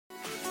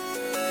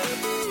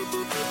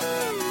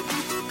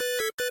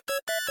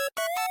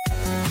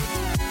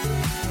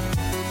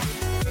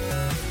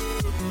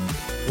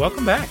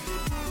Welcome back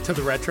to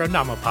the Retro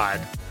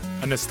Nomopod,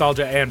 a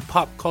nostalgia and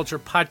pop culture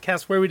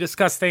podcast where we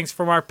discuss things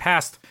from our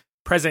past,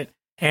 present,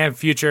 and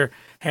future.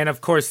 And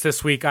of course,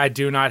 this week I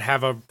do not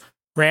have a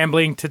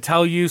rambling to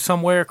tell you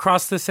somewhere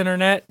across this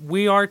internet.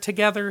 We are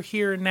together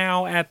here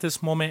now at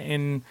this moment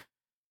in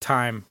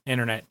time,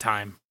 internet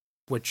time,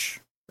 which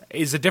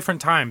is a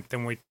different time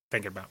than we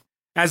think about.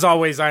 As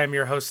always, I am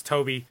your host,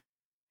 Toby,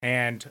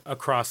 and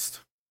across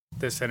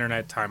this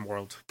internet time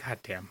world,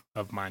 goddamn,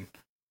 of mine,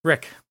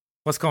 Rick.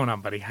 What's going on,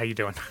 buddy? How you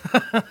doing?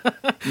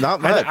 Not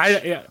much.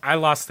 I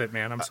lost it,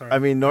 man. I'm sorry. I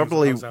mean,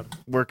 normally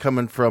we're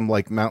coming from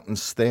like Mountain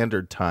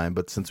Standard Time,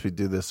 but since we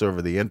do this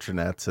over the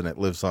internets and it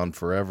lives on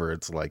forever,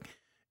 it's like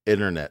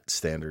Internet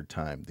Standard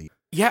Time.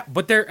 Yeah,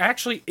 but there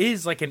actually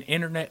is like an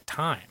internet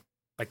time.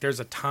 Like there's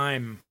a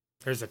time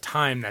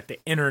that the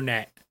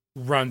internet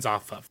runs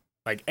off of.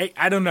 Like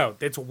I don't know.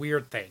 It's a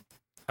weird thing.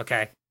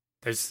 Okay,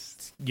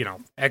 there's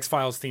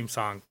X-Files theme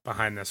song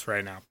behind this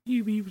right now.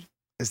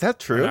 Is that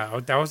true?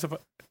 That was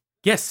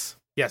Yes.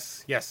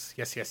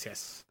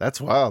 That's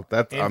wild.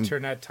 That's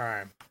internet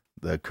time.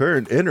 The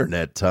current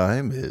internet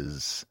time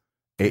is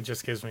It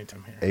just gives me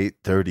time here.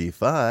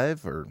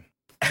 8:35 or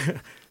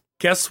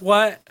Guess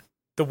what?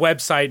 The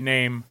website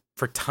name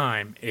for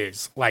time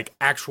is like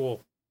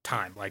actual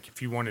time. Like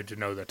if you wanted to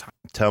know the time.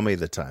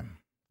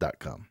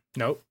 tellmethetime.com.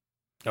 Nope.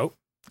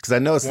 Because I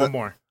know it's One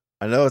more.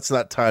 I know it's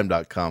not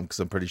time.com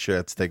because I'm pretty sure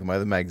that's taken by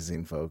the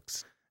magazine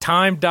folks.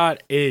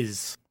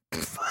 Time.is.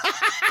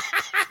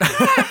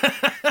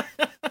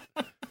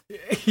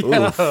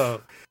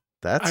 Yo,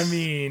 that's. I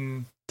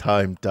mean,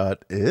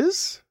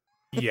 time.is.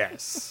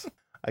 Yes,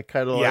 I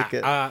kind of like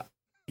it.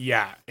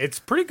 Yeah, it's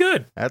pretty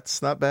good.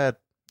 That's not bad.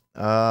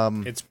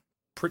 It's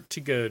pretty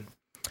good.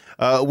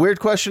 Weird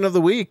question of the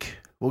week.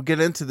 We'll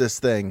get into this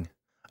thing.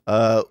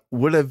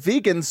 Would a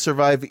vegan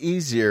survive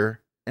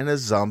easier in a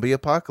zombie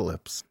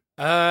apocalypse?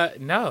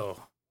 No.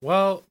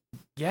 Well,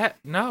 yeah,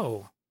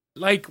 no.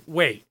 Like,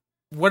 wait.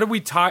 What are we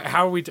talking?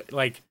 How are we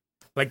like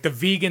the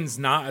vegan's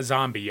not a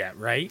zombie yet,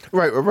 right?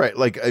 Right.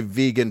 Like a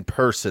vegan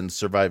person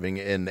surviving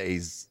in a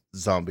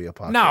zombie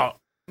apocalypse.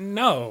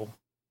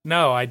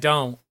 No, I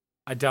don't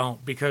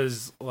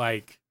because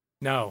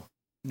no.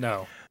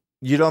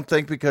 You don't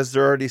think because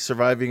they're already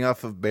surviving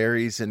off of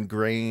berries and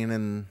grain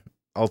and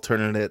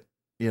alternate,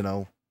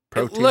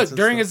 proteins? Look,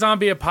 during a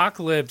zombie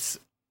apocalypse,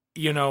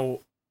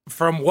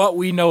 from what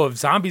we know of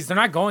zombies, they're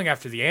not going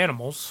after the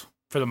animals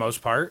for the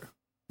most part.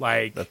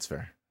 Like, that's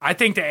fair. I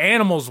think the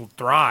animals will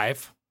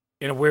thrive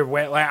in a weird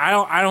way. Like,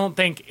 I don't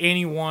think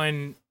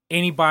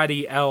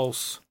anybody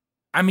else.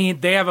 I mean,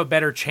 they have a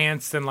better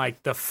chance than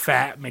like the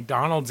fat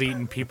McDonald's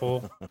eating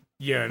people,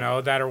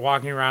 that are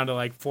walking around to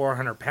like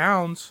 400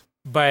 pounds.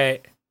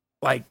 But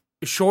like,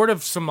 short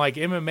of some like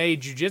MMA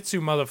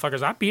jiu-jitsu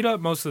motherfuckers, I beat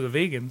up most of the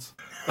vegans.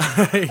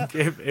 Like,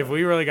 if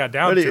we really got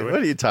down to it. What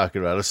are you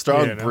talking about? A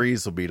strong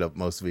breeze will beat up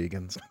most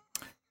vegans.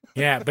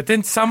 Yeah, but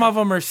then some of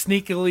them are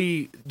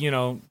sneakily,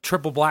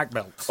 triple black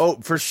belts. Oh,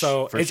 for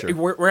sure.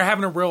 We're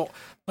having a real,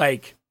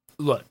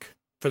 look,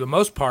 for the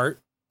most part,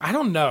 I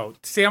don't know.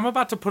 See, I'm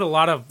about to put a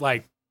lot of,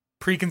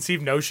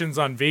 preconceived notions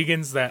on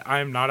vegans that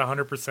I'm not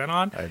 100%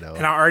 on. I know.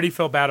 And I already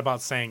feel bad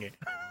about saying it.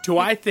 Do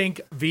I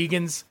think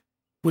vegans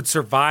would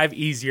survive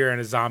easier in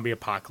a zombie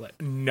apocalypse?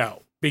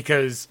 No,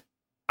 because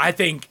I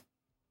think,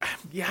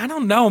 I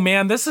don't know,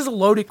 man. This is a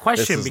loaded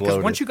question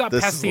because once you got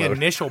past the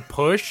initial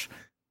push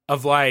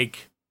of,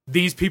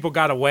 these people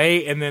got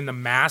away, and then the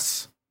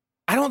mass.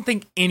 I don't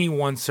think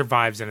anyone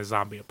survives in a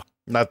zombie apocalypse.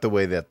 Not the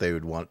way that they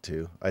would want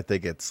to. I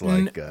think it's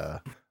like, yeah,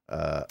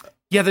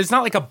 there's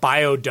not like a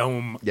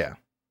biodome. Yeah,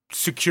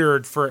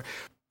 secured for.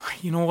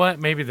 You know what?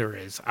 Maybe there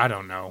is. I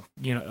don't know.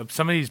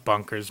 Some of these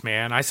bunkers,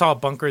 man. I saw a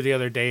bunker the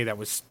other day that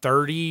was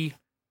 30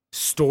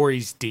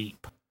 stories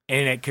deep,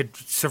 and it could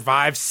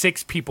survive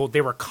 6 people.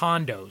 They were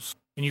condos,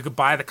 and you could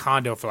buy the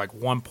condo for like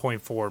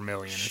 1.4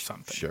 million or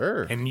something.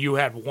 Sure. And you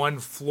had one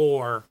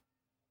floor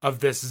of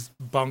this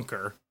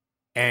bunker,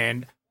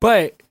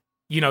 but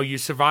you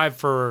survive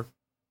for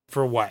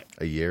what?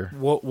 A year.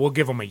 We'll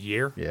give them a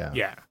year.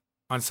 Yeah.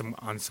 On some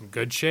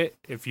good shit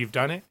if you've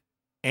done it.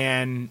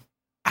 And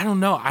I don't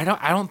know. I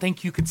don't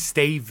think you could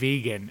stay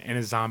vegan in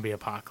a zombie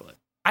apocalypse.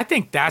 I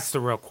think that's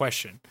the real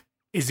question.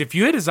 Is if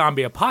you hit a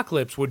zombie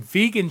apocalypse, would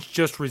vegans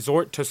just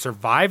resort to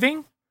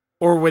surviving,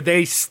 or would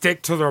they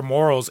stick to their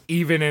morals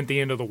even at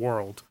the end of the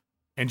world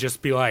and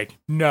just be like,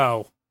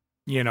 no,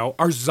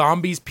 are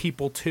zombies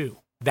people too?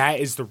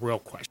 That is the real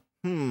question.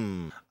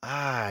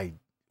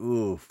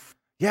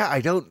 Yeah,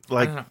 I don't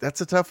that's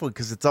a tough one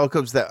because it all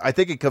comes down. I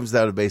think it comes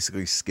down to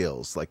basically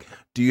skills. Like,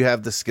 do you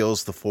have the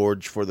skills to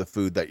forage for the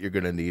food that you're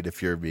going to need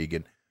if you're a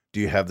vegan? Do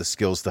you have the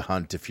skills to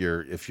hunt if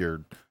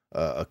you're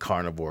a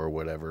carnivore or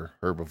whatever,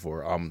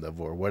 herbivore,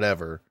 omnivore,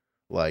 whatever?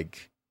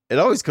 Like, it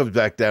always comes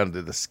back down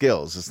to the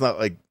skills. It's not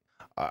like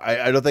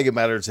I don't think it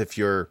matters if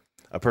you're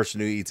a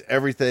person who eats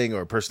everything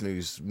or a person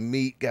who's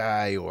meat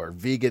guy or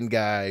vegan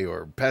guy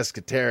or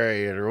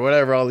pescatarian or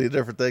whatever, all these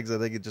different things. I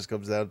think it just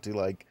comes down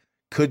to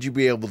could you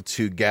be able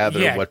to gather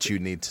Yeah. what you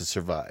need to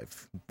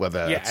survive?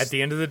 Whether Yeah, that's, at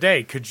the end of the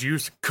day, could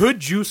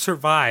you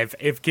survive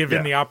if given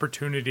Yeah. the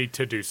opportunity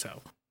to do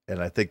so?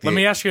 and I think Let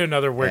me ask you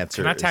another word.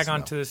 answer Can I tag is on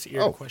no. to this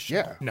ear Oh, question?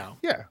 yeah. No.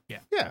 Yeah. Yeah.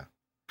 Yeah.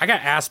 I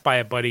got asked by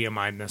a buddy of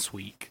mine this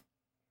week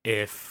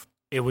if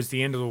it was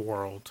the end of the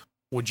world,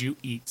 would you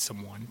eat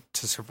someone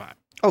to survive?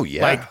 Oh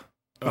yeah. Like,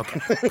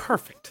 okay,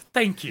 perfect.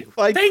 Thank you.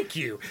 Like- Thank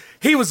you.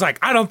 He was like,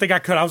 I don't think I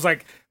could. I was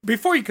like,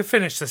 before you could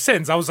finish the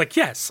sentence, I was like,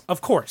 yes,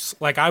 of course.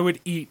 Like I would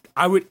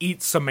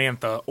eat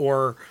Samantha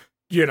or,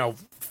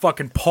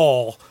 fucking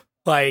Paul.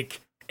 Like,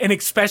 and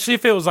especially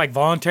if it was like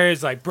voluntary,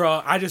 it's like,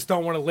 bro, I just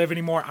don't want to live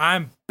anymore.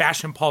 I'm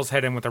bashing Paul's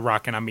head in with a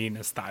rock and I'm eating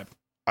his thigh.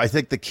 I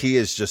think the key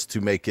is just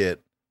to make it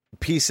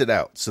piece it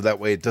out so that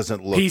way it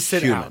doesn't look Piece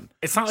it human. out.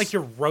 It's not like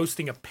you're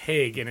roasting a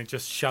pig and it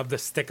just shoved a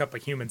stick up a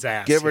human's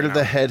ass. Get rid of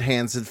the head,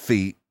 hands, and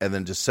feet, and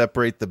then just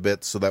separate the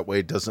bits so that way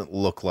it doesn't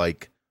look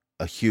like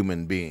a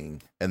human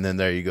being. And then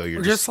there you go.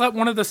 You're Or just let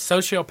one of the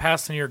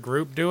sociopaths in your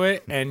group do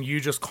it, and you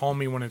just call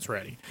me when it's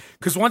ready.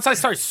 Because once I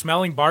start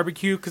smelling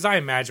barbecue, because I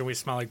imagine we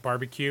smell like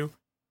barbecue,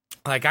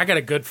 like I got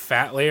a good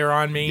fat layer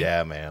on me.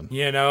 yeah, man.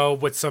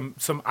 With some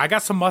I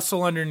got some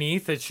muscle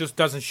underneath. It just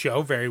doesn't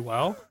show very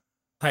well.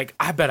 Like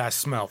I bet I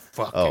smell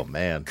fucking Oh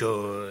man.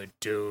 good,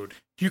 dude.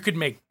 You could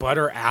make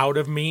butter out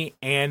of me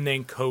and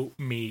then coat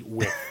me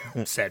with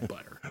said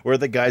butter. We're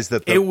the guys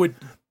that It would.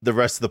 the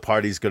rest of the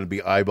party's going to be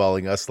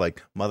eyeballing us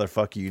like,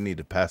 motherfucker, you need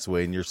to pass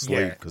away in your sleep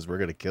Yeah. because we're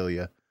going to kill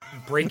you.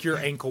 Break your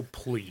ankle,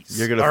 please.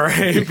 You're gonna- all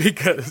right,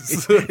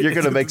 because You're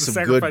going to make the some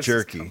sacrifice good is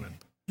jerky. coming.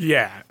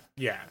 Yeah.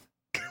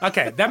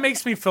 Okay, that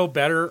makes me feel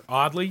better.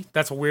 Oddly,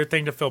 that's a weird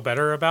thing to feel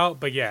better about,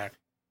 but yeah.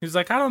 He's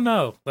like, I don't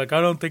know, like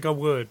I don't think I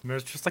would, and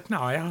it's just like,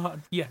 no,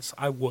 yes,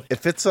 I would.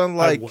 If it's on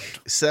like would.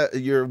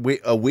 you're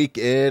a week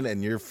in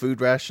and your food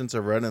rations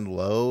are running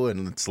low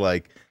and it's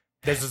like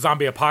There's a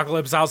zombie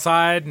apocalypse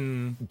outside,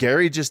 and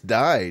Gary just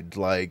died.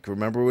 Like,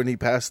 remember when he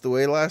passed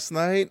away last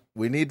night?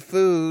 We need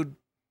food.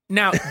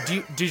 now,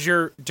 does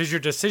your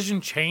decision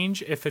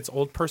change if it's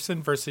old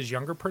person versus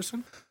younger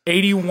person?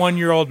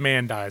 81-year-old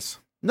man dies.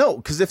 No,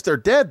 because if they're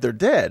dead, they're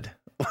dead.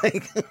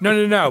 Like,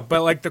 No.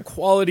 But like the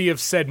quality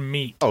of said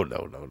meat. oh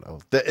no.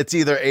 It's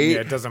either Yeah,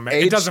 it doesn't matter.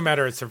 It doesn't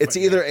matter. It's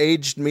either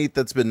aged meat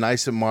that's been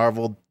nice and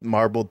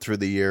marbled through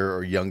the year,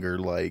 or younger,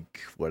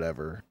 like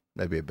whatever,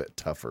 maybe a bit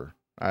tougher.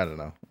 I don't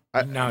know.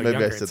 No, maybe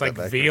younger. I said It's that like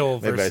backwards. veal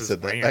Maybe I versus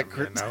said that lamb.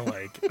 backwards.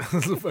 Like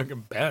it's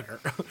fucking better.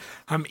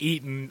 I'm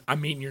eating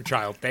your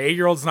child. The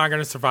 8-year-old's not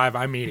going to survive.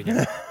 I'm eating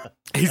it.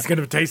 He's going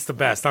to taste the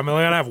best. I'm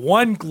only going to have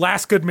one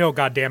last good meal.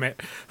 God damn it,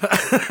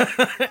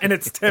 and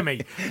it's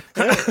Timmy.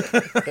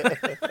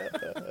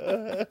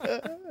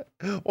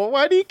 Well,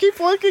 why do you keep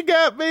looking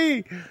at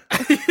me?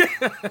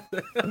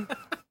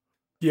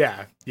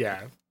 Yeah.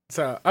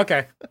 So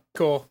okay,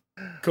 cool.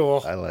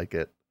 I like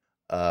it.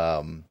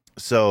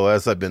 So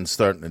as I've been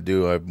starting to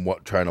do, I'm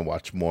trying to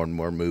watch more and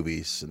more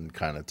movies and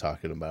kind of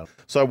talking about it.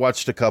 So I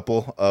watched a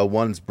couple.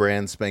 One's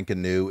brand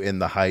spanking new, In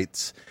the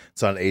Heights.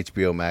 It's on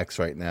HBO Max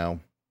right now.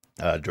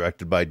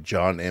 Directed by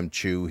John M.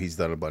 Chu. He's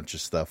done a bunch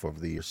of stuff over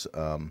the years.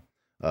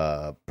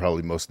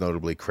 Probably most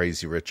notably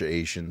Crazy Rich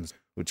Asians,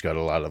 which got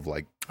a lot of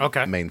like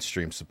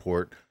mainstream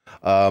support.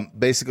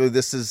 Basically,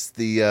 this is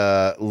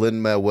the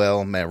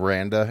Lin-Manuel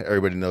Miranda.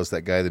 Everybody knows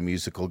that guy, the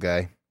musical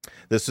guy.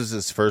 This was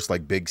his first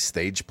like big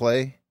stage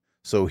play.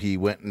 So he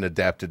went and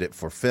adapted it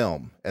for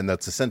film, and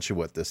that's essentially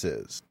what this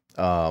is.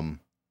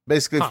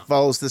 Basically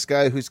follows this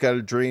guy who's got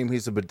a dream.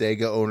 He's a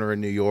bodega owner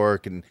in New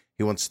York, and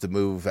he wants to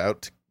move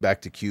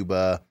back to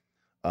Cuba,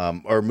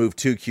 or move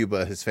to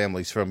Cuba. His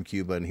family's from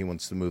Cuba, and he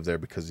wants to move there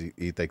because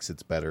he thinks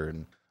it's better.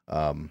 And,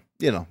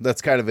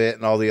 that's kind of it.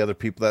 And all the other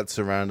people that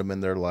surround him in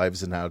their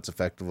lives and how it's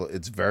effective.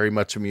 It's very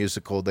much a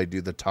musical. They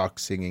do the talk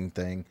singing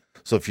thing.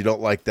 So if you don't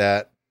like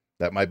that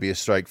might be a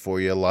strike for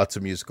you. Lots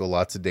of musical,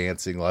 lots of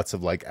dancing, lots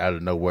of like out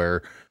of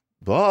nowhere,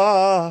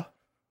 blah,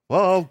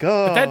 oh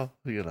god,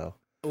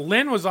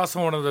 Lin was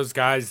also one of those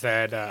guys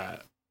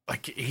that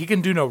like he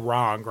can do no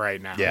wrong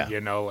right now. Yeah.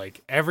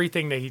 Like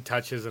everything that he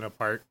touches and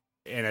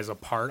is a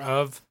part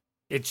of,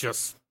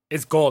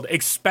 it's gold,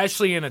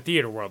 especially in a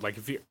theater world. Like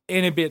if you're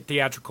in a bit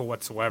theatrical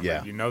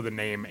whatsoever, you know the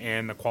name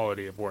and the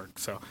quality of work.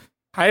 So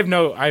I have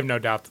no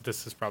doubt that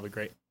this is probably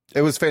great.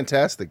 It was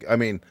fantastic. I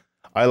mean,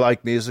 I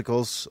like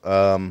musicals.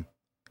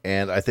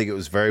 And I think it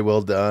was very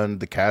well done.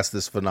 The cast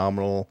is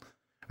phenomenal.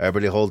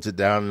 Everybody holds it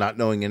down, not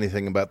knowing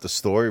anything about the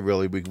story.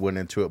 Really, we went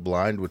into it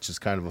blind, which is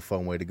kind of a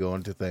fun way to go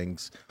into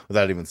things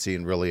without even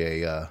seeing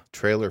really a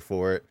trailer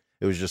for it.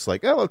 It was just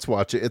like, oh, let's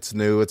watch it. It's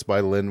new. It's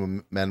by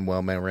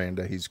Lin-Manuel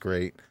Miranda. He's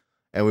great.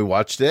 And we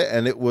watched it,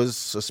 and it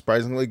was a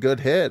surprisingly good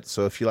hit.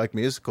 So if you like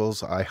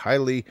musicals, I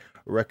highly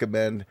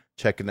recommend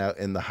checking out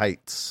In the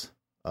Heights.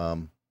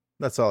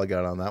 That's all I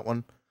got on that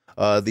one.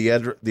 The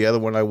other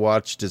one I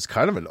watched is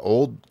kind of an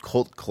old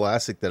cult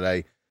classic that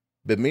I've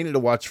been meaning to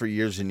watch for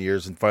years and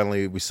years, and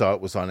finally we saw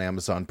it was on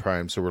Amazon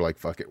Prime, so we're like,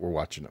 fuck it, we're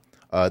watching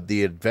it.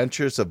 The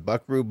Adventures of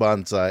Buckaroo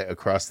Banzai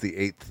Across the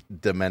Eighth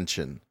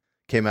Dimension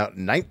came out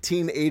in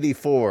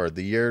 1984,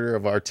 the year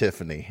of our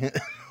Tiffany.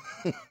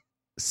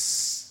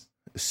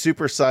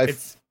 super sci.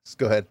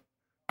 Go ahead.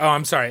 Oh,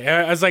 I'm sorry.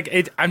 I was like,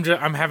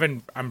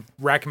 I'm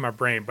racking my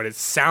brain, but it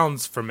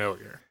sounds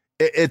familiar.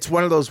 It's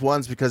one of those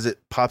ones because it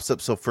pops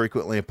up so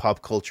frequently in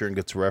pop culture and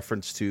gets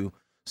referenced to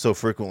so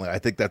frequently. I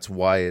think that's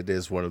why it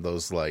is one of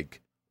those,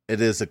 like,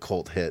 it is a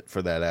cult hit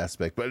for that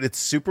aspect, but it's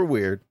super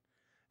weird.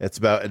 It's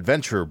about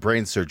adventurer,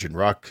 brain surgeon,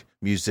 rock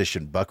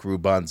musician Buckaroo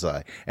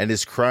Banzai and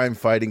his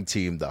crime-fighting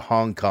team, the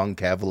Hong Kong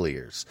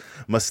Cavaliers,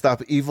 must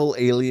stop evil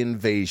alien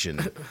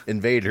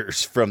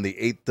invaders from the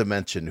 8th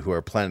dimension who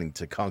are planning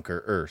to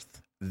conquer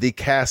Earth. The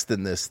cast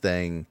in this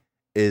thing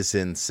is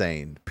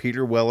insane.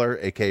 Peter Weller,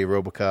 a.k.a.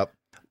 RoboCop,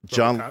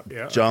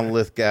 John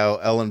Lithgow,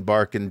 Ellen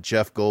Barkin,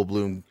 Jeff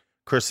Goldblum,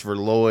 Christopher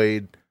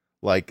Lloyd.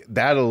 Like,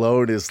 that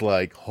alone is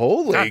like,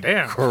 holy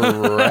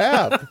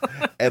crap.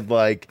 And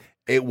like,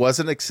 it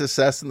wasn't a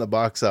success in the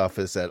box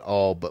office at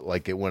all, but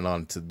like, it went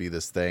on to be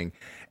this thing.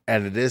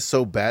 And it is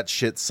so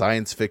batshit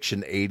science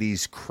fiction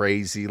 80s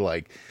crazy.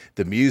 Like,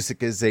 the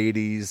music is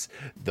 80s,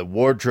 the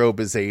wardrobe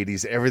is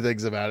 80s,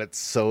 everything's about it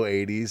so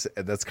 80s.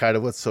 And that's kind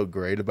of what's so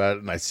great about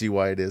it. And I see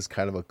why it is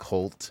kind of a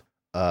cult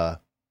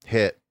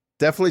hit.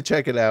 Definitely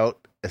check it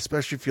out,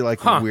 especially if you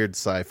like weird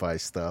sci-fi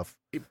stuff.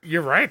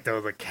 You're right, though.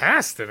 The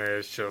cast in it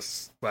is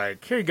just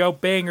like, here you go,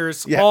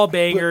 bangers, all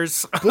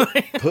bangers.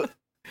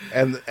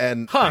 And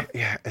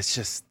yeah, it's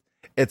just,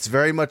 it's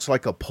very much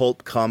like a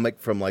pulp comic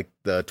from like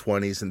the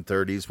 20s and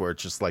 30s where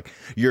it's just like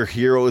your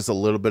hero is a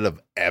little bit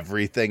of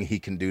everything. He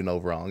can do no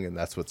wrong, and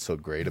that's what's so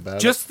great about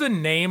it. Just the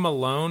name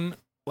alone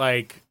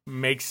like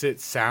makes it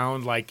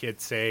sound like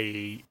it's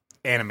a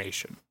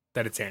animation,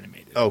 that it's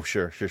animated. Oh,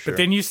 sure. But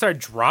then you start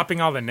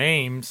dropping all the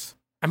names.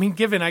 I mean,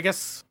 given, I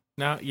guess,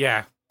 no,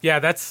 yeah,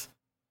 that's,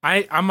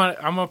 I'm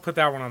gonna put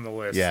that one on the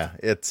list. Yeah,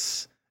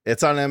 it's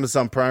on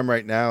Amazon Prime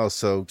right now.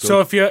 So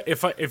if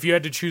you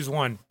had to choose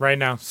one right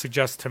now,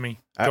 suggest to me.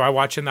 Do I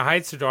watch In the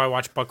Heights or do I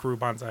watch Buckaroo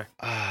Banzai?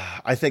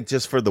 I think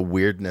just for the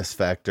weirdness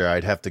factor,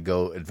 I'd have to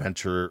go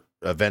Adventures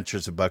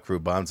of Buckaroo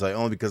Banzai,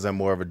 only because I'm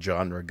more of a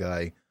genre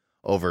guy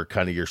over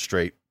kind of your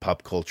straight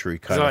pop culture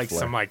kind of like flair.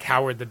 Some like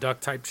Howard the Duck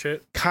type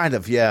shit. Kind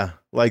of, yeah.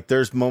 Like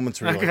there's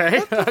moments where you're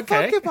like, what the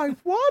fuck am I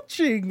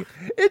watching?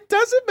 It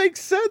doesn't make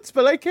sense,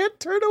 but I can't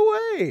turn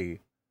away.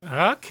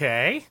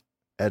 Okay.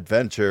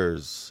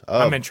 Adventures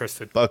of I'm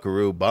interested.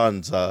 Buckaroo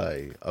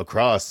Banzai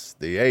across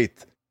the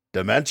 8th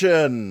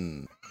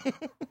dimension.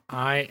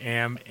 I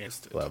am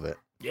interested. Love it.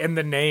 And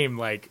the name,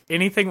 like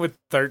anything with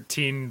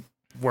 13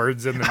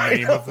 words in the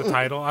name of the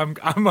title, I'm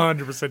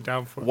 100%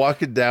 down for.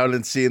 Walking down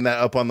and seeing that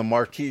up on the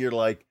marquee, you're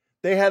like,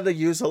 they had to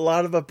use a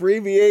lot of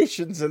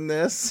abbreviations in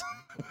this.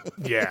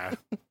 Yeah.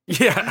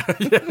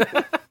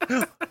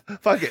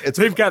 Fuck it.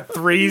 They've got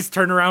threes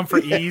turned around for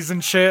E's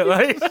and shit.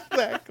 Like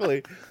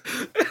exactly.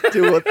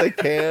 Do what they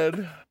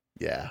can.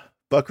 Yeah.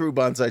 Buckaroo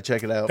Banzai,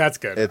 check it out. That's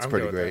good. It's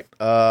pretty great.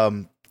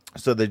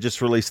 So they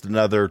just released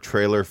another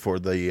trailer for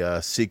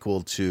the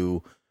sequel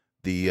to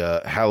the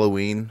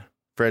Halloween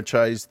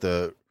franchise,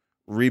 the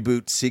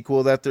reboot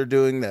sequel that they're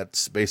doing.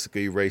 That's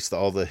basically erased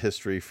all the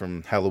history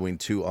from Halloween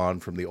 2 on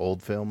from the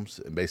old films.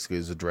 It basically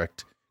is a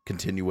direct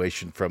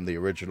continuation from the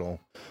original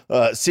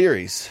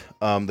series.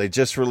 They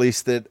just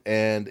released it,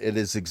 and it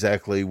is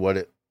exactly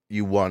what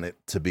you want it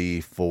to be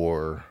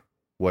for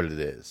what it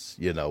is.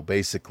 You know,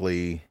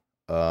 basically,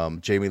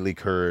 Jamie Lee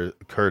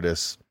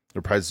Curtis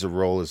reprises the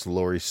role as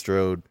Laurie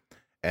Strode,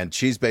 and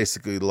she's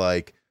basically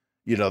like,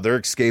 you know, they're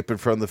escaping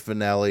from the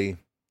finale.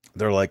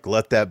 They're like,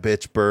 let that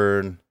bitch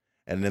burn.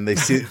 And then they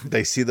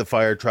see the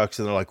fire trucks,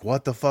 and they're like,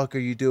 what the fuck are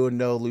you doing?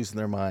 No, losing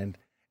their mind.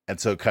 And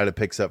so it kind of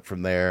picks up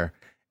from there.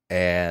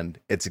 And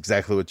it's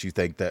exactly what you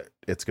think that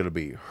it's going to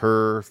be.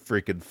 Her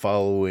freaking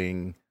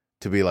following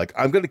to be like,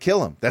 I'm going to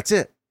kill him. That's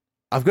it.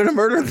 I'm going to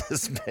murder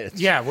this bitch.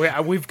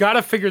 Yeah, we've got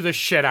to figure this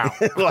shit out.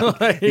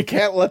 Like, you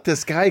can't let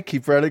this guy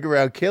keep running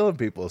around killing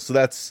people. So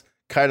that's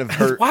kind of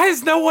her. Why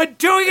is no one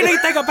doing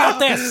anything about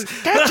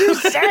this? Can't you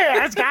say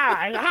this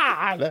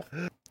guy?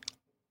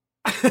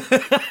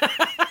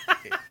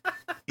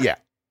 Yeah.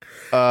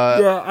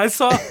 Yeah, I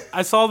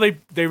saw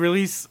they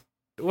release.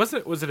 Was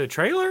it a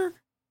trailer?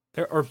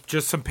 Or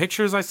just some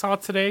pictures I saw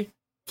today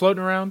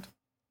floating around?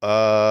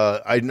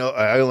 I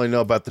only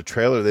know about the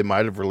trailer. They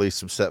might have released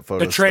some set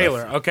photos. The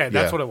trailer. Stuff. Okay,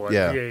 that's what it was.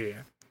 Yeah.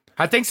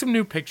 I think some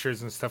new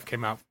pictures and stuff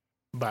came out,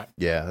 but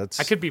yeah,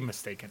 I could be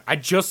mistaken. I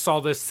just saw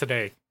this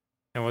today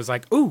and was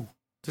like, "Ooh,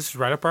 this is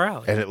right up our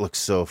alley." And it looks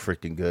so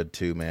freaking good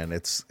too, man.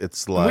 It's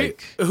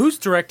like who's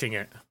directing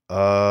it?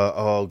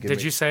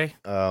 Did you say?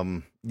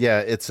 Yeah,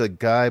 it's a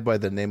guy by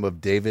the name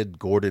of David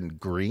Gordon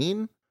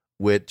Green,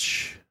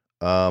 which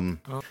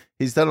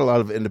he's done a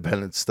lot of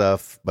independent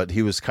stuff, but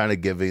he was kind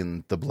of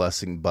given the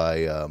blessing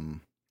by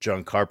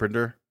John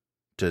Carpenter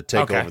to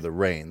take over the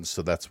reins.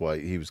 So that's why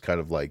he was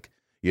kind of like,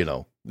 you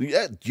know,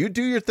 yeah, you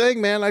do your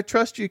thing, man. I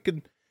trust you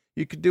could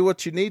do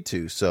what you need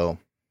to. So,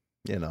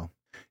 you know,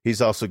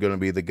 he's also going to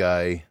be the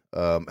guy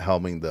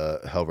helming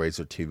the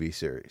Hellraiser TV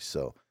series.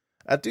 So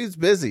that dude's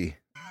busy.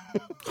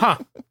 Huh.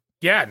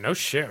 Yeah, no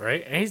shit,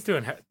 right? And he's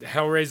doing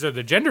Hellraiser,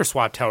 the gender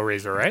swapped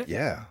Hellraiser, right?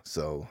 Yeah.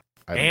 So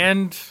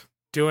and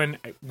doing,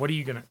 what are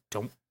you gonna?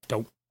 Don't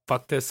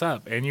fuck this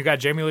up. And you got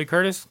Jamie Lee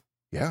Curtis.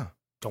 Yeah.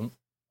 Don't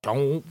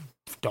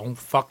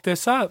fuck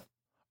this up.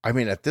 I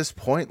mean, at this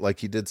point, like,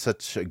 he did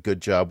such a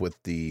good job with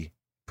the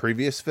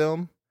previous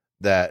film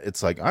that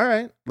it's like, all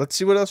right, let's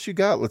see what else you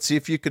got. Let's see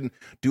if you can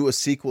do a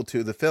sequel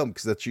to the film,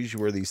 because that's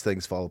usually where these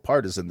things fall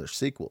apart, is in their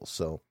sequels.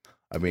 So,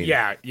 I mean,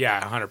 yeah,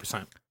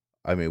 100%.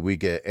 I mean, we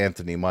get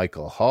Anthony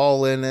Michael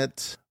Hall in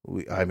it.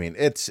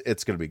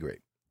 It's going to be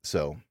great.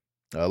 So,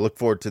 look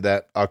forward to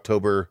that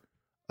October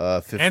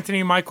 5th.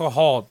 Anthony Michael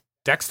Hall,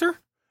 Dexter?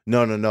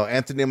 No.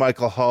 Anthony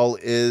Michael Hall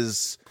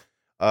is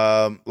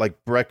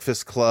like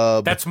Breakfast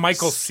Club. That's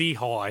Michael C.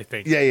 Hall, I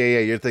think. Yeah.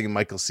 You're thinking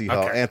Michael C.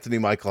 Hall. Okay. Anthony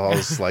Michael Hall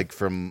is like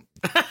from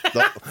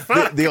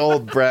the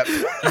old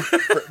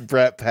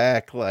Brat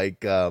Pack,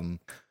 like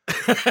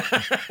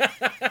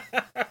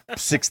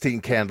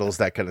 16 Candles,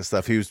 that kind of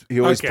stuff. He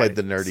always played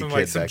the nerdy kid.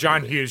 Like some back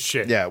John Hughes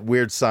shit. Yeah,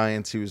 Weird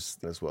Science. He was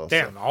as well.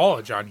 Damn, all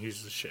of John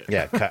Hughes' shit.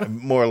 Yeah,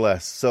 more or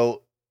less.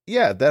 So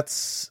yeah,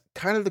 that's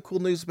kind of the cool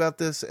news about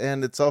this,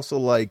 and it's also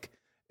like,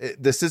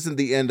 this isn't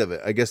the end of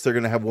it. I guess they're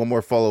going to have one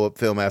more follow-up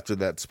film after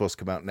that's supposed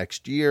to come out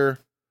next year.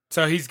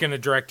 So he's going to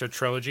direct a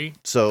trilogy,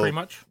 so pretty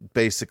much?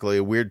 Basically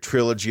a weird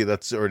trilogy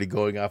that's already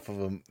going off of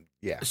him.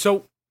 Yeah.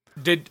 So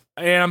and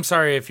I'm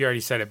sorry if you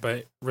already said it,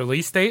 but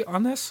release date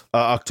on this?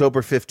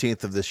 October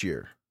 15th of this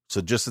year.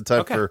 So just the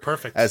time for,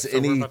 perfect. as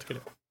any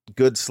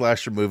good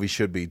slasher movie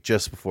should be,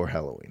 just before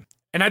Halloween.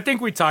 And I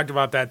think we talked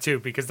about that too,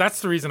 because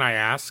that's the reason I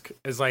ask,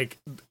 is like,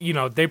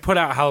 they put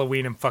out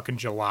Halloween in fucking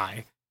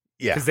July.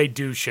 Yeah. Because they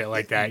do shit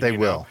like that. They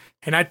will.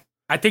 And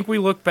I think we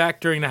looked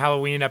back during the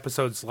Halloween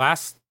episodes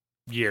last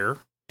year.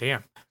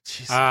 Damn.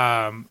 Jesus.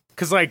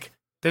 Because like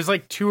there's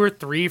like 2 or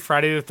 3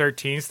 Friday the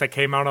 13th that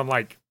came out on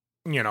like,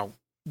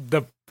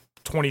 the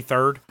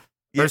 23rd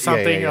or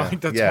something,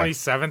 like the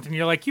 27th, and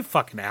you're like, you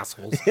fucking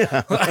assholes.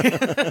 Yeah.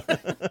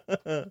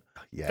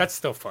 That's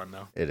still fun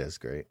though. It is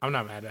great. I'm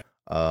not mad at it.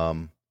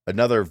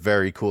 Another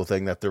very cool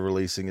thing that they're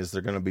releasing is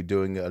they're going to be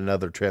doing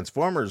another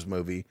Transformers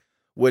movie,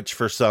 which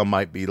for some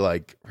might be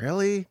like,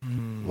 really?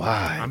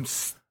 Why? I'm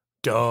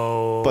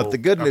stoked. But the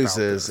good news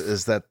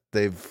is that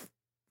they've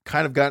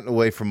kind of gotten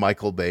away from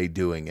Michael Bay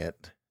doing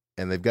it,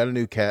 and they've got a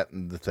new cat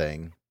in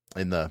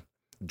the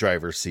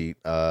driver's seat.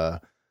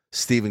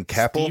 Stephen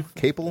Capel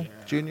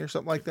Jr.,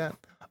 something like that.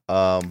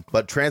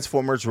 But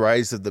Transformers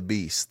Rise of the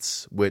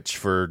Beasts, which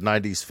for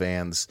 90s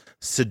fans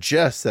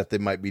suggests that they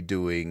might be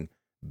doing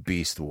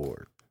Beast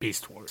Wars.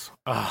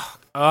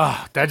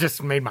 That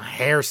just made my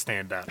hair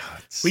stand up.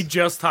 We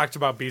just talked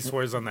about Beast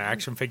Wars on the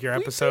action figure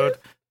episode.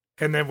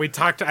 And then we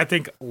talked, I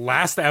think,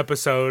 last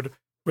episode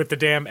with the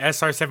damn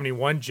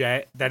SR-71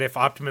 jet, that if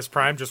Optimus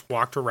Prime just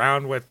walked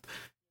around with,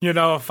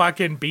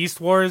 fucking Beast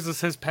Wars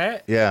as his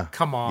pet. Yeah.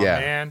 Come on,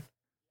 man.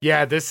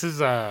 Yeah, this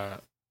is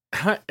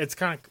it's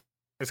kind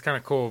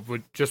of cool,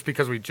 just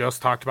because we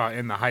just talked about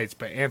In the Heights,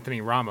 but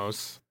Anthony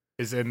Ramos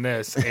is in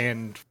this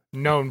and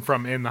known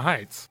from In the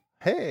Heights.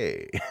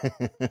 Hey.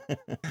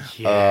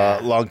 Yeah.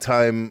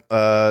 Longtime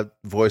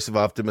voice of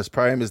Optimus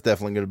Prime is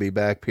definitely going to be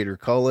back. Peter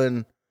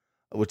Cullen,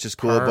 which is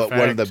cool. Perfect. But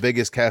one of the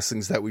biggest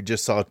castings that we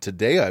just saw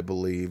today, I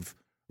believe,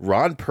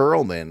 Ron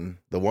Perlman,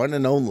 the one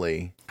and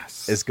only,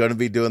 is going to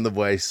be doing the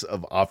voice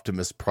of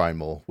Optimus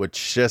Primal,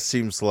 which just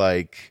seems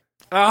like...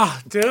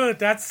 Oh, dude,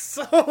 that's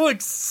so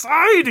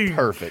exciting.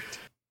 Perfect.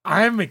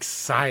 I'm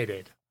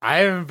excited. I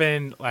haven't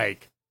been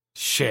like...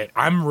 Shit,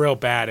 I'm real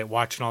bad at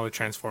watching all the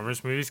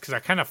Transformers movies because I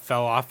kind of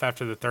fell off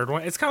after the third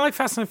one. It's kind of like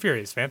Fast and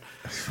Furious, man.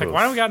 Like,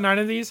 why don't we got 9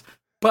 of these?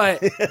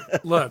 But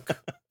look,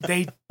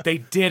 they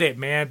did it,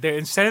 man.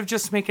 Instead of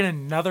just making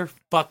another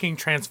fucking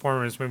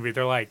Transformers movie,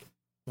 they're like,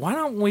 why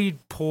don't we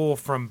pull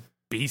from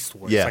Beast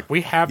Wars? Yeah. Like,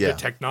 we have the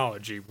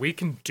technology. We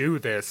can do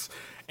this.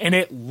 And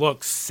it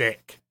looks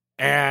sick.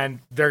 And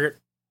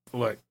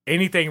look,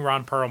 anything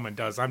Ron Perlman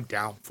does, I'm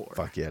down for.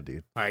 Fuck yeah,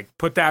 dude. Like,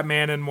 put that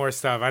man in more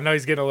stuff. I know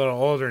he's getting a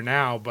little older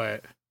now,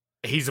 but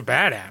he's a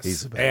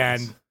badass.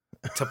 And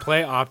to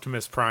play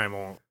Optimus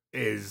Primal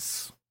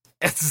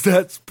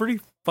that's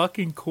pretty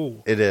fucking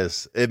cool. It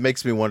is. It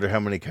makes me wonder how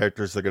many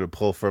characters they're going to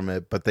pull from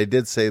it. But they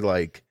did say,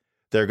 like,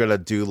 they're going to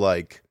do,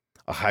 like,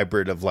 a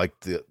hybrid of, like,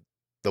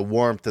 the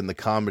warmth and the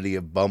comedy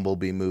of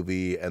Bumblebee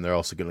movie, and they're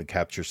also going to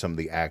capture some of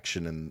the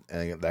action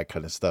and that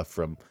kind of stuff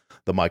from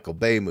the Michael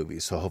Bay movie.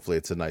 So hopefully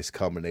it's a nice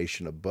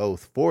combination of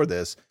both for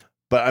this.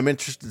 But I'm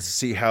interested to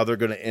see how they're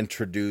going to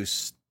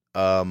introduce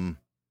the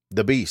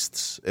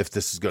beasts, if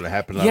this is going to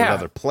happen on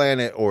another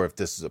planet, or if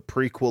this is a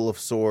prequel of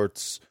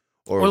sorts.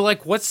 Or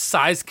like, what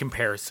size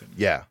comparison?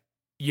 Yeah.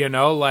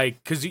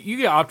 Like, because you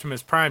get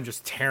Optimus Prime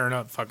just tearing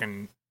up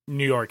fucking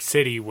New York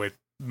City with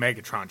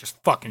Megatron, just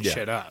fucking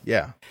shit up.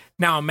 Yeah.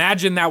 Now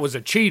imagine that was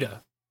a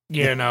cheetah,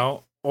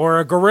 or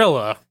a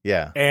gorilla.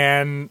 Yeah.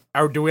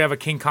 Or do we have a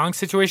King Kong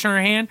situation on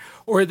our hand?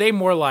 Or are they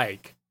more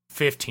like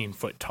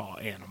 15-foot tall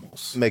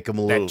animals? Make them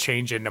a little... that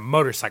change into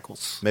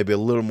motorcycles. Maybe a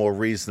little more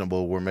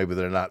reasonable, where maybe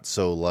they're not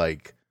so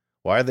like...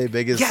 Why are they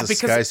big as the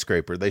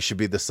skyscraper? They should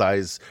be the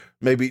size,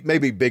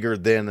 maybe bigger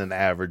than an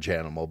average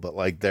animal, but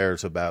like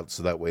theirs about,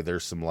 so that way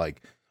there's some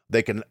like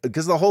they can,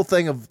 because the whole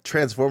thing of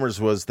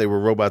Transformers was they were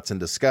robots in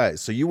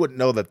disguise. So you wouldn't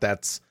know that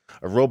that's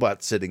a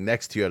robot sitting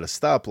next to you at a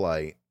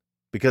stoplight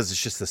because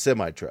it's just a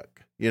semi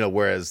truck, you know,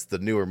 whereas the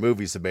newer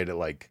movies have made it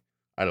like,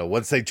 I don't know,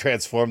 once they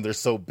transform, they're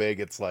so big.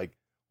 It's like,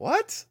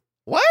 what?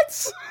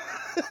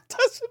 It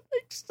doesn't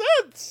make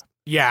sense.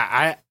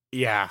 Yeah.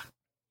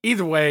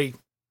 Either way,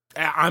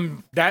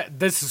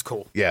 this is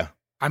cool. Yeah.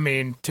 I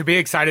mean, to be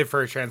excited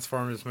for a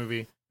Transformers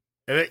movie.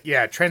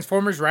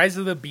 Transformers Rise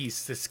of the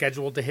Beast is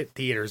scheduled to hit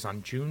theaters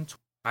on June.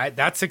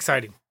 That's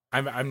exciting.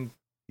 I'm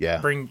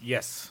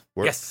yes.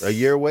 We're a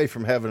year away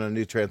from having a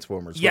new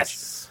Transformers.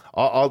 Yes.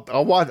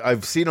 I'll watch.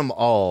 I've seen them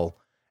all,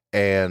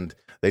 and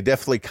they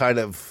definitely kind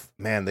of,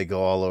 man, they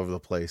go all over the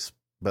place.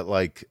 But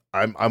like,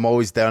 I'm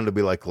always down to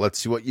be like, let's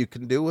see what you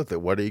can do with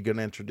it. What are you going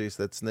to introduce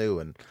that's new?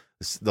 And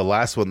the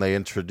last one they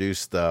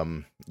introduced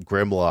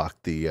Grimlock,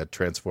 the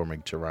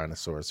transforming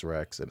Tyrannosaurus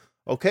Rex, and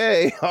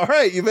okay, all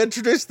right, you've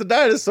introduced the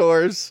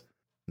dinosaurs.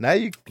 Now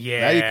you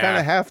kind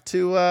of have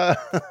to.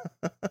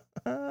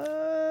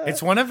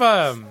 It's one of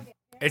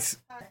It's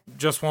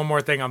just one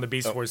more thing on the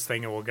Beast Wars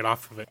thing, and we'll get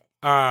off of it.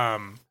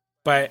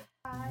 But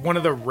one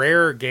of the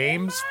rare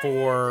games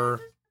for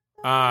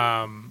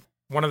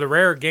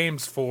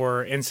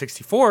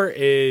N64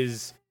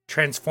 is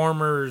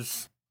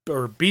Transformers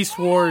or Beast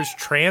Wars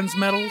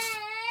Transmetals,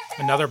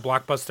 another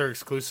Blockbuster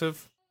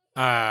exclusive.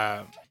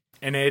 And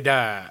it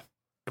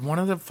one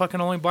of the fucking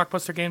only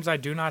Blockbuster games I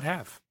do not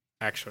have,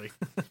 actually.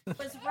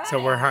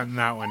 So we're hunting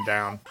that one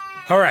down.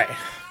 All right.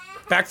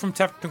 Back from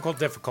technical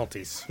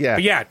difficulties. Yeah.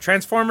 But yeah,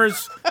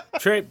 Transformers,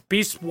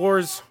 Beast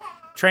Wars,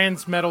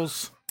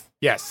 Transmetals.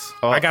 Yes.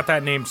 I got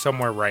that name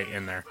somewhere right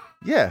in there.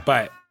 Yeah.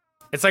 But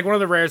it's like one of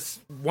the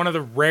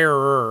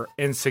rarer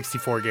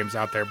N64 games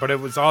out there, but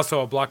it was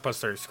also a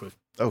Blockbuster exclusive.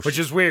 Which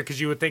is weird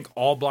because you would think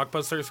all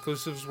Blockbuster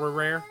exclusives were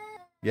rare.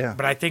 Yeah.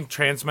 But I think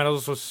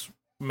Transmetals was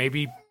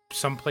maybe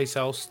someplace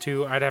else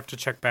too. I'd have to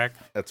check back.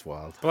 That's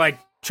wild. But like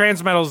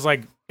Transmetals is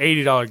like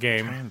 $80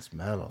 game.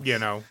 Transmetals. You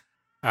know.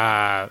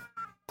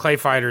 Clay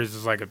Fighters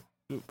is like a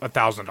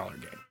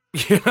 $1,000 game.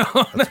 You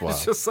know? That's wild.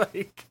 It's just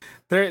like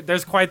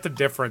there's quite the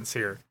difference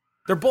here.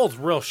 They're both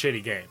real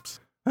shitty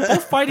games.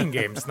 Both fighting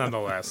games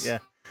nonetheless. Yeah.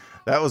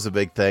 That was a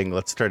big thing.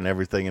 Let's turn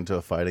everything into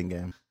a fighting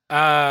game.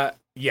 Yeah.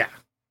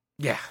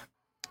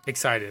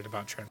 Excited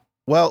about Trent.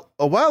 Well,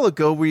 a while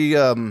ago we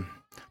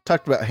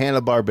talked about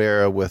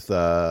Hanna-Barbera with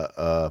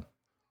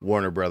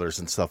Warner Brothers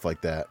and stuff like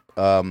that.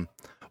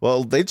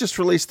 Well, they just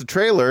released a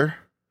trailer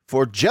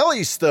for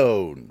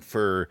Jellystone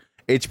for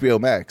HBO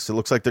Max. It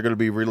looks like they're going to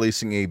be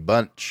releasing a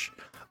bunch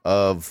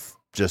of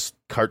just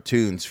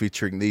cartoons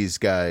featuring these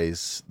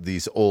guys,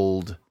 these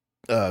old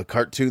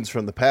cartoons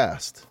from the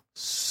past.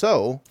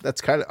 So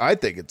that's I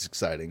think it's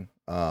exciting.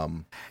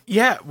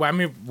 Yeah, well, I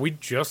mean, we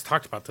just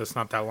talked about this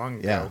not that long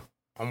ago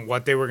on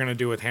what they were going to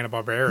do with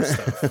Hanna-Barbera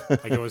stuff.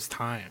 Like it was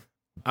time.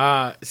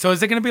 So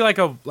is it going to be like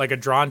a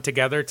drawn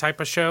together type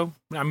of show?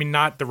 I mean,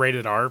 not the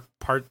rated R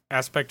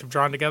aspect of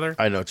drawn together.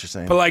 I know what you're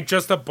saying, but like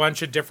just a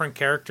bunch of different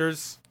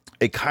characters.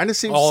 It kind of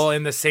seems all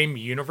in the same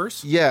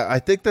universe. Yeah, I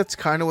think that's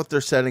kind of what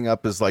they're setting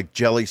up. Is like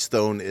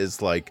Jellystone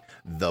is like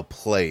the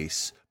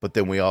place, but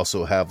then we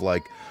also have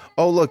like,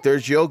 oh look,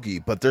 there's Yogi,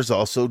 but there's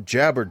also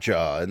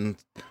Jabberjaw and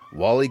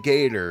Wally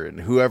Gator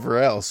and whoever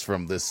else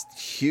from this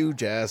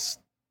huge ass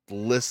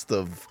list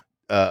of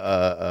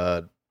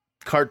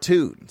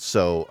cartoons.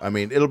 So I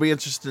mean, it'll be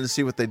interesting to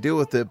see what they do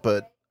with it,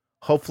 but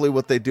hopefully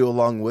what they do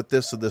along with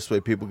this, so this way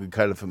people can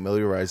kind of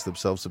familiarize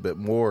themselves a bit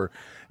more,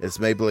 is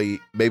maybe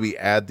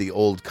add the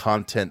old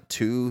content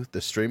to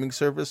the streaming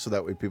service, so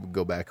that way people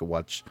go back and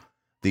watch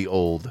the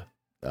old,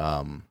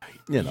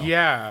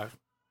 Yeah,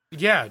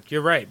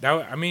 you're right.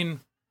 I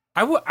mean,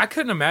 I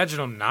couldn't imagine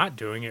them not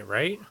doing it,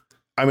 right?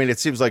 I mean, it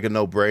seems like a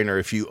no-brainer.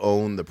 If you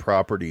own the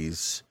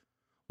properties,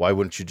 why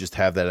wouldn't you just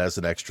have that as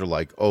an extra,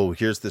 like, oh,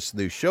 here's this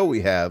new show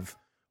we have,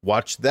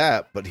 watch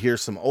that, but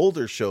here's some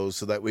older shows,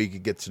 so that way you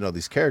could get to know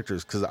these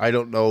characters, because I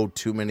don't know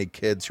too many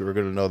kids who are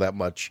going to know that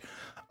much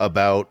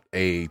about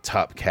a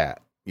Top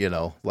Cat, you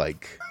know,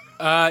 like...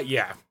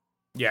 Yeah.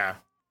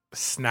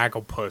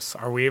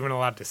 Snagglepuss. Are we even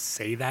allowed to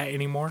say that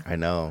anymore? I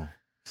know.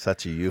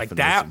 Such a euphemism.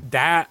 Like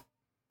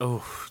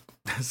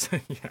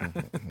yeah.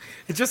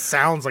 It just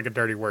sounds like a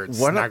dirty word.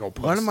 Snagglepuss.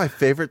 One of my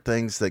favorite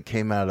things that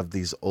came out of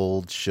these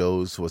old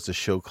shows was a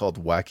show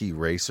called Wacky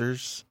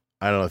Racers.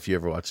 I don't know if you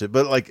ever watched it,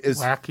 but like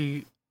it's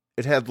Wacky.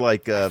 It had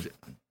like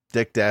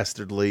Dick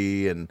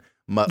Dastardly and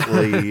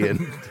Muttley and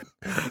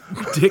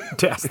Dick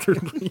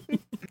Dastardly.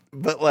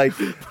 But like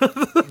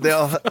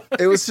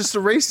it was just a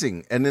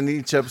racing, and then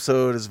each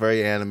episode is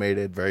very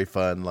animated, very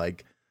fun.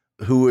 Like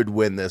who would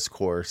win this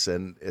course,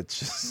 and it's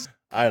just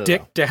I don't know.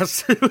 Dick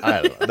Dastardly.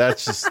 I don't know.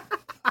 That's just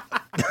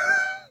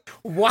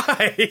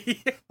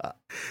why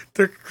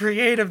the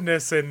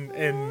creativeness in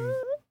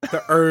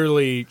the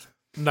early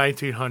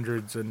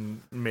 1900s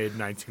and mid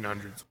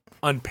 1900s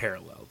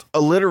unparalleled.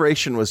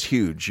 Alliteration was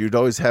huge. You'd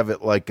always have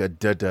it like a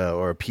da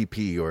or a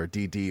PP or a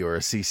DD or a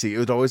CC. It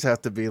would always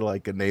have to be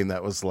like a name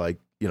that was like,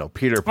 you know,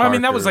 Peter Parker. Well, I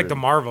mean, that was like the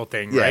Marvel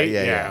thing, right?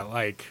 Yeah.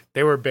 Like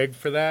they were big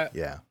for that.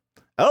 Yeah.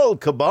 Oh,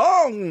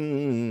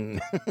 kabong!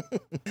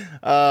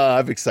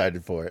 I'm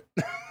excited for it.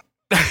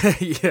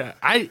 Yeah,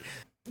 I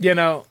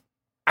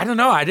don't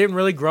know. I didn't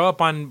really grow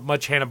up on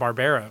much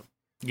Hanna-Barbera,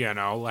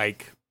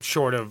 like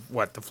short of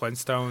what, the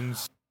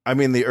Flintstones. I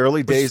mean, the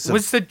early days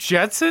was the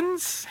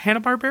Jetsons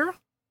Hanna-Barbera?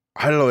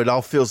 I don't know. It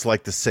all feels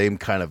like the same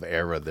kind of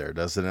era there,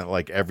 doesn't it?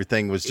 Like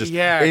everything was just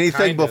kind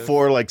anything of.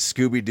 before like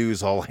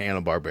Scooby-Doo's all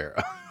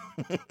Hanna-Barbera.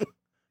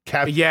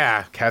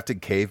 Captain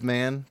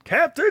Caveman.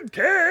 Captain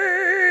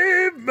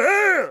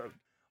Caveman.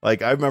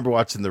 Like, I remember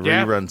watching the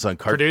reruns on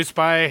produced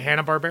by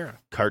Hanna-Barbera.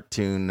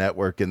 Cartoon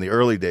Network in the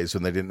early days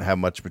when they didn't have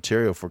much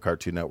material for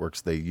Cartoon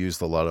Networks. They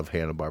used a lot of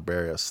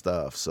Hanna-Barbera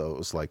stuff. So it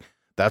was like,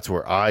 that's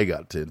where I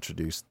got to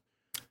introduce.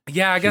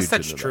 Yeah, I guess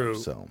that's true.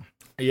 So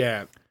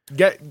yeah.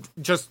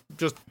 Just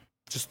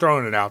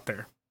throwing it out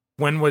there.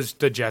 When was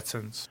the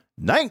Jetsons?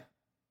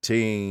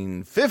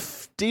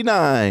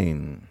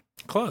 1959.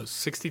 Close,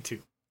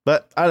 62.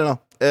 But I don't know.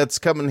 It's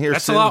coming here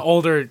That's soon. a lot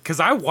older, because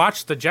I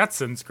watched the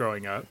Jetsons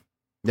growing up.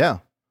 Yeah.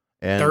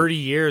 And 30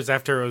 years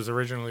after it was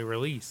originally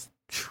released.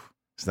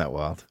 Isn't that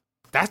wild?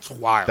 That's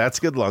wild. That's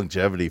good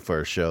longevity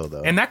for a show,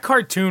 though. And that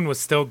cartoon was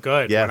still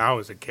good when I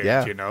was a kid.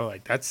 Yeah.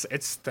 Like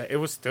it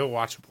was still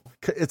watchable.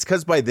 It's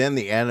because by then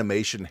the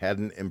animation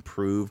hadn't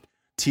improved.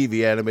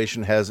 TV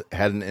animation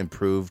hadn't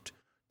improved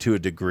to a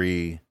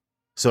degree,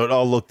 so it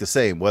all looked the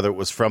same. Whether it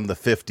was from the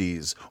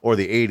 50s or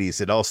the 80s,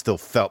 it all still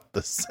felt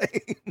the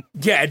same.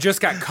 Yeah, it just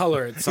got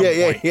color at some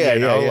point.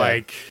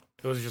 Like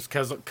it was just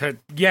because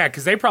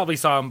they probably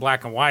saw it in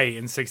black and white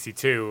in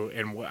 62,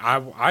 and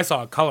I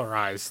saw it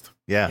colorized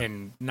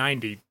in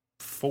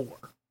 94.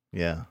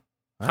 Yeah.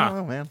 I don't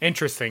know, man.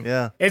 Interesting.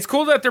 Yeah. It's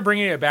cool that they're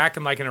bringing it back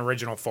in like an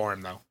original form,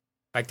 though.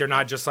 Like, they're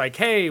not just like,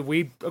 hey,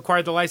 we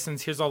acquired the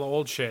license, here's all the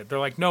old shit. They're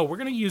like, no, we're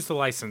going to use the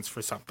license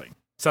for something.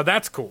 So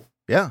that's cool.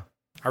 Yeah.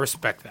 I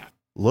respect that.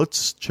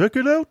 Let's check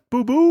it out,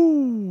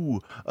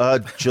 boo-boo.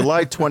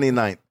 July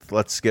 29th.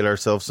 Let's get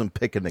ourselves some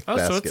picnic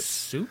baskets. So it's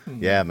soon.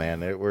 Yeah,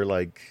 man. We're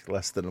like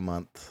less than a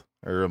month,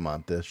 or a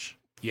month-ish.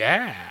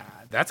 Yeah,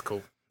 that's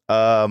cool.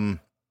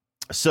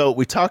 So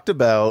we talked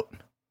about,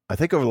 I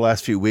think over the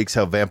last few weeks,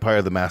 how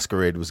Vampire the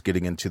Masquerade was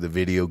getting into the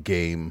video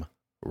game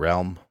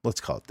realm.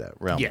 Let's call it that.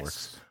 Realm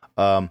works.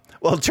 Well,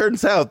 it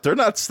turns out they're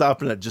not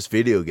stopping at just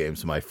video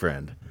games, my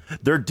friend.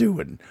 They're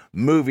doing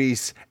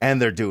movies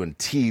and they're doing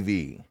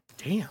TV.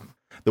 Damn.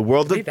 The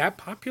world Are they that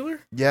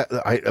popular? Yeah,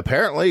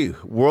 apparently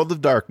World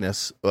of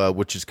Darkness,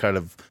 which is kind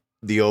of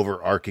the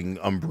overarching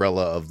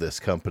umbrella of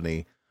this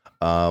company,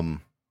 that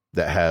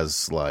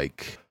has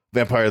like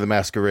Vampire the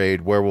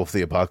Masquerade, Werewolf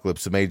the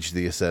Apocalypse, Mage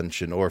the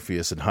Ascension,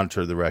 Orpheus, and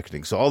Hunter the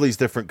Reckoning. So all these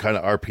different kind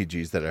of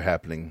RPGs that are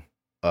happening,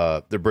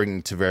 they're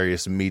bringing to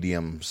various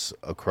mediums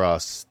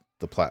across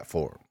the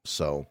platform.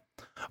 So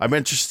I'm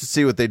interested to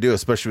see what they do,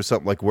 especially with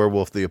something like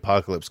Werewolf the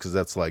Apocalypse, because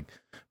that's like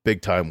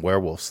big time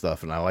werewolf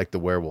stuff, and I like the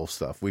werewolf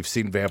stuff. We've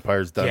seen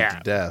vampires done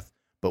to death,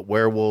 but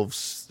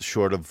werewolves,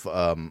 short of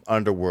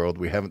Underworld,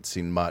 we haven't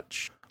seen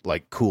much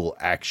like cool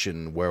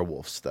action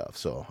werewolf stuff.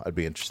 So I'd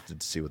be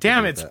interested to see what.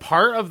 Damn, it's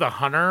part of the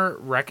Hunter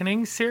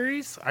Reckoning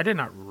series. I did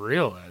not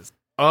realize.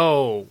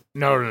 Oh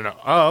no.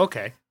 Oh,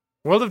 okay.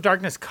 World of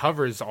Darkness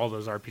covers all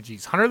those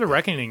RPGs. Hunter the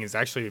Reckoning is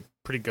actually a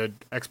pretty good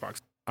Xbox.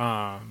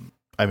 I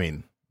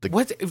mean,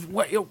 what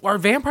are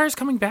vampires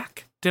coming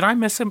back? Did I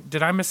miss him?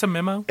 Did I miss a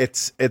memo?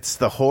 It's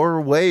the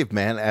horror wave,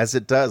 man, as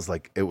it does.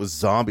 Like, it was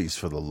zombies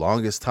for the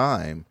longest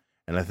time,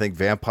 and I think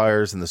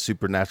vampires and the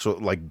supernatural,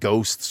 like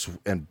ghosts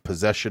and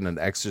possession and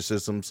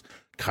exorcisms,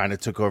 kind of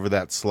took over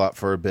that slot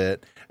for a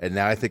bit. And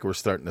now I think we're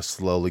starting to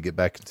slowly get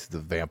back into the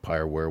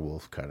vampire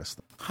werewolf kind of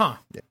stuff. Huh.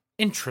 Yeah.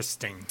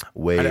 Interesting.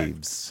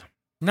 Waves.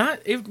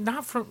 Not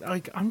from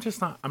like I'm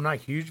not a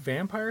huge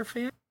vampire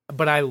fan.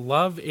 But I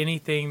love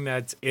anything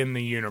that's in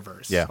the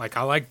universe. Yeah. Like,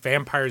 I like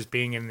vampires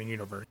being in the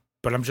universe,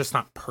 but I'm just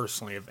not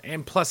personally.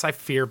 And plus, I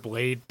fear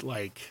Blade.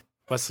 Like,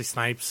 Wesley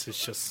Snipes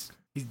is just,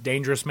 he's a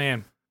dangerous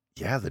man.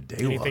 Yeah, the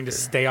Daywalker. Anything to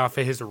stay off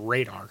of his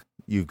radar.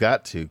 You've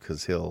got to,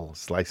 because he'll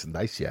slice and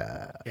dice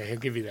ya. Yeah, he'll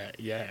give you that.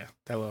 Yeah.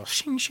 That little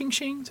shing, shing,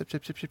 shing. Chip,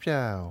 chip, chip, chip,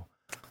 chow.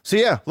 So,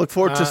 yeah, look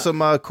forward to some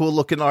cool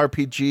looking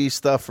RPG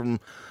stuff from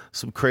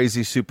some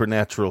crazy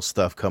supernatural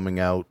stuff coming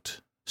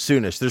out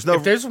soonish.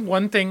 If there's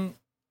one thing.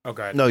 Oh,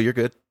 God. No, you're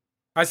good.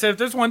 I said if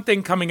there's one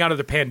thing coming out of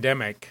the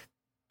pandemic,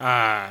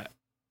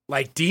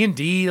 like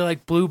D&D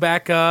like blew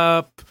back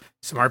up,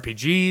 some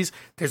RPGs,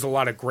 there's a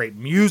lot of great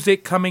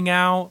music coming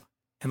out,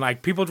 and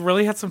like people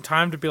really had some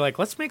time to be like,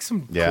 let's make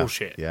some cool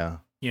shit. Yeah.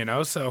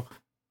 So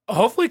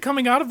hopefully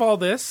coming out of all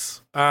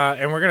this,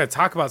 and we're going to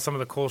talk about some of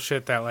the cool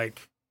shit that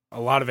like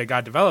a lot of it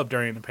got developed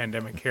during the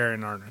pandemic here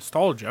in our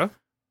nostalgia.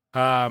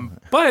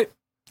 But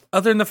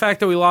other than the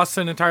fact that we lost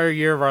an entire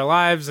year of our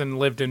lives and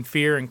lived in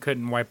fear and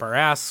couldn't wipe our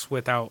ass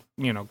without,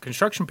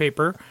 construction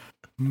paper,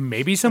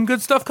 maybe some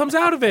good stuff comes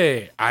out of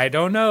it. I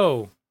don't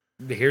know.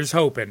 Here's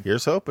hoping.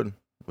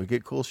 We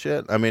get cool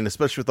shit. I mean,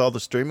 especially with all the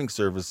streaming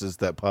services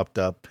that popped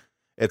up,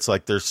 it's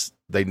like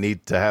they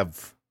need to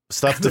have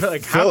stuff to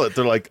fill it.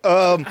 They're like,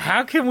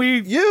 how can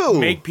we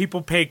make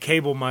people pay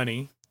cable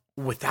money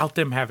without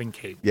them having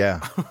cable.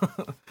 Yeah.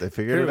 They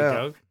figured it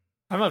out. Go.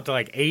 I'm up to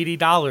like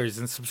 $80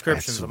 in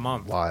subscriptions That's a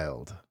month.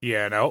 Wild.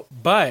 Yeah, no.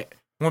 But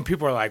when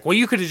people are like, well,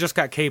 you could have just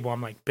got cable,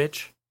 I'm like,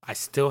 bitch, I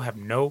still have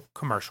no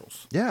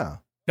commercials. Yeah.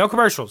 No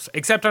commercials,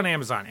 except on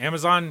Amazon.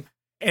 Amazon,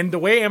 and the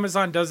way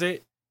Amazon does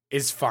it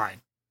is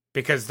fine.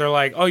 Because they're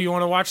like, oh, you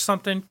want to watch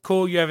something?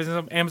 Cool, you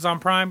have Amazon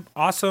Prime?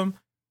 Awesome.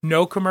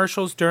 No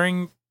commercials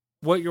during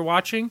what you're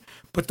watching,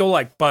 but they'll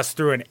like bust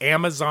through an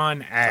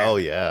Amazon ad. Oh,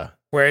 yeah.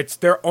 Where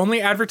they're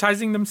only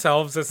advertising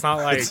themselves. It's not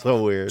like It's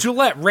so weird.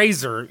 Gillette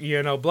razor,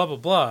 blah, blah,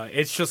 blah.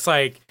 It's just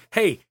like,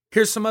 hey,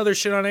 here's some other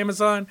shit on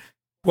Amazon.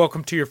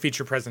 Welcome to your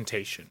feature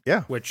presentation.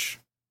 Yeah. Which,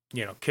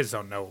 kids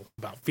don't know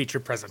about feature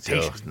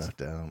presentations. No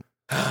doubt.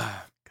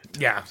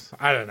 Yeah,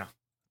 I don't know.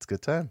 It's a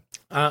good time.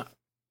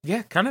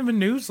 Yeah, kind of a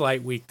news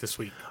light week this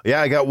week.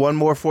 Yeah, I got one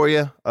more for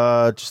you.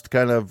 Just to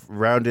kind of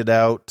round it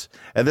out.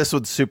 And this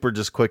one's super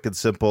just quick and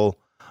simple.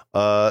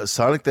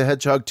 Sonic the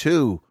Hedgehog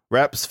 2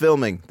 wraps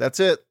filming. That's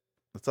it.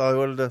 That's all I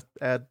wanted to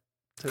add.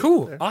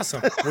 Cool. There.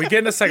 Awesome. We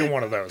get a second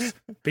one of those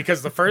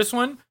because the first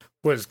one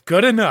was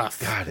good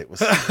enough. God, it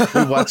was.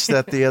 We watched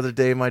that the other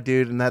day, my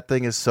dude, and that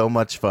thing is so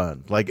much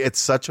fun. Like, it's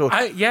such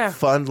a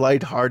fun,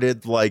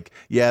 lighthearted, like,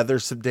 yeah,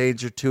 there's some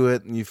danger to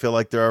it, and you feel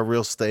like there are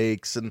real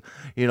stakes and,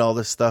 all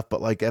this stuff.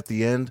 But, like, at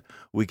the end,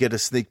 we get a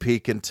sneak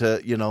peek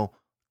into,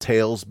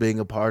 Tails being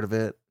a part of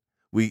it.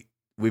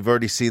 We've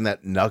already seen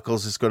that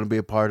Knuckles is going to be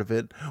a part of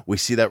it. We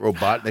see that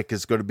Robotnik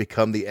is going to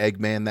become the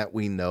Eggman that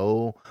we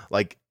know.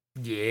 Like,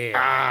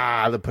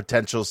 the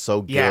potential's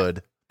so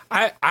good.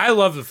 I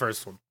love the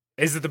first one.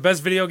 Is it the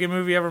best video game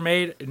movie ever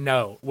made?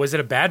 No. Was it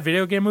a bad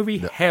video game movie?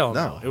 No, Hell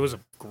no. It was a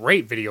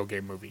great video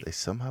game movie. They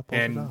somehow pulled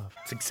it off.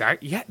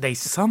 It's they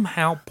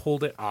somehow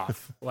pulled it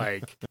off.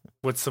 Like,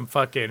 with some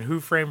fucking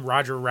Who Framed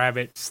Roger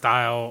Rabbit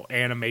style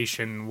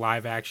animation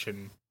live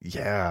action.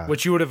 Yeah.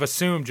 Which you would have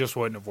assumed just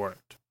wouldn't have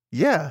worked.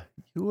 Yeah,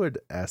 you would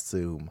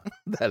assume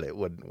that it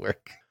wouldn't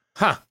work.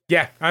 Huh.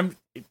 Yeah, I'm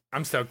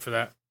stoked for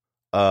that.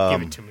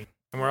 Give it to me.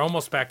 And we're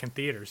almost back in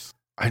theaters.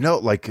 I know,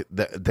 like,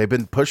 they've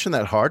been pushing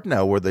that hard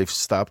now where they've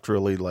stopped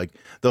really, like,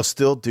 they'll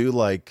still do,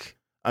 like,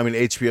 I mean,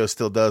 HBO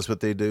still does what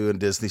they do and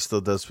Disney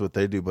still does what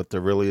they do, but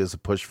there really is a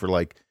push for,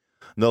 like,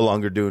 no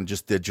longer doing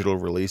just digital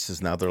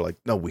releases. Now they're like,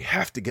 no, we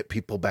have to get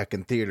people back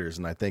in theaters.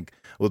 And I think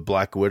with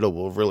Black Widow,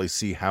 we'll really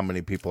see how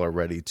many people are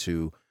ready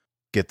to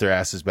get their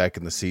asses back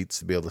in the seats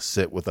to be able to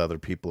sit with other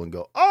people and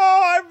go,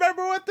 oh, I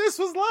remember what this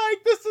was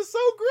like. This is so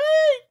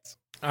great.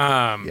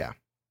 Yeah,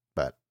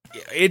 but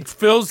it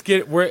feels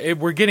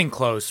we're getting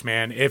close,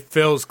 man. It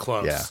feels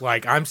close. Yeah.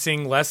 Like, I'm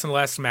seeing less and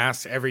less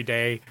masks every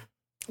day.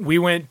 We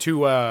went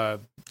to a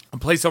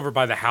place over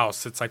by the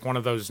house. It's like one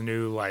of those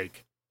new,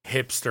 like,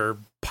 hipster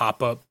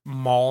pop-up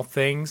mall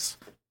things,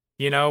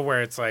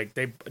 where it's like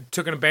they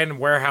took an abandoned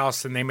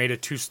warehouse and they made a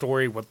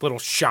 2-story with little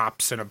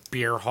shops and a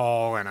beer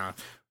hall and a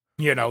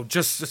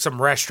just some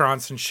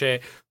restaurants and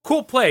shit.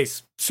 Cool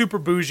place. Super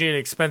bougie and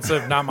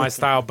expensive. Not my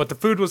style. But the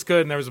food was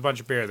good and there was a bunch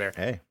of beer there.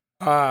 Hey.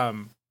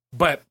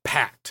 But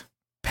packed.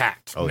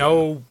 Oh,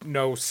 no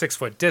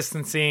 6-foot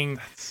distancing.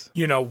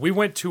 We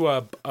went to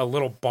a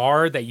little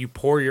bar that you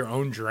pour your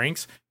own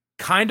drinks.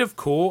 Kind of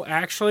cool,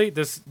 actually.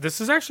 This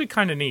is actually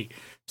kind of neat.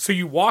 So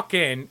you walk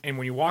in, and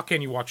when you walk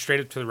in, you walk straight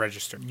up to the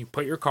register. You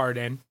put your card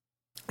in,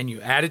 and you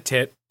add a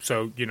tip.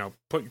 So,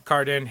 put your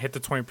card in, hit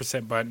the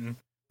 20% button,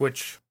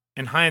 which...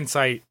 in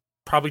hindsight,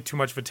 probably too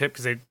much of a tip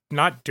because they're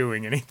not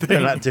doing anything.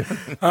 They're not doing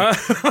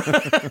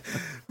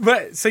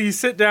But so you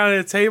sit down at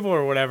a table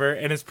or whatever,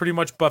 and it's pretty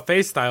much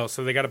buffet style.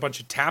 So they got a bunch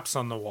of taps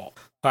on the wall,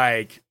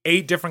 like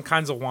 8 different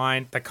kinds of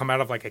wine that come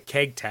out of like a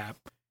keg tap.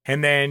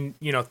 And then,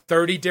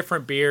 30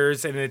 different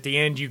beers. And at the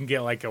end, you can get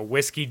like a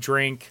whiskey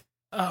drink,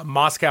 a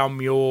Moscow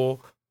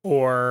Mule,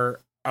 or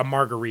a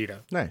margarita.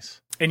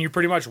 Nice. And you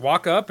pretty much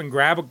walk up and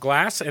grab a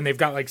glass, and they've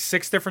got like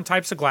 6 different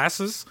types of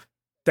glasses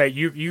that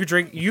you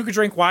drink. You could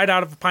drink wine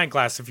out of a pint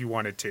glass if you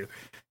wanted to,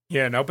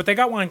 but they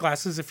got wine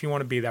glasses if you want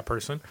to be that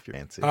person.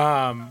 Fancy.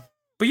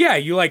 But yeah,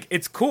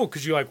 it's cool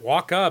because you like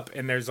walk up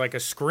and there's like a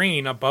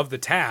screen above the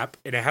tap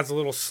and it has a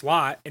little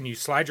slot and you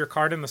slide your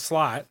card in the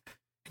slot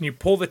and you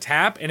pull the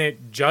tap and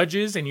it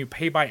judges and you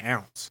pay by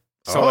ounce.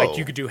 So like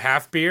you could do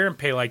half beer and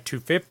pay like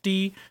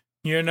 $2.50,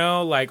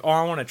 like,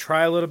 I want to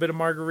try a little bit of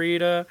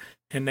margarita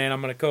and then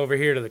I'm going to go over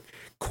here to the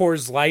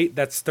Coors Light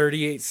that's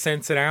 38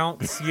 cents an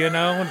ounce, and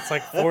it's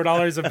like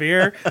 $4 a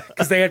beer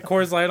because they had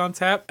Coors Light on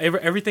tap.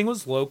 Everything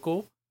was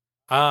local,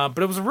 but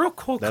it was a real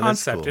cool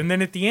concept. Cool. And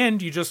then at the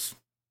end, you just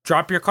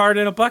drop your card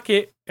in a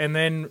bucket, and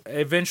then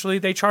eventually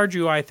they charge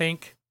you, I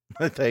think.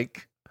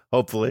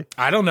 Hopefully.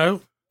 I don't know.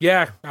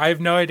 Yeah, I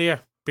have no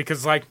idea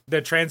because like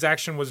the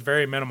transaction was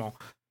very minimal.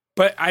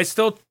 But I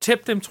still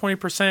tipped them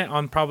 20%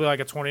 on probably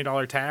like a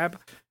 $20 tab.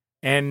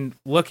 And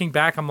looking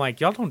back, I'm like,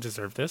 y'all don't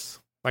deserve this.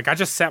 Like, I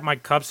just sat my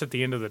cups at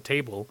the end of the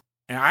table,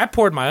 and I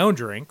poured my own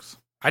drinks.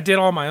 I did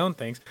all my own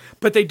things.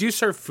 But they do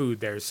serve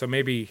food there, so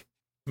maybe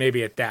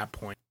at that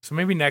point. So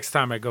maybe next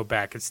time I go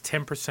back, it's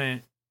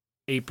 10%,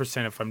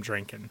 8% if I'm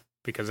drinking,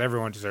 because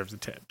everyone deserves a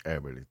tip.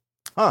 Everybody.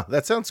 Huh,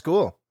 that sounds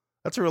cool.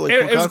 That's a really cool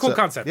concept. It was a cool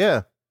concept.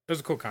 Yeah. was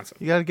a cool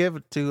concept. You got to give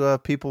it to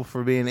people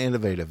for being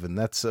innovative, and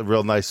that's a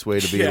real nice way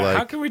to be like.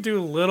 How can we do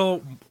a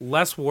little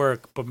less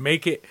work, but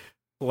make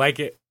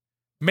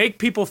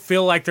people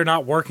feel like they're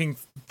not working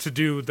to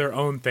do their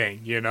own thing,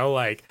 you know?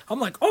 Like, I'm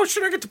like, oh,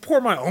 should I get to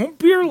pour my own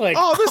beer? Like,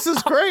 oh, this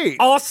is great.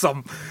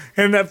 Awesome.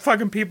 And that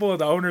fucking people,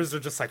 the owners are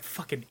just like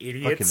fucking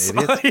idiots.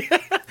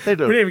 They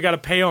don't. We didn't even got to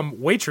pay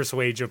them waitress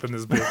wage up in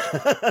this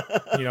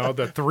bitch. You know,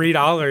 the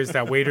 $3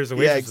 that waiters and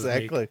waitresses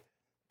exactly. make.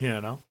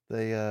 You know?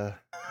 They,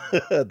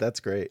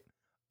 that's great.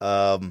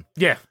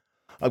 Yeah.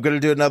 I'm going to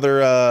do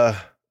another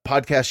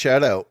podcast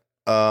shout out.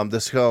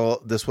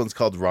 This one's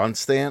called Ron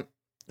Stant.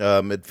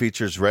 It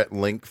features Rhett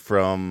and Link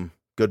from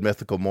Good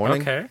Mythical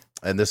Morning. Okay.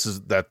 And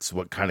that's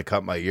what kind of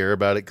caught my ear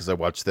about it, because I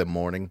watched them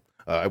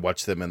I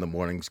watch them in the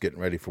mornings getting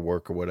ready for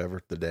work or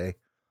whatever the day.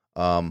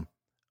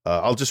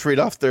 I'll just read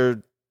off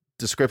their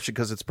description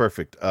because it's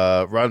perfect.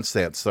 Ron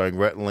Stant, starring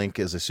Rhett and Link,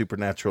 is a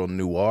supernatural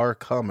noir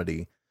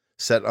comedy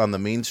set on the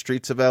mean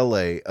streets of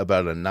L.A.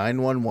 about a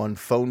 911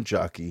 phone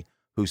jockey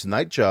whose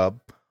night job,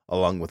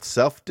 along with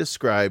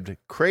self-described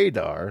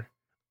Kraydar,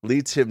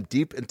 leads him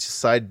deep into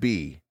Side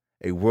B,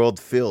 a world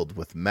filled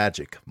with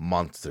magic,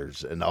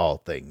 monsters, and all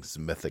things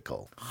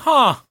mythical.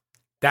 Huh.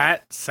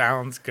 That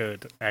sounds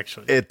good,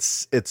 actually.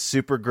 It's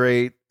super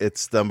great.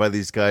 It's done by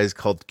these guys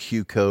called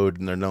Q Code,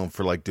 and they're known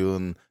for like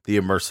doing the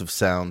immersive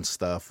sound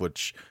stuff,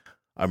 which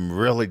I'm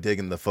really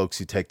digging the folks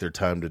who take their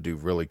time to do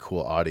really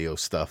cool audio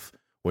stuff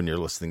when you're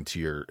listening to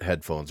your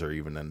headphones or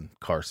even in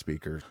car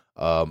speakers.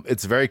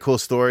 It's a very cool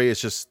story.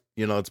 It's just,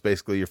 it's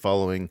basically you're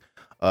following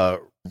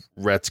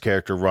Rhett's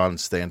character, Ron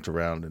Stant,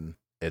 around, and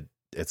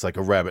it's like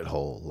a rabbit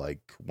hole. Like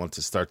once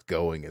it starts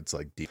going, it's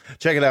like deep.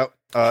 Check it out.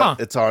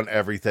 It's on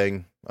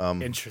everything.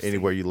 Interesting.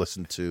 Anywhere you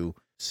listen to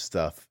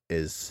stuff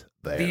is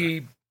there.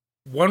 The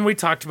one we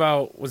talked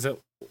about, was it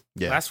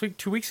last week,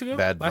 2 weeks ago?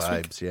 Bad last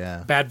Vibes, week?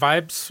 yeah. Bad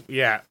Vibes,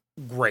 yeah.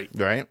 Great.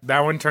 Right?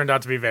 That one turned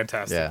out to be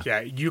fantastic.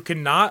 Yeah.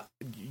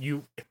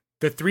 The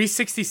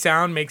 360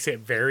 sound makes it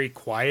very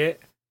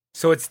quiet.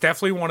 So it's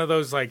definitely one of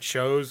those like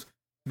shows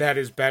that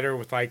is better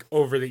with like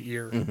over the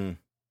ear. Mm-hmm.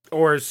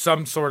 Or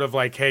some sort of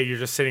like, hey, you're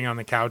just sitting on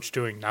the couch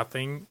doing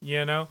nothing,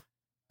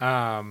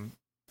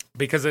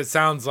 because it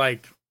sounds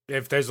like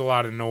if there's a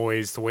lot of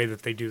noise, the way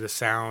that they do the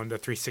sound, the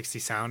 360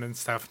 sound and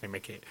stuff, they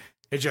make it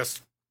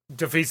just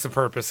defeats the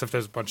purpose if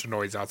there's a bunch of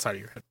noise outside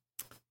of your head.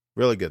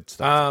 Really good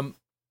stuff.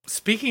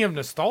 Speaking of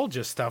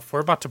nostalgia stuff, we're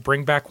about to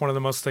bring back one of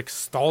the most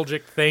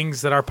nostalgic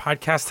things that our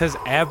podcast has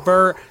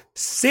ever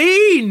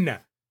seen.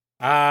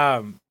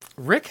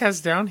 Rick has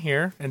down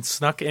here and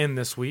snuck in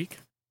this week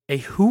a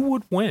Who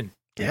Would Win.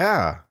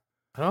 Yeah.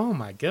 Oh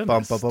my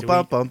goodness. This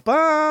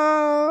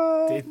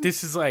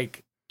is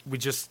like,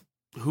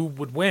 who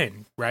would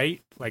win, right?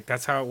 Like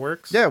that's how it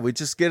works? Yeah, we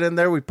just get in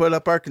there, we put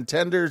up our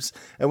contenders,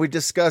 and we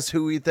discuss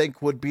who we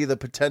think would be the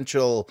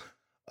potential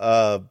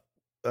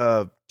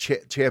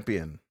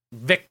champion.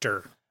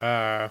 Victor.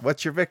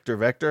 What's your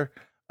Vector?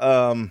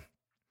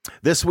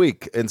 This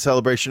week, in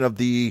celebration of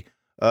the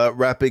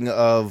wrapping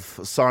of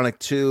Sonic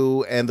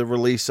 2 and the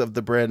release of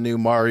the brand new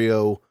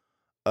Mario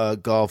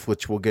Golf,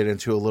 which we'll get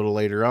into a little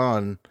later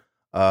on,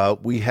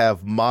 we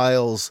have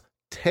Miles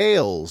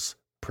Tails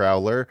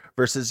Prowler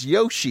versus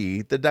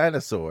Yoshi the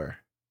dinosaur.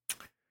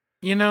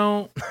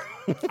 I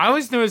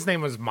always knew his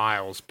name was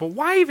Miles, but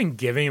why even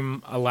give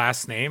him a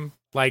last name?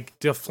 Like,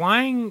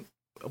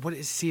 what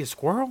is he, a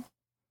squirrel?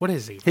 What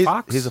is he,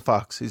 fox? He's a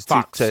fox. He's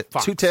fox.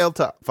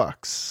 Two-tailed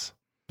fox.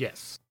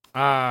 Yes.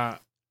 Why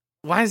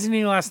isn't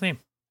he a last name?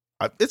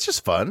 It's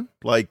just fun.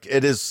 Like,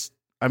 it is...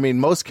 I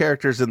mean, most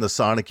characters in the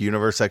Sonic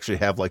universe actually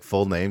have like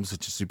full names,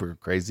 which is super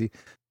crazy,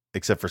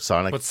 except for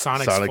Sonic. What's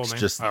Sonic's full name?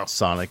 Just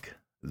Sonic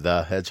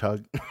the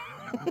Hedgehog.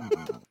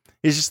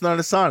 He's just not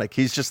a Sonic.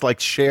 He's just like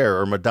Cher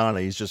or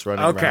Madonna. He's just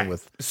running around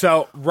with.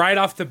 So right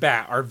off the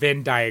bat, our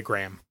Venn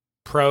diagram.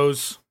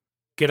 Pros,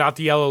 get out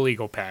the yellow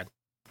legal pad.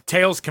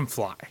 Tails can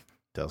fly.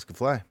 Tails can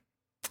fly.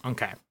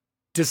 Okay.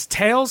 Does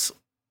Tails,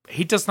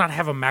 he does not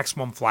have a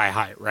maximum fly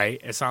height, right?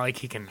 It's not like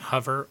he can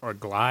hover or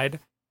glide.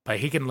 But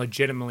he can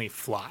legitimately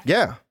fly.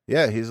 Yeah.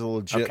 He's a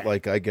legit,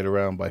 like, I get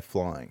around by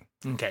flying.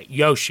 Okay,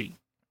 Yoshi.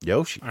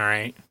 All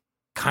right.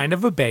 Kind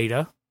of a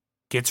beta.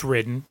 Gets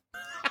ridden.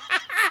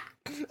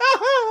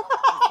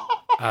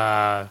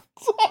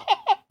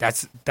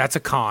 That's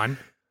a con,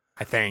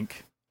 I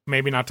think.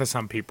 Maybe not to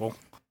some people.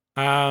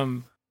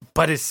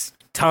 But his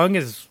tongue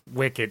is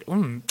wicked.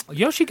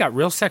 Yoshi got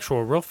real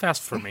sexual real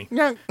fast for me.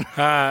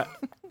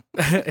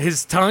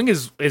 His tongue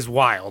is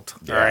wild,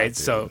 all right? Dude.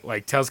 So,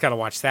 like, Tails got to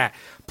watch that.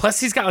 Plus,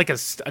 he's got, like, a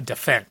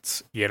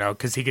defense,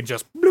 because he can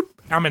just, bloop,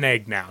 I'm an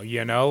egg now,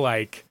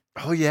 like...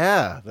 Oh,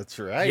 yeah, that's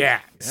right.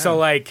 Yeah. So,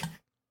 like,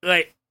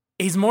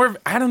 he's more,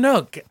 I don't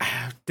know.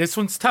 This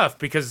one's tough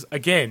because,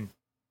 again,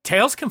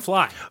 Tails can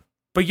fly.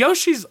 But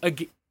Yoshi's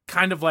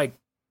kind of, like,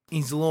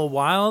 he's a little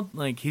wild.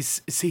 Like,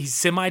 he's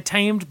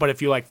semi-tamed, but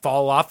if you, like,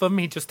 fall off him,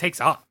 he just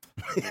takes off.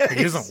 Like,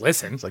 he doesn't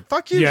listen. It's like,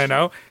 fuck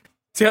you.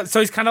 So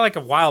he's kind of like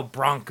a wild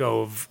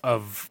bronco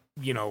of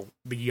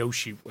the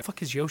Yoshi. What the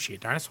fuck is Yoshi? A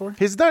dinosaur?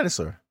 He's a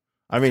dinosaur.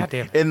 I mean, God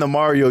damn it. in the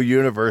Mario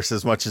universe,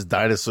 as much as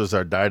dinosaurs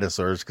are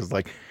dinosaurs, because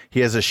like he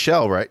has a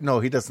shell, right? No,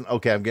 he doesn't.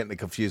 Okay, I'm getting it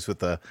confused with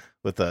the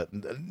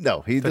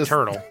no. He The just,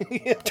 turtle.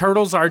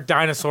 Turtles are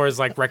dinosaurs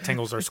like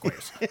rectangles are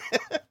squares.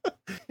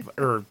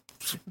 Or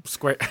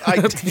square. I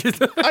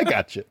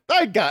got you.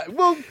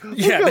 We'll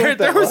yeah, go with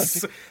that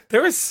logic.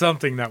 there was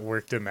something that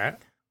worked in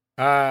that.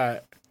 Yeah.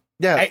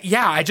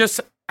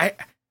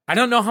 I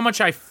don't know how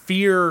much I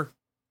fear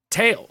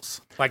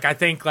Tails. Like, I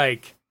think,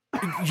 like,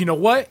 you know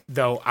what,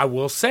 though, I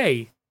will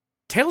say,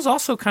 Tails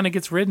also kind of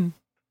gets ridden.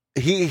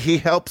 He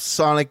helps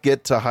Sonic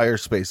get to higher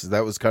spaces.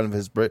 That was kind of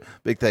his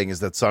big thing, is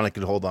that Sonic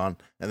could hold on,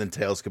 and then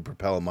Tails could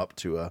propel him up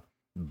to a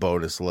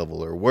bonus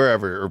level or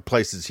wherever, or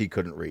places he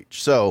couldn't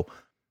reach. So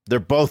they're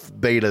both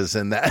betas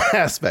in that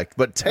aspect.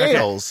 But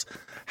Tails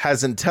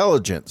has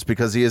intelligence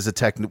because he is a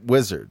tech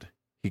wizard.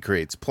 He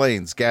creates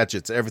planes,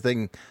 gadgets,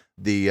 everything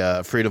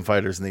the freedom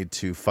fighters need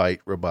to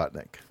fight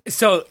Robotnik.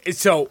 So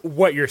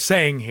what you're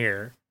saying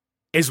here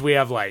is we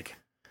have, like,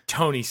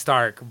 Tony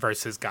Stark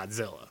versus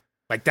Godzilla.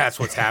 Like, that's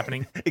what's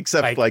happening.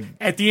 Except, like,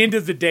 at the end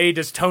of the day,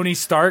 does Tony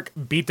Stark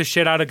beat the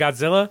shit out of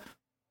Godzilla?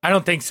 I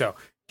don't think so.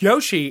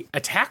 Yoshi,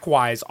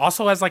 attack-wise,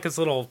 also has, like, his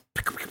little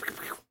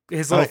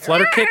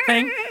flutter kick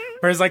thing,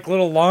 or his, like,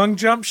 little long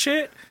jump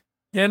shit,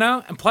 you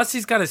know? And plus,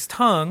 he's got his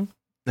tongue,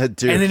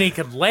 dude. And then he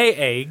can lay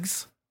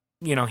eggs.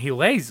 You know, he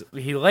lays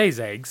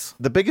eggs.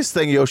 The biggest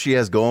thing Yoshi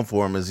has going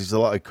for him is he's a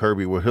lot like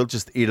Kirby, where he'll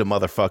just eat a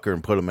motherfucker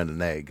and put him in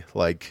an egg.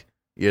 Like,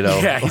 you know?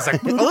 Yeah, he's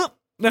like...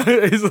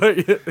 He's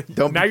like,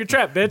 now you're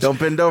trapped, bitch. Don't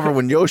bend over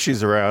when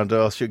Yoshi's around,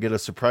 or else you'll get a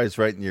surprise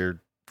right in your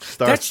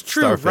That's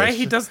true, starfish. right?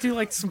 He does do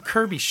like some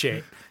Kirby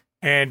shit.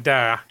 And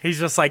he's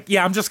just like,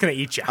 yeah, I'm just going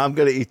to eat you. I'm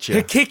going to eat you.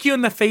 He'll kick you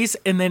in the face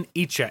and then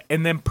eat you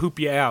and then poop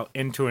you out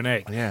into an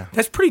egg. Yeah.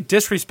 That's pretty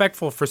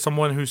disrespectful for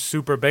someone who's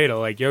super beta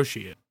like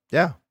Yoshi is.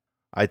 Yeah.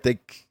 I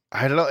think,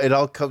 I don't know, it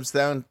all comes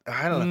down,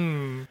 I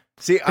don't know.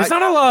 See, there's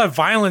not a lot of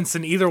violence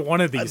in either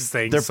one of these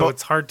things, so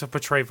it's hard to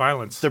portray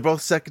violence. They're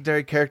both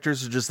secondary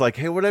characters who are just like,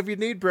 hey, whatever you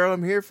need, bro,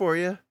 I'm here for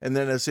you. And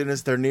then as soon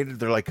as they're needed,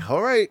 they're like,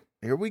 all right,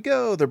 here we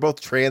go. They're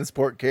both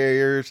transport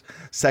carriers,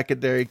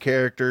 secondary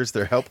characters,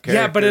 they're help characters.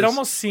 Yeah, but it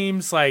almost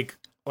seems like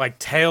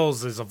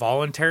Tails is a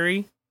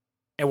voluntary,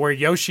 and where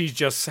Yoshi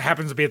just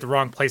happens to be at the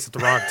wrong place at the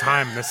wrong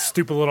time, and this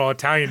stupid little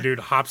Italian dude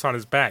hops on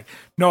his back.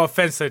 No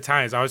offense to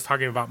Italians, I was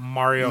talking about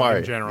Mario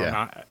in general,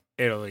 not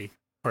Italy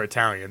or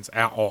Italians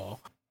at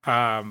all.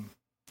 Damn,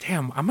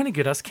 I'm gonna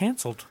get us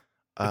canceled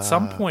at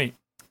some point.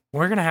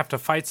 We're gonna have to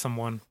fight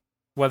someone,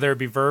 whether it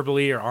be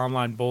verbally or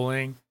online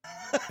bullying.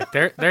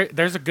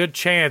 There's a good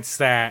chance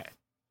that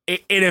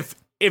if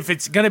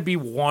it's gonna be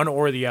one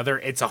or the other,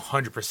 it's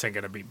 100%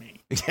 gonna be me.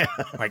 Yeah.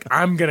 Like,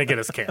 I'm gonna get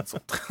us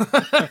canceled.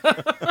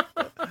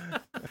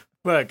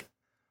 Look,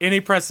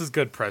 any press is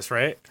good press,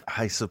 right?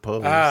 I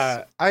suppose.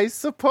 Yeah,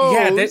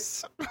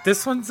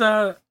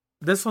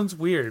 this one's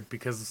weird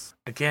because,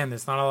 again,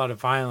 there's not a lot of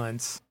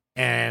violence.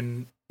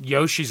 And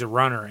Yoshi's a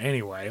runner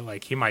anyway.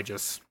 Like, he might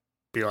just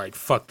be like,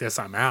 "Fuck this,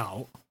 I'm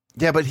out."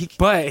 Yeah, but he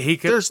could.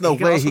 There's no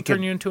way he can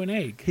turn you into an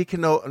egg.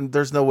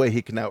 There's no way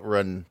he can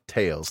outrun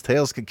Tails.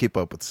 Tails can keep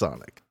up with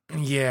Sonic.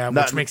 Yeah,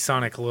 which makes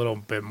Sonic a little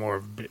bit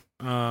more.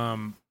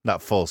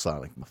 Not full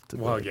Sonic.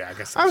 Well, yeah, I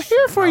guess I'm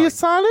here for you,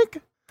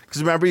 Sonic.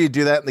 Because remember, you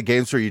do that in the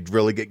games where you'd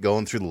really get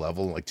going through the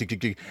level, and like, tick, tick,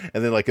 tick,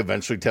 and then like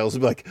eventually Tails would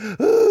be like,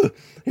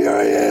 "Here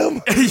I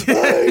am,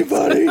 hey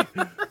buddy."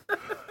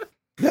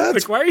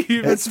 Like, why are you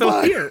even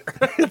still here?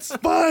 It's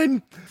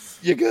fine.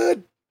 You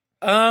good?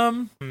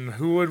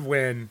 Who would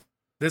win?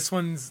 This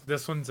one's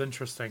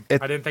interesting. I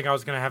didn't think I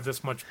was gonna have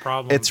this much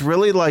problem. It's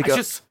really like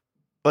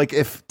like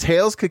if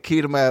Tails could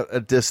keep him at a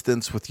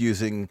distance with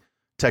using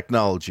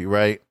technology,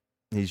 right?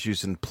 He's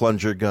using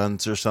plunger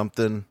guns or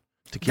something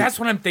to keep. That's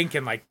what I'm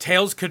thinking. Like,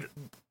 Tails could,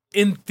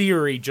 in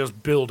theory,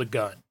 just build a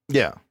gun.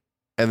 Yeah,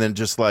 and then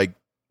just like,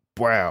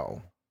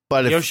 wow.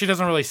 But Yoshi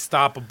doesn't really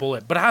stop a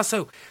bullet. But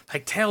also,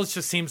 like, Tails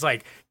just seems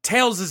like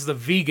Tails is the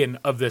vegan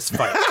of this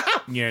fight.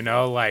 You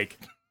know, like,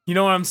 you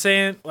know what I'm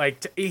saying?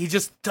 Like, he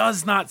just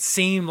does not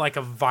seem like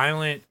a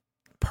violent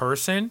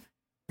person.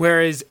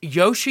 Whereas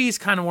Yoshi is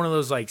kind of one of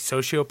those, like,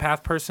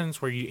 sociopath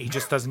persons where he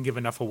just doesn't give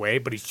enough away,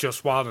 but he's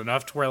just wild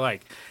enough to where,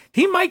 like,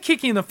 he might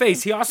kick you in the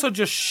face. He also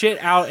just shit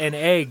out an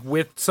egg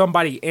with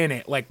somebody in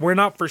it. Like, we're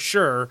not for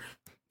sure.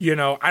 You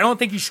know, I don't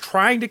think he's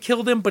trying to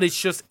kill them, but it's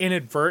just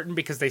inadvertent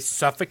because they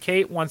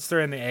suffocate once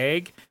they're in the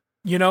egg,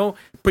 you know?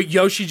 But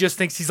Yoshi just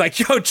thinks, he's like,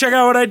 yo, check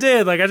out what I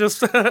did. Like, I just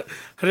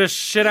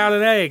shit out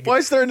an egg. Why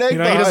is there an egg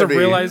behind he doesn't me?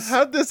 realize.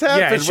 How'd this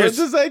happen? Where does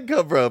this egg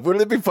come from?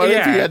 Wouldn't it be funny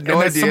if he had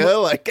no idea?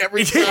 Like,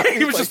 every time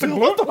he was just like,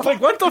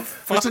 what the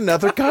fuck? There's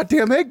another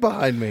goddamn egg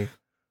behind me.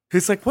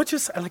 He's like, I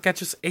just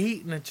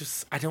ate and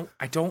I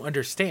don't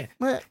understand.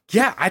 What?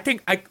 Yeah,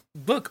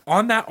 look,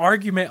 on that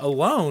argument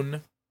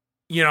alone,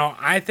 you know,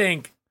 I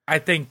think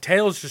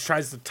Tails just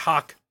tries to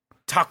talk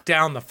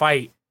down the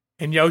fight,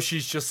 and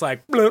Yoshi's just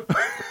like, bloop,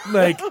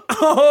 like,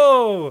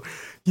 oh,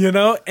 you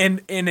know,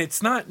 and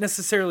it's not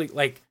necessarily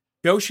like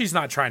Yoshi's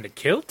not trying to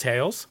kill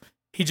Tails.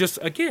 He just,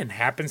 again,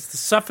 happens to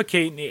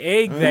suffocate in the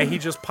egg that he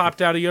just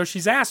popped out of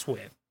Yoshi's ass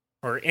with,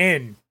 or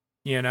in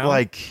You know,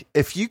 like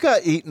if you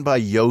got eaten by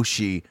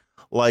Yoshi,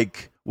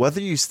 like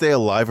whether you stay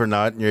alive or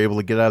not, and you're able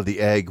to get out of the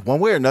egg, one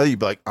way or another, you'd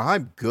be like,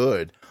 I'm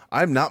good.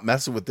 I'm not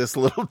messing with this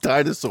little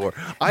dinosaur.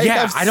 I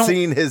have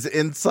seen his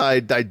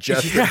inside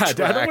digestive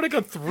tract. I don't want to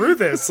go through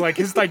this. Like,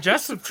 his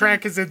digestive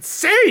tract is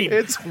insane.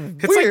 It's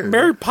weird. It's like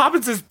Mary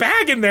Poppins'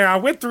 bag in there. I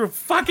went through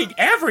fucking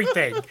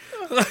everything.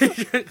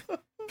 Like,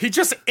 he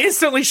just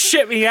instantly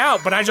shit me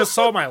out, but I just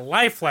saw my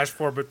life flash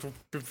forward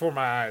before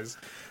my eyes.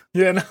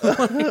 You know?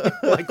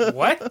 Like,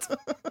 what?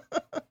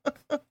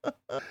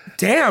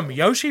 Damn,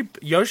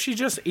 Yoshi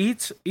just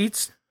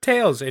eats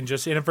Tails and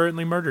just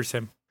inadvertently murders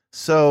him.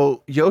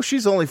 So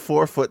Yoshi's only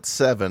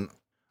 4'7".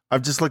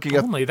 I'm just looking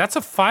up. That's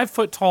a 5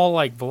 foot tall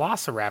like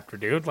Velociraptor,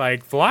 dude.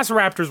 Like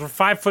Velociraptors were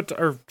 5 foot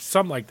or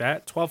something like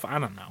that. 12. I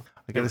don't know.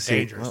 I gotta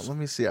see. Well, let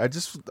me see. I'm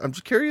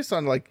just curious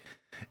on like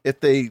if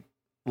they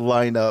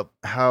line up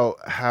how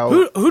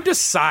who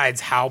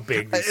decides how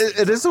big.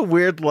 It is a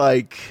weird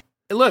like.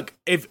 Look,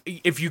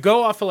 if you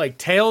go off of like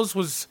Tails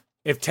is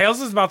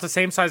about the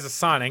same size as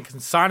Sonic,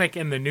 and Sonic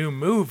in the new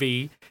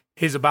movie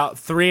is about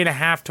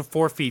 3.5 to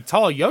 4 feet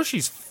tall.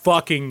 Yoshi's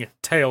fucking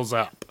Tails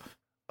up.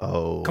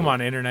 Oh. Come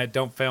on, internet,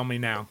 don't fail me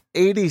now.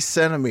 80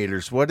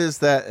 centimeters. What is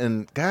that?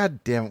 And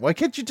god damn it, why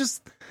can't you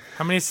just...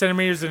 How many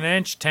centimeters an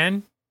inch?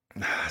 10?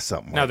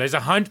 Something No, there's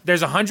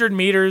 100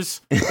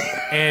 meters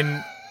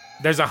and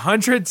there's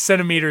 100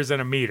 centimeters in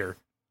a meter.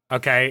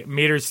 Okay,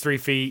 meter's 3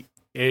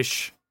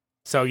 feet-ish.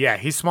 So yeah,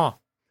 he's small.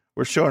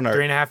 We're showing our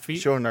 3.5 feet.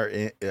 Showing our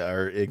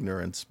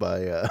ignorance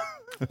by...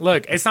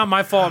 Look, it's not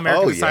my fault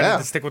America decided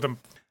to stick with him.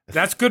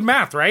 That's good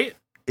math, right?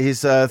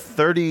 He's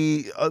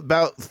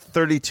about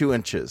 32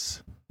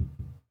 inches.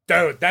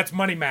 Dude, that's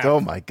money math. Oh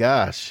my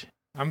gosh.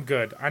 I'm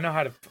good. I know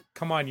how to.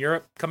 Come on,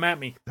 Europe. Come at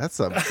me. That's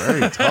not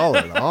very tall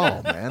at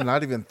all, man.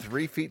 Not even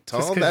 3 feet tall.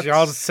 Just because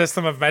y'all's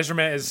system of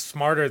measurement is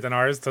smarter than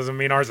ours doesn't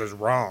mean ours is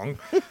wrong.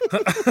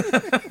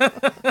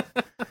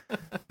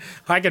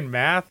 I can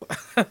math.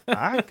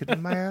 I could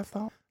math.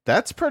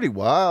 That's pretty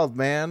wild,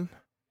 man.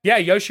 Yeah,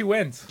 Yoshi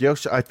wins.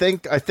 Yoshi, I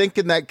think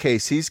in that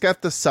case, he's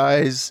got the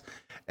size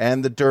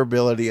and the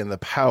durability and the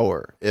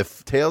power.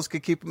 If Tails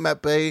could keep him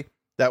at bay,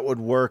 that would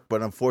work.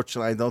 But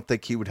unfortunately, I don't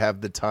think he would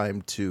have the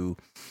time to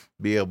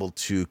be able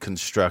to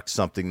construct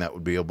something that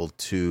would be able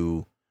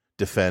to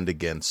defend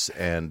against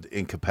and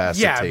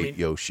incapacitate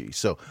Yoshi.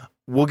 So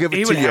we'll give it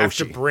to Yoshi. He would have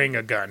to bring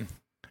a gun.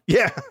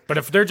 Yeah. But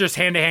if they're just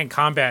hand-to-hand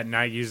combat and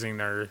not using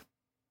their...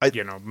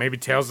 maybe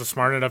Tails is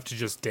smart enough to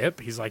just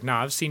dip. He's like,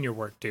 nah, I've seen your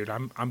work, dude.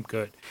 I'm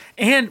good.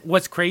 And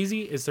what's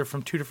crazy is they're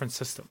from two different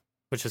systems,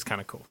 which is kind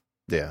of cool.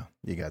 Yeah,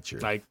 you got your...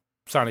 Like,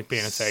 Sonic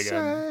being a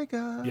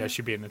Sega. Yeah,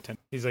 she being a Nintendo.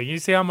 He's like, you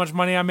see how much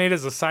money I made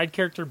as a side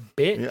character?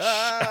 Bitch.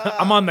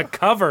 I'm on the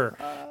cover.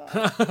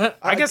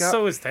 I guess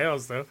so is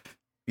Tails, though.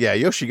 Yeah,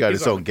 Yoshi got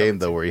his own game,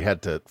 though, where he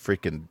had to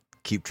freaking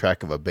keep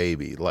track of a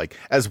baby. Like,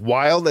 as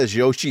wild as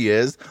Yoshi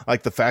is,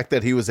 like, the fact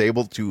that he was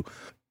able to,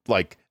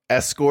 like...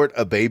 escort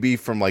a baby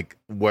from like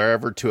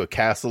wherever to a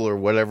castle or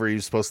whatever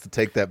he's supposed to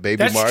take that baby.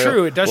 That's Mario.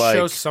 True. It does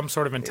show some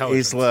sort of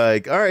intelligence. He's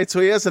like, all right, so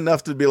he has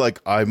enough to be like,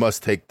 I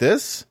must take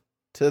this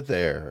to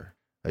there.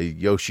 A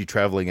Yoshi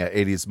traveling at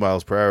 80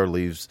 miles per hour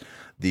leaves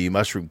the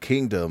Mushroom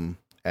Kingdom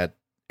at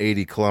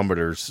 80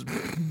 kilometers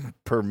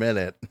per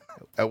minute.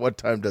 At what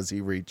time does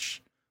he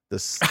reach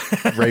this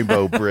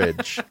Rainbow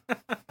Bridge?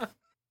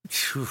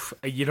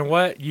 You know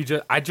what?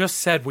 I just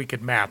said we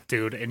could map,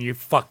 dude, and you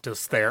fucked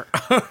us there.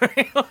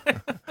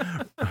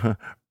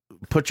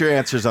 Put your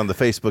answers on the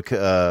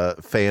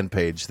Facebook fan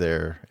page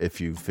there if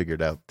you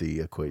figured out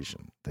the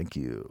equation. Thank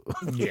you.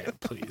 Yeah,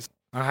 please.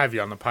 I'll have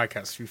you on the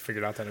podcast if you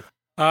figured out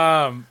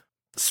that.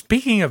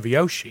 Speaking of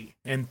Yoshi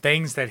and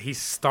things that he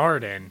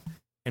starred in,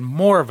 and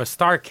more of a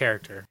star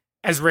character,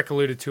 as Rick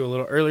alluded to a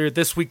little earlier,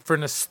 this week for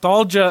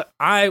nostalgia,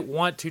 I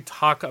want to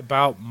talk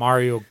about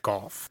Mario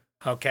Golf.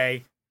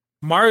 Okay?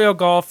 Mario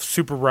Golf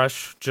Super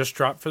Rush just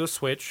dropped for the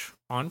Switch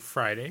on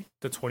Friday,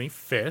 the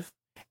 25th,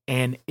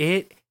 and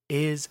it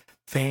is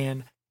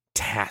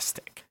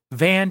fantastic.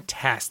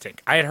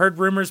 Fantastic. I had heard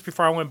rumors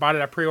before I went and bought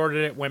it. I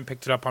pre-ordered it, went and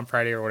picked it up on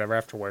Friday or whatever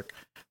after work.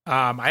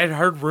 I had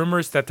heard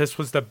rumors that this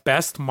was the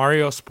best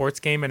Mario sports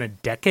game in a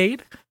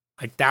decade.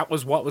 Like, that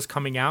was what was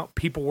coming out.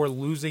 People were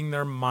losing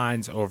their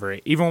minds over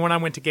it. Even when I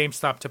went to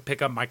GameStop to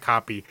pick up my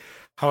copy,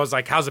 I was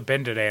like, how's it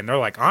been today? And they're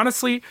like,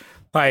 honestly,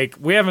 like,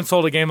 we haven't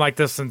sold a game like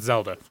this since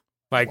Zelda.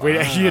 Like,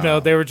 wow.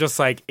 They were just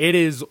like, it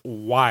is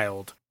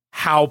wild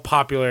how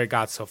popular it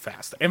got so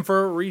fast. And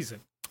for a reason.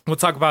 We'll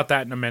talk about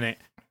that in a minute.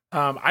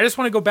 I just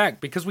want to go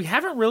back because we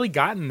haven't really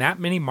gotten that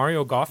many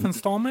Mario Golf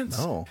installments.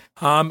 No.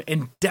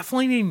 And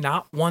definitely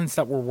not ones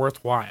that were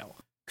worthwhile.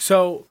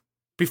 So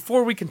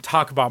before we can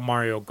talk about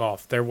Mario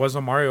Golf, there was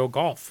a Mario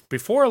Golf.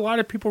 Before a lot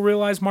of people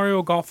realized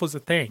Mario Golf was a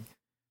thing.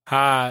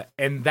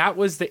 And that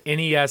was the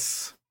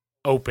NES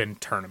Open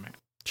tournament.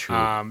 True.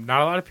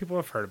 Not a lot of people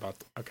have heard about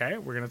that. Okay,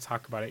 we're going to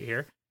talk about it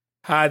here.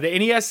 The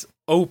NES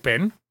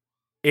Open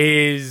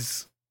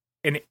is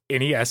an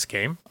NES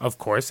game, of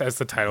course, as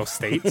the title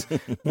states,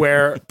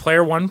 where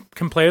player 1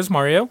 can play as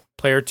Mario,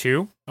 player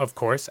 2, of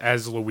course,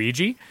 as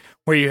Luigi,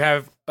 where you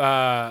have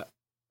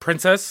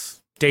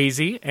Princess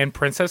Daisy and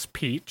Princess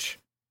Peach,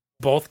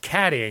 both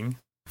caddying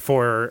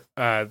for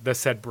the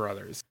said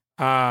brothers.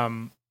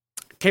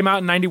 Came out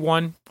in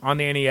 91 on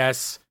the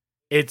NES.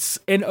 It's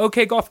an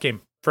okay golf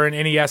game for an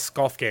NES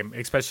golf game,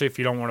 especially if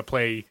you don't want to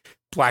play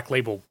Black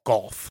Label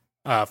Golf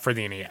for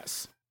the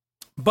NES.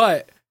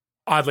 But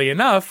oddly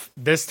enough,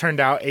 this turned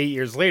out 8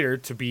 years later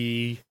to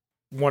be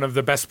one of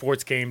the best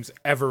sports games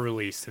ever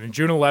released. And on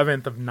June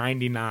 11th of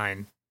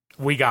 99,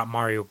 we got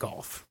Mario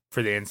Golf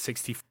for the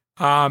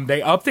N64.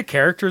 They upped the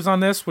characters on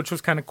this, which was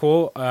kind of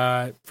cool.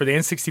 For the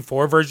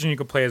N64 version, you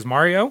could play as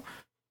Mario,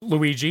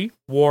 Luigi,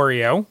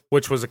 Wario,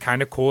 which was a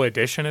kind of cool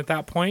addition at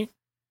that point,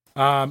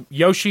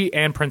 Yoshi,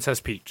 and Princess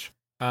Peach.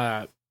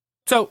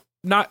 So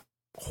not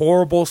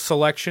horrible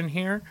selection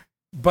here,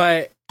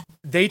 but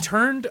they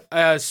turned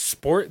a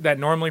sport that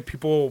normally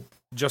people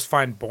just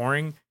find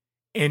boring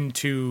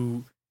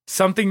into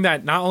something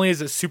that not only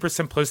is it super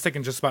simplistic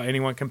and just about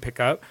anyone can pick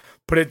up,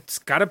 but it's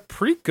got a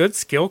pretty good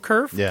skill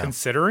curve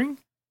considering,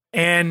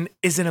 and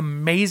is an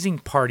amazing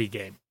party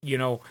game, you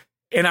know.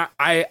 And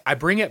I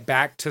bring it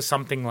back to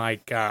something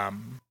like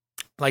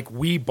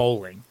Wii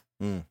Bowling.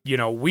 You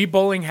know, Wii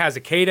Bowling has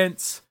a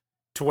cadence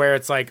to where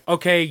it's like,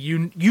 okay,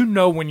 you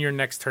know when your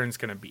next turn's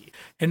going to be.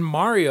 And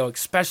Mario,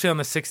 especially on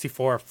the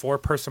 64, a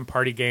 4-person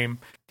party game,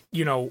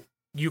 you know,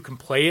 you can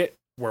play it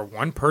where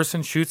one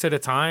person shoots at a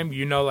time.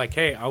 You know, like,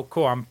 hey, oh,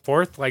 cool, I'm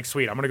fourth. Like,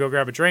 sweet, I'm going to go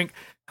grab a drink.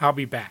 I'll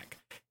be back.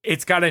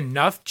 It's got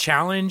enough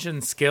challenge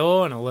and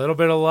skill and a little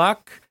bit of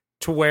luck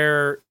to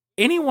where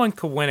anyone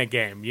could win a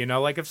game. You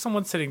know, like if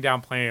someone's sitting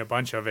down playing a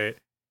bunch of it,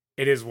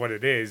 it is what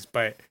it is.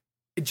 But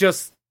it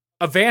just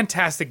a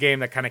fantastic game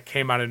that kind of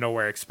came out of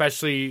nowhere,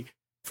 especially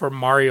for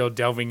Mario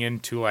delving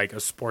into like a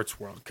sports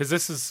world. Because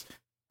this is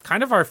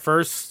kind of our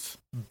first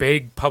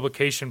big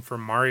publication for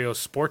Mario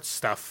sports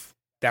stuff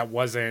that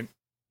wasn't,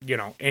 you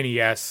know,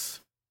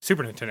 NES,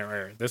 Super Nintendo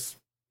era. This,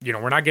 you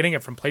know, we're not getting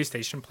it from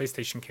PlayStation.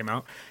 PlayStation came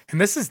out.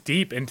 And this is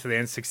deep into the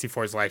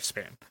N64's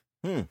lifespan.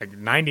 Like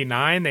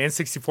 99, the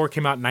N64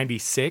 came out in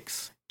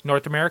 96,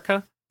 North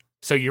America.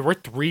 So you were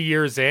 3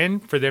 years in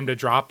for them to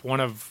drop one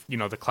of, you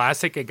know, the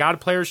classic. It got a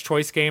player's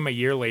choice game a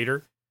year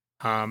later,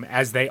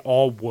 as they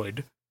all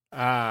would.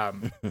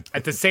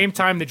 At the same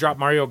time, they dropped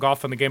Mario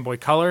Golf on the Game Boy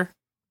Color.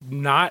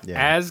 Not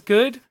as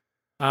good.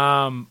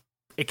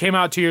 It came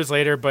out 2 years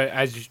later, but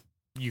as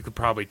you could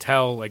probably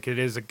tell, like it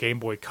is a Game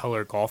Boy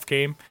Color golf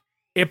game.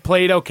 It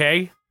played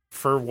okay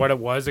for what it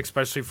was,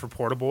 especially for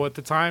portable at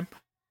the time.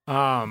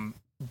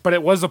 But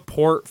it was a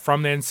port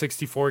from the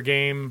N64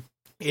 game.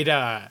 It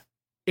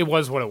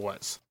was what it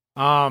was.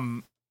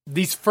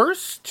 These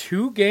first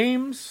two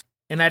games,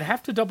 and I'd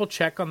have to double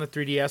check on the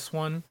 3DS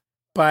one,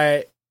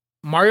 but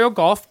Mario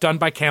Golf, done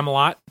by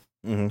Camelot.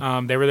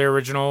 Mm-hmm. They were the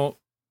original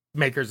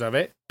makers of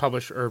it,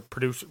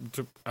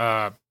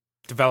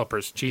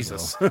 developers.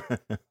 Jesus.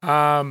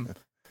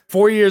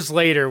 4 years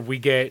later, we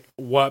get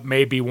what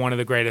may be one of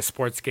the greatest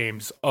sports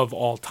games of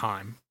all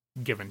time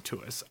given to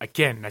us.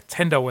 Again,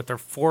 Nintendo with their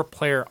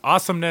 4-player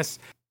awesomeness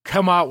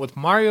come out with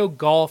Mario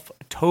Golf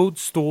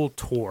Toadstool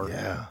Tour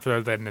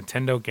for the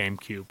Nintendo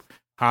GameCube.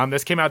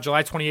 This came out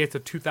July 28th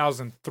of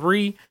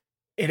 2003.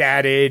 It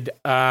added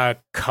a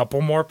couple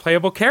more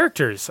playable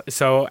characters.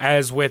 So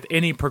as with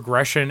any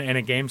progression in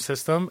a game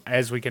system,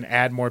 as we can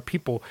add more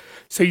people.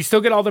 So you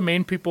still get all the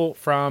main people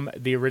from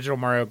the original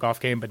Mario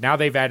Golf game, but now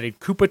they've added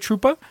Koopa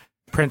Troopa,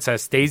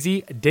 Princess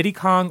Daisy, Diddy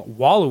Kong,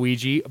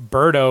 Waluigi,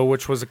 Birdo,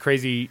 which was a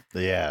crazy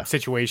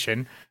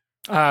situation,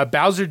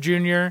 Bowser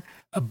Jr.,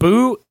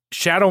 Boo,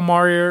 Shadow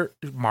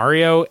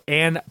Mario,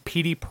 and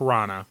Petey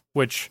Piranha,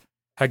 which,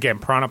 again,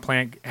 Piranha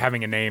Plant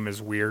having a name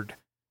is weird.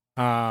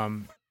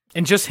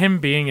 And just him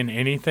being in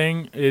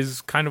anything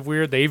is kind of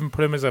weird. They even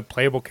put him as a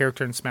playable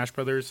character in Smash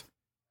Brothers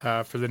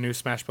for the new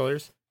Smash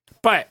Brothers.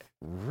 But,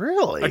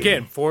 really?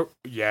 Again,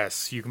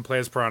 yes, you can play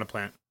as Piranha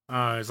Plant. It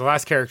was the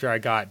last character I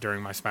got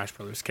during my Smash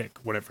Brothers kick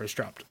when it first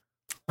dropped.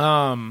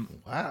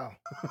 Wow.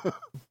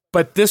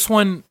 But this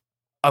one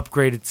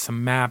upgraded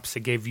some maps.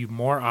 It gave you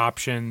more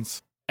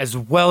options, as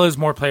well as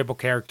more playable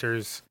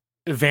characters.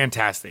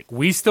 Fantastic.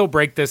 We still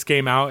break this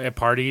game out at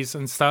parties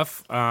and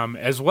stuff,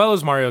 as well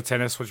as Mario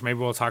Tennis, which maybe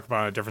we'll talk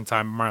about at a different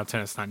time. Mario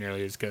Tennis not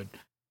nearly as good.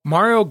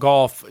 Mario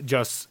Golf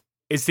just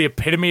is the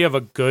epitome of a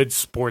good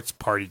sports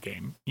party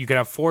game. You can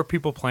have 4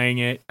 people playing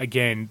it.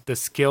 Again, the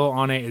skill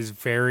on it is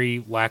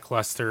very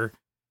lackluster,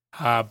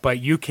 but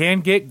you can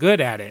get good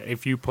at it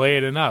if you play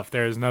it enough.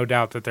 There is no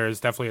doubt that there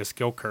is definitely a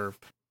skill curve.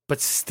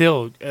 But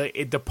still,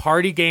 the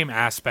party game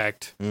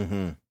aspect,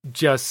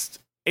 just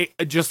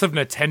of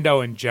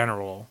Nintendo in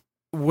general,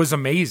 was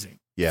amazing.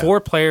 4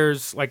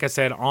 players, like I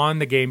said, on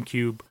the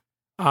GameCube.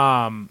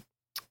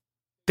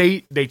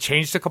 They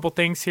changed a couple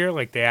things here,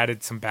 like they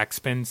added some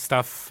backspin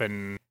stuff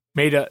and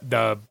made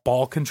the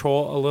ball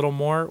control a little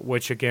more,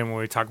 which again, when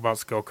we talk about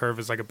skill curve,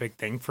 is like a big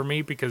thing for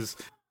me because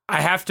I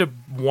have to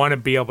want to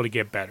be able to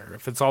get better.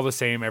 If it's all the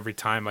same every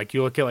time, like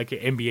you look at like an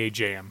NBA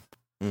Jam,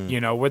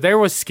 you know, where there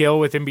was skill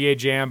with NBA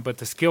Jam, but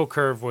the skill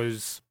curve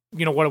was,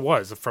 you know, what it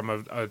was from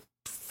a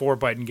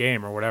 4-button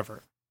game or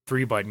whatever,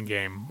 3-button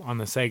game on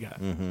the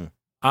Sega.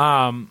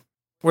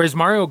 Whereas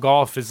Mario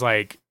Golf is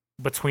like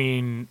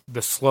between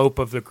the slope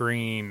of the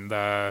green,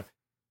 the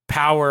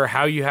power,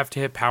 how you have to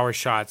hit power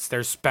shots,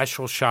 there's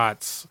special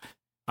shots,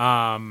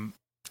 and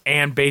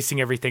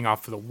basing everything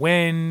off of the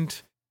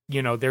wind.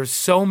 You know, there's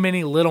so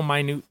many little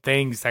minute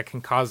things that can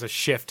cause a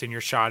shift in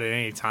your shot at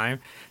any time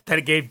that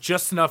it gave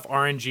just enough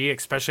RNG,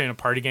 especially in a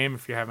party game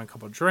if you're having a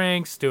couple of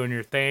drinks, doing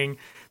your thing.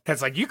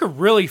 That's like, you could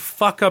really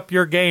fuck up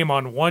your game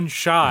on one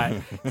shot,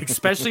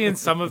 especially in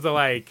some of the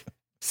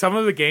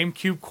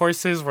GameCube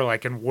courses where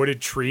like in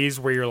wooded trees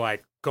where you're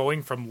like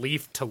going from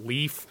leaf to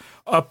leaf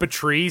up a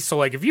tree. So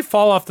like if you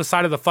fall off the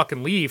side of the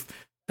fucking leaf,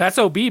 that's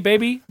OB,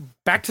 baby.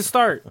 Back to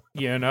start,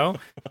 you know?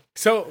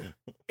 So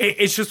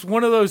it's just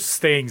one of those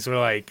things where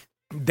like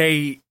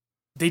they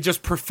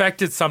just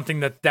perfected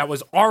something that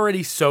was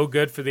already so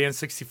good for the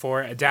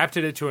N64,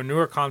 adapted it to a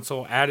newer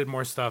console, added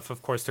more stuff.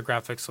 Of course, the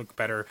graphics look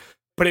better,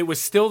 but it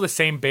was still the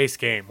same base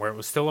game where it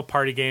was still a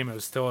party game. It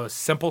was still a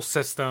simple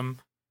system,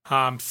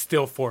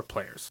 still 4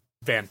 players.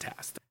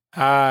 Fantastic.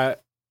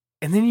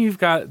 And then you've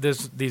got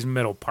these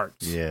middle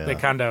parts. Yeah. They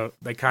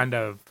kind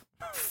of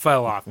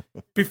fell off.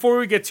 Before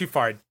we get too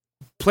far,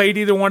 played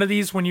either one of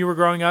these when you were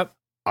growing up?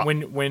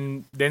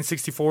 When the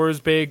N64 was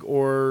big,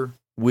 or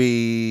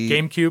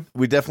GameCube?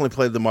 We definitely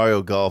played the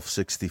Mario Golf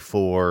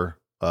 64,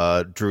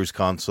 Drew's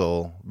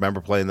console.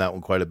 Remember playing that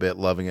one quite a bit,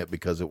 loving it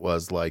because it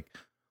was like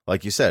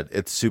you said,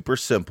 it's super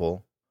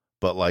simple,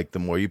 but like the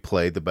more you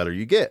play, the better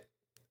you get.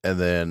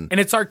 And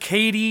it's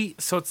arcadey,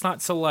 so it's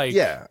not so like,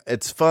 yeah,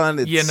 it's fun.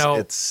 It's, you know,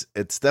 it's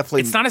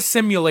definitely, it's not a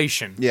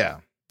simulation. Yeah.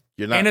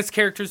 You're not, and it's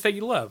characters that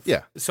you love.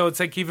 Yeah. So it's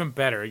like even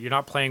better. You're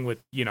not playing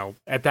with, you know,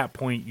 at that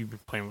point you'd be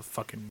playing with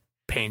fucking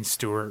Payne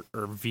Stewart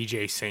or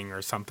VJ Singh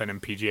or something in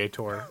PGA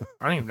Tour.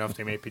 I don't even know if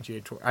they made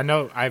PGA Tour. I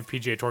know I have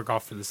PGA Tour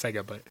golf for the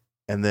Sega, but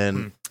and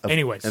then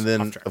anyways, and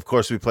then of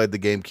course we played the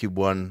GameCube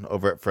one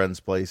over at friends'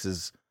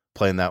 places,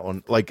 playing that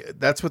one. Like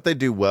that's what they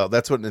do well.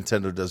 That's what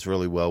Nintendo does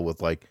really well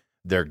with like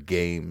their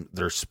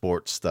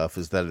sports stuff,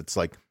 is that it's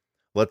like,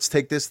 let's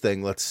take this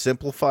thing, let's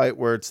simplify it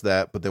where it's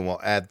that, but then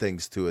we'll add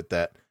things to it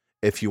that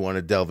if you want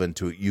to delve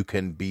into it, you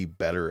can be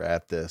better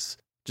at this.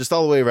 Just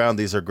all the way around,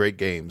 these are great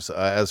games.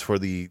 As for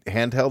the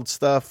handheld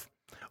stuff,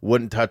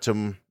 wouldn't touch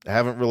them.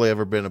 Haven't really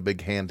ever been a big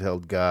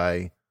handheld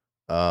guy.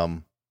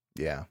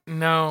 Yeah.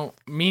 No,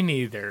 me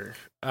neither.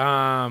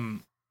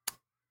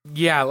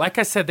 Yeah, like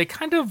I said, they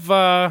kind of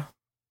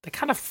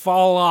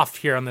fall off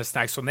here on this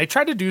next one. They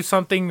try to do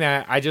something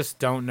that I just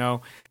don't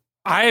know.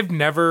 I have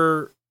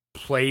never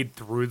played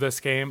through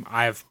this game.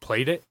 I've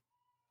played it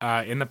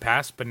in the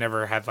past, but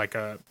never had like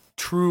a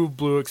true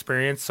blue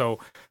experience. So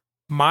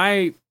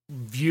my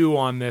view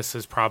on this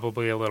is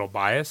probably a little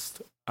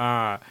biased.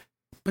 But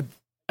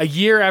a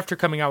year after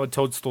coming out with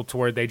Toadstool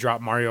Tour, they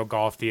dropped Mario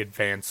Golf: The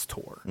Advanced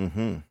Tour.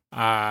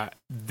 Mm-hmm.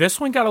 This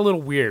one got a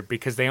little weird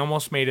because they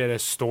almost made it a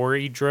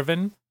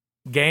story-driven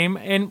game,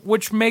 and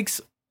which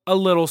makes a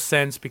little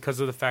sense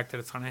because of the fact that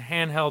it's on a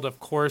handheld. Of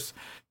course,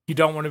 you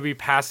don't want to be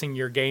passing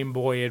your Game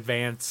Boy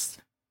Advance,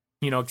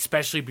 you know,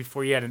 especially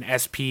before you had an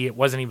SP. It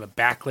wasn't even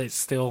backlit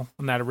still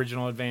on that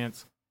original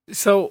Advance.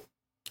 So,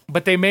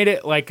 but they made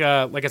it like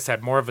I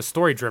said, more of a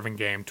story-driven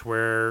game to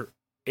where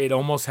it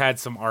almost had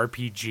some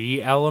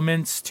RPG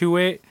elements to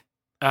it,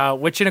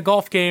 which in a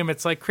golf game,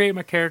 it's like, create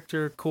my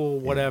character, cool,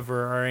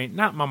 whatever, all right,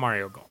 not my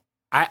Mario Golf.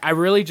 I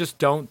really just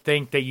don't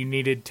think that you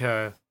needed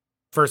to,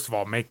 first of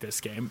all, make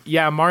this game.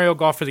 Yeah, Mario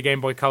Golf for the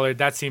Game Boy Color,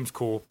 that seems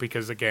cool,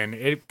 because again,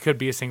 it could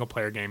be a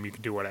single-player game, you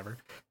could do whatever.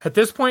 At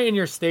this point in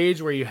your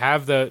stage where you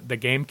have the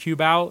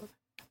GameCube out,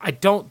 I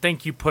don't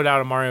think you put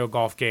out a Mario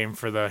Golf game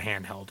for the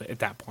handheld at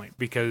that point,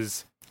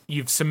 because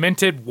you've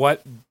cemented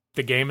what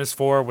the game is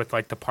for with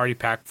like the Party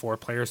Pack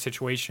 4-player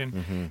situation.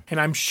 Mm-hmm. And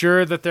I'm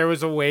sure that there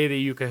was a way that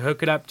you could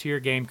hook it up to your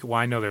GameCube. Well,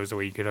 I know there was a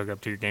way you could hook it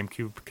up to your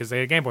GameCube because they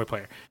had a Game Boy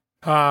player.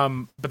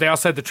 But they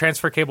also had the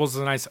transfer cables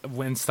and nice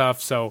and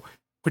stuff. So,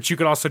 which you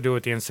could also do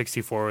with the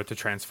N64 with the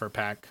transfer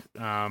pack.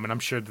 And I'm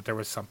sure that there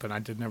was something I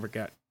didn't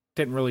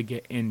really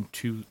get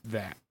into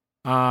that.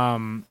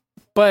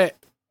 But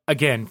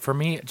again, for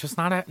me, just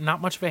not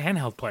much of a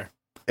handheld player.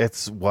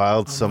 It's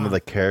wild. Some of the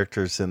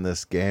characters in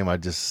this game, I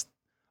just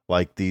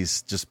like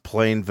these just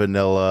plain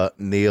vanilla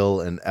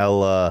Neil and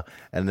Ella,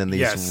 and then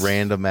these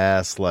random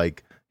ass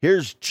like,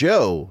 here's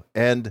Joe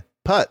and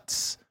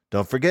Putz.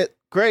 Don't forget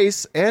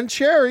Grace and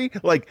Sherry.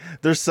 Like,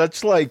 they're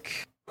such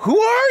like, who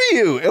are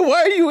you? And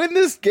why are you in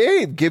this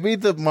game? Give me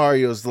the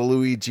Marios, the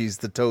Luigis,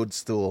 the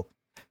Toadstool.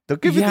 Don't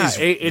give me these.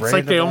 It's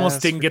like they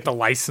almost didn't get the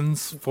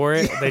license for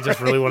it. They just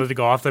really wanted to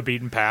go off the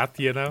beaten path,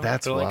 you know?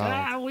 That's They're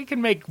wild. like, we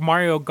can make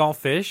Mario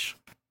Golf-ish.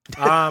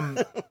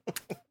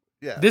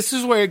 This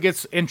is where it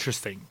gets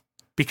interesting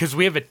because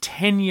we have a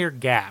 10-year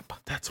gap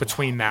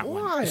between that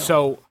one.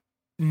 So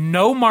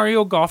no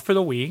Mario Golf for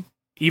the Wii,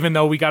 even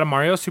though we got a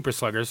Mario Super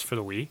Sluggers for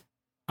the Wii.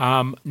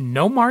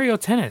 No Mario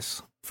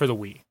Tennis for the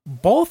Wii.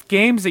 Both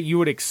games that you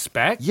would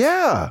expect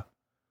to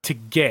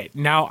get.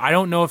 Now, I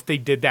don't know if they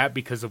did that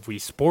because of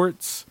Wii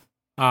Sports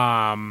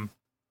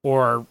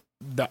or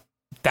the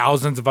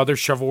thousands of other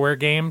shovelware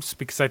games,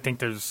 because I think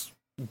there's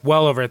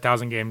well over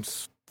 1,000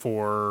 games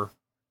for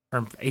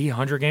or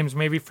 800 games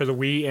maybe for the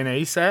Wii in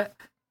a set.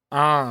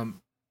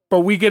 But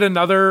we get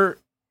another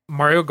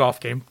Mario Golf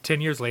game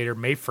 10 years later,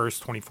 May 1st,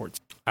 2014.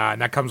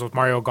 And that comes with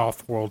Mario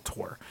Golf World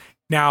Tour.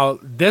 Now,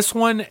 this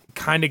one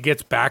kind of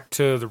gets back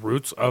to the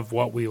roots of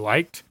what we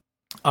liked.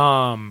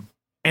 And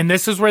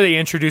this is where they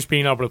introduced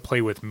being able to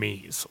play with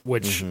Miis,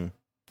 which,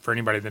 for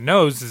anybody that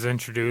knows, is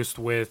introduced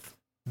with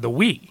the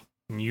Wii.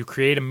 And you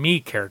create a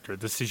Mii character.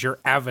 This is your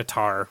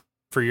avatar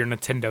for your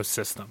Nintendo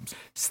systems.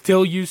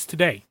 Still used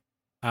today.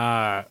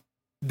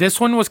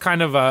 This one was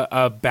kind of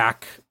a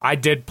back. I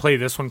did play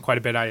this one quite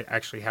a bit. I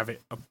actually have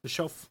it up the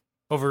shelf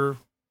over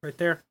right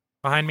there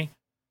behind me.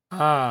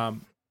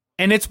 And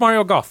it's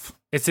Mario Golf.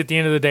 It's at the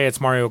end of the day, it's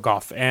Mario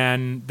Golf.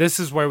 And this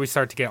is where we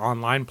start to get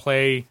online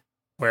play,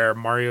 where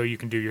Mario, you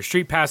can do your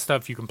Street Pass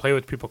stuff. You can play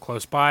with people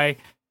close by.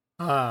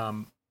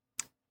 And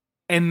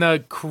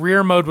the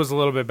career mode was a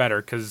little bit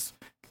better because,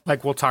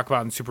 like we'll talk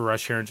about in Super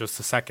Rush here in just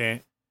a second,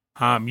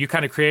 you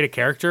kind of create a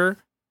character,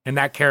 and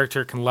that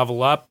character can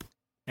level up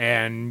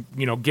and,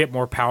 you know, get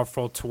more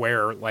powerful to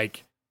where,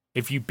 like,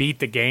 if you beat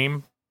the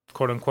game,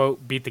 quote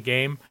unquote, beat the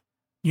game,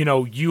 you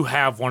know, you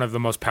have one of the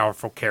most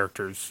powerful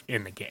characters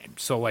in the game.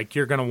 So, like,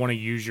 you're going to want to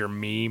use your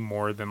Mii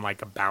more than,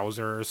 like, a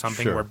Bowser or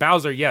something, where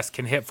Bowser, yes,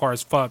 can hit far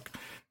as fuck,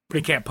 but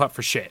he can't putt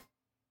for shit,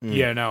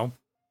 you know,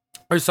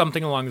 or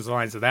something along the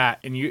lines of that.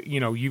 And, you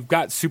know, you've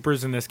got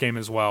supers in this game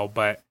as well,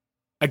 but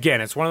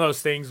again, it's one of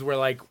those things where,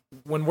 like,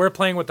 when we're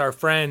playing with our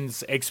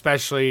friends,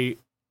 especially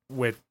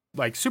with,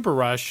 like, Super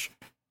Rush,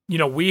 you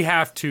know, we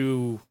have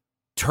to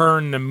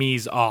turn the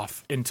Miis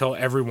off until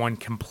everyone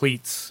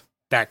completes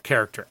that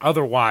character.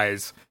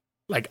 Otherwise,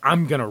 like,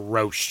 I'm going to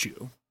roast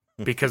you.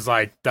 Because,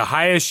 like, the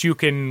highest you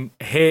can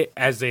hit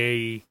as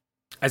a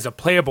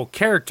playable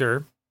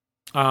character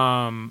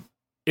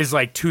is,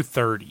 like,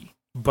 230.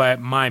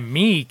 But my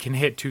Mii can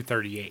hit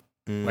 238.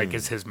 Like,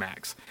 is his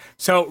max.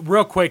 So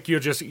real quick, you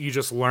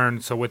just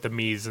learn. So with the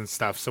Miis and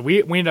stuff, so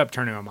we ended up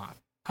turning them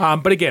off.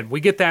 But again, we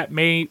get that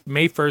May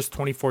 1st,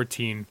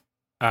 2014.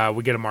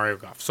 We get a Mario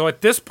Golf. So at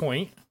this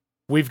point,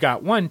 we've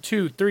got 1,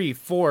 2, 3,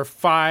 4,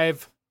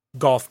 5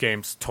 golf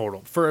games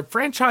total for a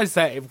franchise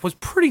that was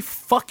pretty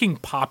fucking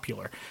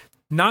popular.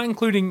 Not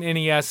including the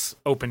NES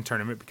Open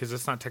Tournament because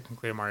it's not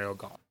technically a Mario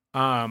Golf.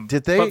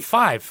 But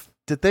 5.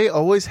 Did they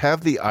always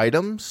have the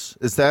items?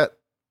 Is that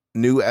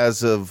new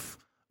as of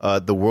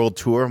the World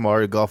Tour,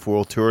 Mario Golf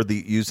World Tour,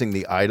 using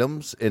the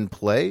items in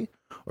play?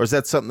 Or is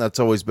that something that's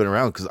always been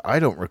around? Because I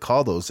don't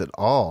recall those at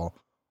all.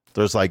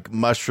 There's like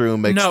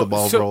mushroom makes the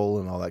ball roll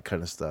and all that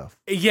kind of stuff.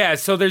 Yeah,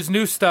 so there's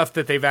new stuff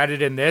that they've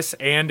added in this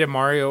and in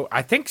Mario.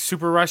 I think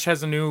Super Rush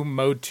has a new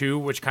mode too,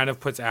 which kind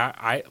of puts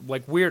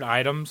like weird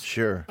items.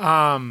 Sure.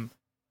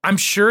 I'm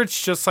sure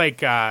it's just like,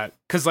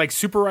 because like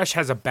Super Rush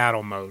has a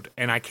battle mode,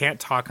 and I can't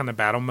talk on the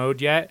battle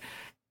mode yet.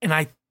 And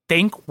I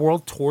think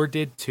World Tour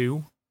did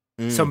too.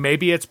 So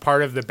maybe it's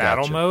part of the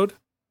battle mode.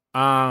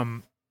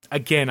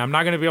 Again, I'm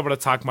not going to be able to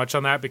talk much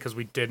on that because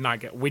we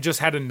just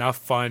had enough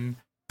fun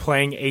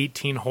playing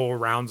 18-hole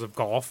rounds of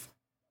golf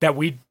that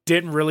we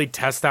didn't really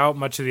test out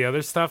much of the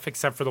other stuff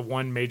except for the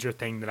one major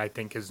thing that I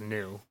think is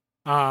new.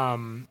 Or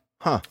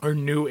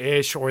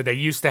new-ish, or they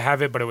used to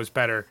have it, but it was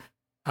better.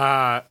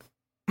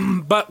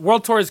 But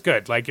World Tour is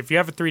good. Like, if you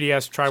have a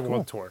 3DS, try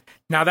World Tour.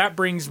 Now, that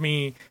brings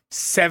me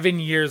 7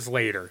 years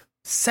later.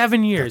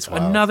 7 years.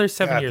 Another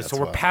 7 years. So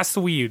we're past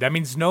the Wii U. That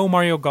means no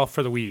Mario Golf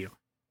for the Wii U.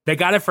 They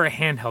got it for a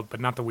handheld, but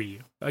not the Wii U.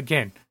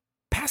 Again,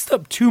 passed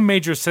up 2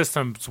 major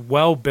systems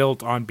well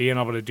built on being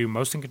able to do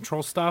motion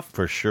control stuff.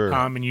 For sure.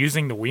 And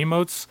using the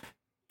Wiimotes.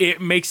 It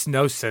makes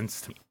no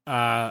sense to me.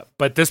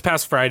 But this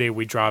past Friday,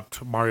 we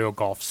dropped Mario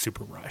Golf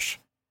Super Rush.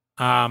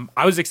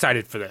 I was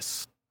excited for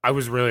this. I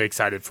was really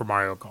excited for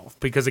Mario Golf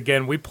because,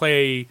 again,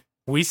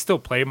 we still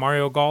play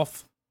Mario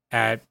Golf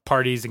at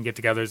parties and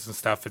get-togethers and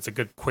stuff. It's a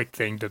good, quick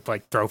thing to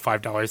like throw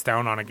 $5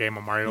 down on a game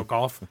of Mario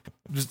Golf.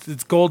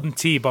 It's Golden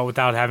Tee, but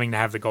without having to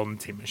have the Golden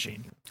Tee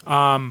machine.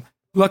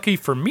 Lucky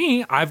for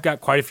me, I've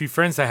got quite a few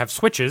friends that have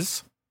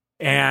Switches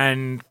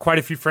and quite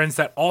a few friends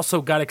that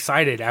also got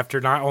excited after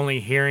not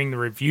only hearing the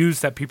reviews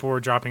that people were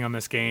dropping on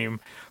this game,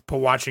 but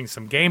watching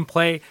some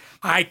gameplay.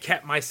 I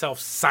kept myself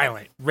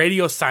silent,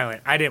 radio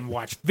silent. I didn't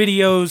watch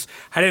videos.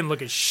 I didn't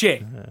look at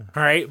shit.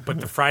 All right.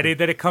 But the Friday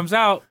that it comes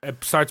out,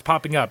 it starts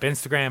popping up.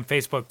 Instagram,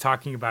 Facebook,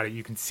 talking about it.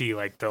 You can see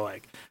like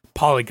the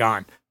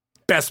Polygon,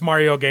 best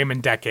Mario game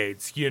in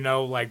decades,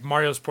 like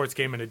Mario sports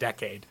game in a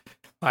decade.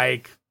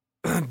 Like,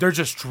 they're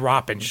just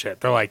dropping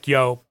shit. They're like,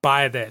 yo,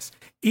 buy this.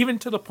 Even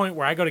to the point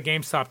where I go to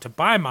GameStop to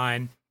buy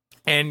mine,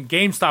 and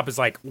GameStop is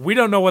like, we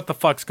don't know what the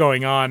fuck's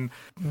going on.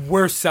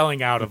 We're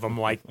selling out of them.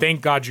 Like,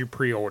 thank God you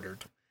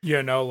pre-ordered.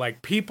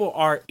 Like, people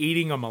are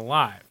eating them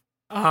alive.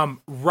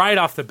 Right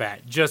off the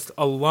bat, just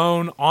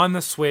alone on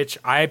the Switch,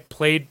 I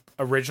played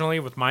originally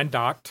with mine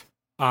docked.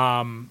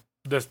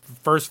 The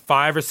first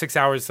 5 or 6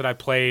 hours that I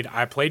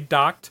played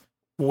docked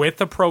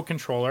with a Pro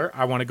controller.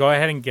 I want to go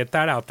ahead and get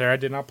that out there. I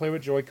did not play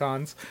with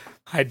Joy-Cons.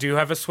 I do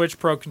have a Switch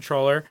Pro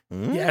controller.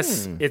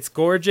 Yes, it's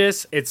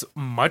gorgeous. It's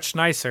much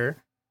nicer.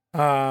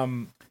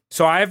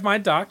 So I have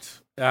mine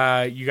docked.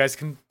 You guys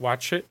can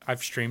watch it.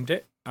 I've streamed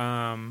it.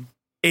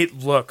 It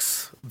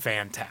looks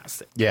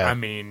fantastic. Yeah. I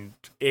mean,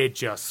 it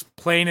just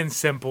plain and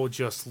simple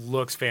just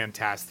looks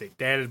fantastic.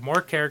 They added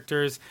more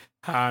characters.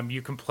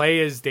 You can play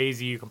as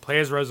Daisy. You can play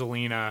as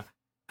Rosalina.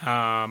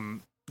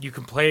 You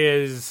can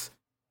play as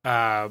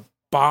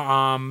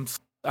Bombs.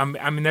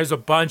 I mean, there's a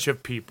bunch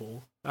of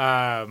people.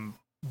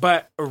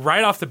 But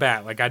right off the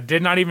bat, like, I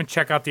did not even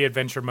check out the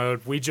adventure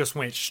mode. We just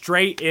went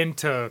straight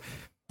into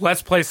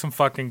let's play some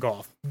fucking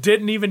golf.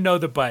 Didn't even know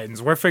the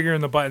buttons. We're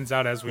figuring the buttons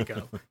out as we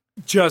go.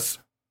 Just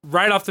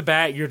right off the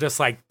bat, you're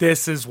just like,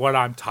 this is what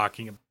I'm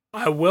talking about.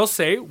 I will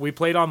say we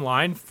played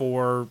online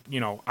for,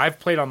 I've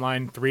played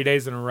online 3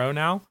 days in a row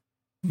now.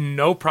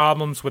 No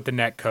problems with the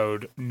net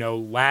code. No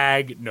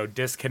lag, no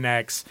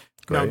disconnects,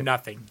 no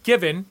nothing.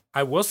 Given,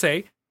 I will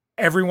say,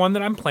 everyone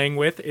that I'm playing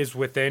with is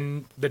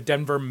within the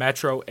Denver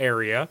metro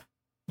area.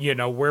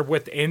 We're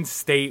within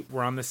state.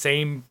 We're on the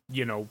same,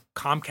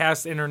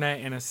 Comcast internet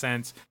in a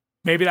sense.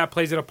 Maybe that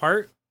plays it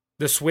apart.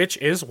 The Switch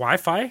is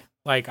Wi-Fi.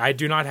 Like, I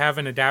do not have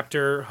an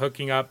adapter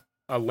hooking up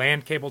a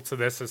LAN cable to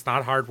this. It's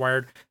not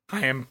hardwired.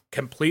 I am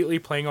completely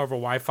playing over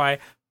Wi-Fi.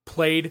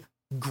 Played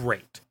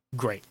great.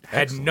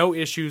 Had no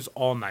issues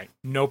all night.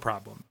 No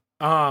problem.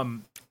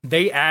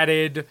 They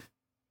added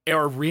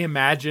or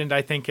reimagined,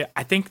 I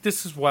think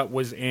this is what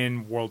was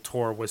in World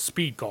Tour, was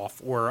Speed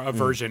Golf, or a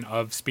version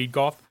of Speed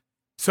Golf.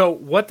 So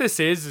what this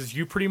is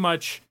you pretty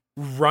much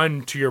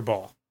run to your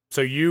ball.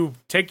 So you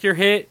take your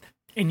hit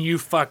and you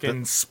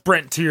fucking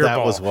sprint to your ball.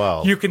 That was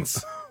wild.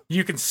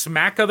 You can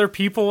smack other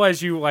people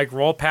as you like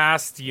roll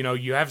past.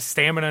 You have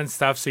stamina and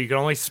stuff, so you can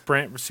only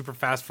sprint super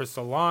fast for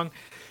so long.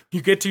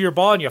 You get to your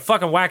ball and you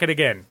fucking whack it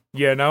again,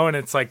 and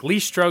it's like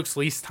least strokes,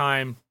 least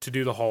time to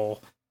do the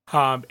hole.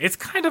 It's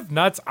kind of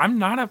nuts. I'm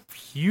not a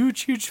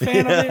huge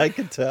fan of it. I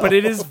can tell. But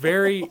it is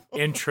very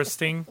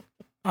interesting.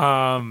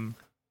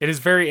 It is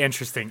very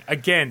interesting.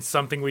 Again,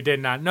 something we did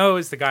not know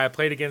is the guy I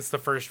played against the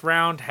first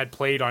round had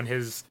played on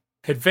his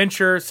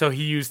adventure, so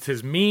he used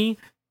his Mii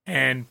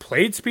and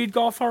played speed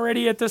golf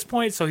already at this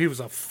point, so he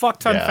was a fuck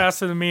ton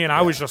faster than me, and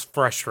I was just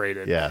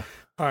frustrated. Yeah.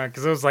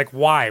 Because it was like,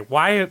 why?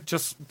 Why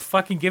just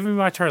fucking give me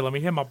my turn? Let me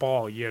hit my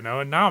ball,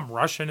 And now I'm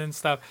rushing and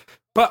stuff.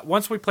 But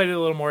once we played it a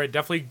little more, it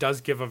definitely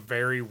does give a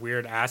very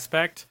weird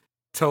aspect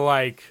to,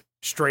 like,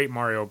 straight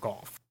Mario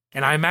Golf.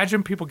 And I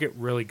imagine people get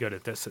really good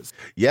at this.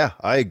 Yeah,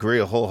 I agree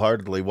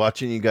wholeheartedly.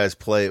 Watching you guys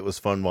play, it was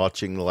fun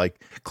watching, like,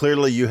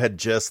 clearly you had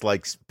just,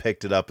 like,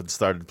 picked it up and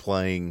started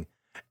playing.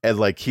 And,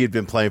 like, he had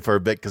been playing for a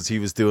bit because he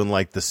was doing,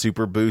 like, the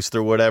super boost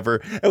or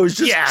whatever. It was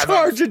just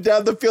charging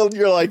down the field, and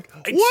you're like,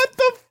 what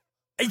the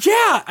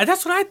Yeah,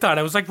 that's what I thought.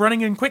 I was like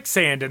running in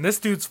quicksand, and this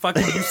dude's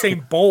fucking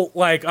Usain Bolt,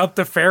 like, up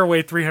the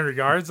fairway 300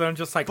 yards. And I'm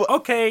just like,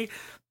 okay.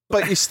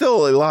 But you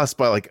still lost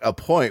by, like, a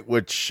point,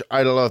 which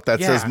I don't know if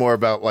that says more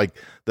about, like,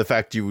 the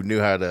fact you knew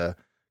how to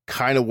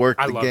kind of work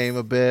the game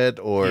a bit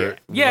or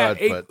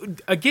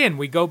again,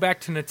 we go back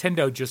to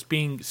Nintendo just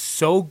being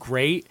so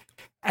great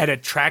at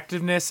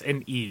attractiveness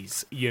and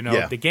ease.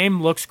 The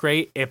game looks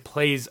great. It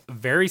plays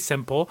very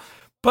simple,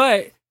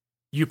 but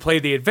you play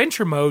the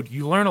adventure mode,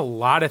 you learn a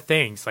lot of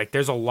things. Like,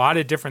 there's a lot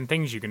of different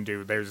things you can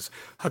do. There's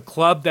a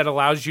club that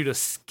allows you to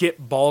skip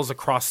balls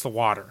across the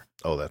water.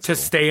 Oh, that's to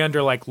cool. Stay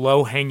under, like,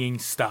 low-hanging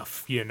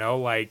stuff,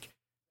 Like,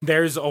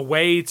 there's a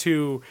way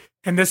to...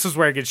 And this is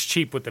where it gets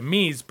cheap with the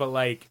Miis, but,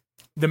 like,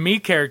 the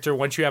Mii character,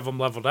 once you have them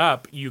leveled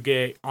up, you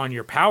get, on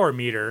your power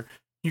meter,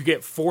 you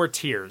get 4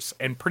 tiers.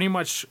 And pretty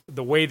much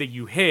the way that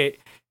you hit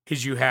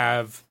is you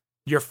have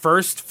your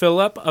first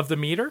fill-up of the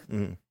meter,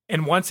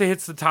 and once it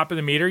hits the top of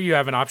the meter, you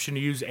have an option to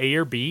use A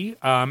or B.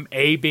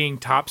 A being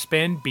top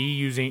spin,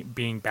 B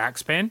being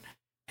backspin.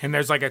 And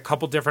there's like a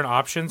couple different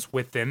options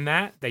within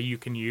that you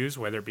can use,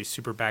 whether it be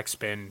super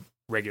backspin,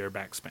 regular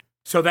backspin.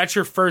 So that's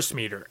your first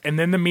meter. And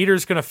then the meter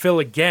is going to fill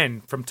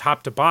again from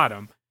top to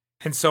bottom.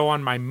 And so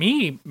on my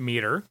Mii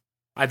meter,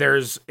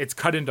 it's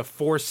cut into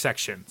 4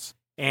 sections.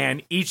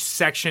 And each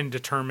section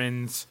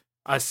determines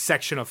a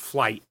section of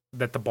flight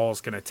that the ball is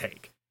going to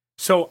take.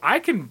 So I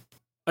can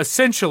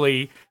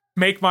essentially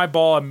make my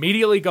ball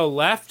immediately go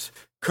left,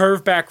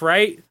 curve back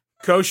right,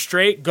 go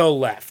straight, go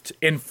left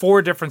in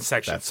 4 different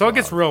sections. That's so wild. It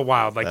gets real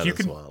wild. Like,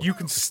 Wild. you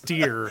can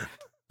steer,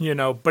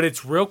 but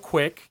it's real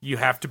quick. You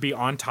have to be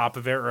on top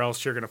of it or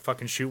else you're going to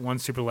fucking shoot one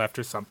super left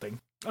or something.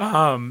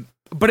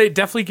 But it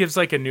definitely gives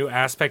like a new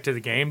aspect to the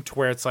game to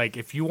where it's like,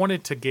 if you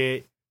wanted to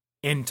get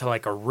into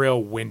like a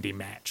real windy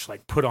match,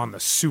 like put on the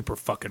super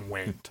fucking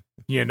wind,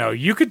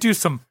 you could do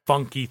some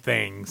funky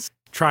things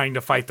trying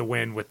to fight the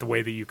wind with the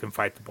way that you can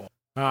fight the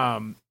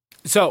ball.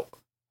 So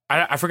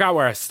I forgot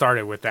where I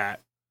started with that.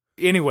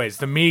 Anyways,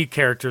 the Mii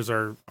characters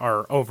are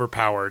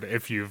overpowered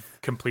if you've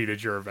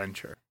completed your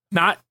adventure.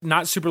 Not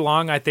super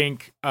long. I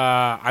think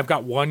I've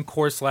got 1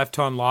 course left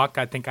to unlock.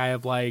 I think I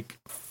have like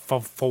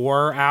 5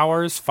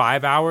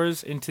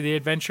 hours into the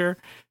adventure.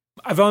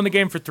 I've owned the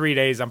game for 3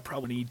 days. I'm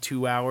probably need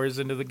 2 hours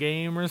into the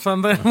game or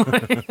something.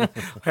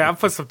 I've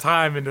put some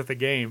time into the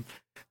game.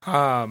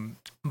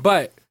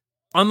 But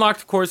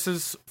unlocked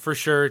courses for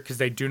sure, because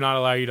they do not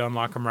allow you to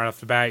unlock them right off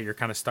the bat. You're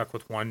kind of stuck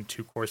with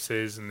 1-2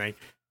 courses, and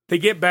they They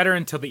get better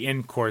until the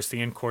end course.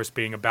 The end course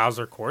being a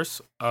Bowser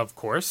course, of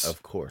course.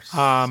 Of course.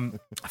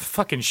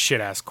 Fucking shit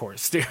ass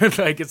course, dude.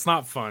 Like, it's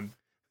not fun.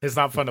 It's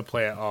not fun to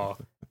play at all.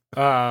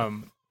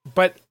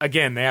 But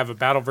again, they have a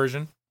battle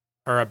version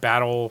or a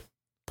battle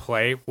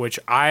play, which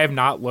I have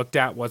not looked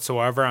at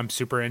whatsoever. I'm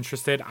super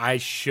interested. I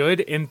should,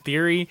 in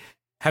theory,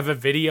 have a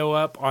video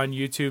up on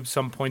YouTube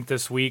some point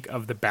this week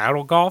of the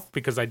battle golf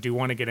because I do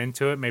want to get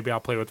into it. Maybe I'll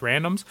play with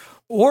randoms.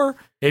 Or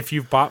if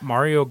you've bought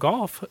Mario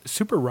Golf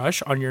Super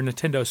Rush on your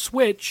Nintendo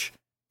Switch,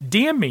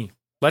 DM me.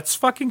 Let's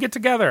fucking get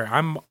together.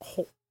 I'm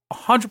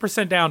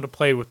 100% down to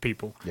play with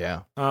people.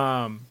 Yeah.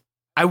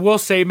 I will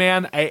say,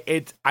 man,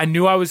 I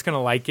knew I was going to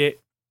like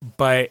it,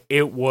 but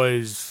it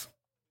was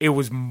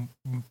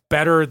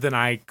better than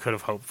I could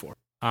have hoped for.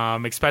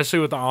 Especially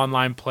with the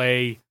online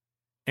play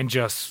and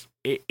just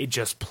it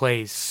just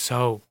plays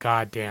so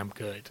goddamn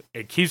good.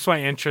 It keeps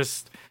my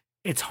interest.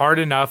 It's hard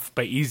enough,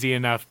 but easy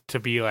enough to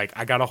be like,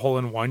 I got a hole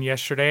in one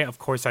yesterday. Of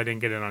course, I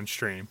didn't get it on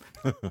stream,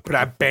 but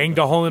I banged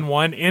a hole in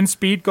one in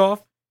speed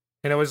golf,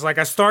 and it was like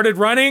I started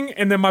running,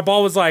 and then my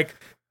ball was like,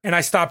 and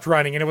I stopped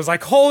running, and it was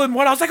like hole in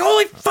one. I was like,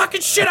 holy fucking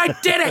shit, I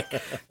did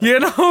it! You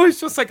know, it's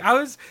just like I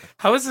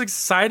was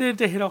excited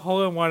to hit a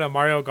hole in one at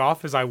Mario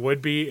Golf as I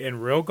would be in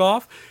real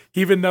golf,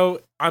 even though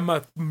I'm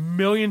a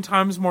million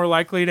times more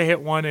likely to hit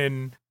one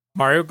in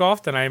Mario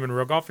Golf than I am in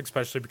real golf,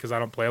 especially because I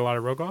don't play a lot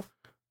of real golf.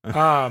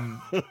 But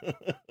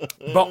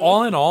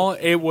all in all,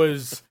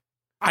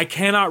 I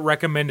cannot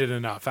recommend it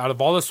enough. Out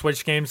of all the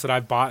Switch games that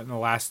I've bought in the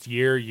last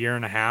year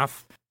and a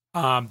half,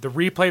 the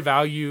replay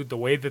value, the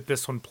way that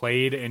this one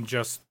played, and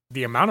just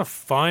the amount of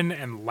fun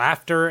and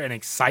laughter and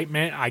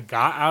excitement I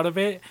got out of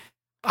it,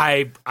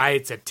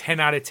 it's a 10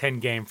 out of 10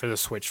 game for the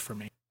Switch for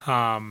me.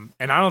 And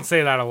I don't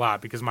say that a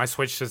lot because my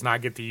Switch does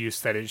not get the use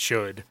that it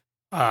should.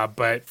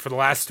 But for the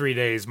last 3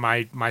 days,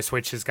 my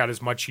Switch has got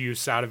as much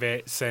use out of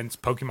it since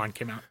Pokemon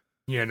came out.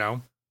 You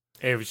know,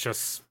 it was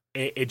just,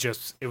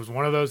 it was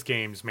one of those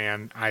games,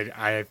 man.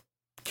 I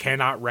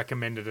cannot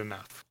recommend it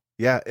enough.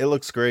 Yeah, it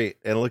looks great.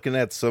 And looking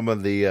at some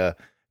of the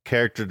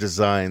character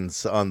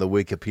designs on the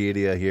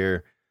Wikipedia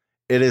here,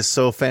 it is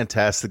so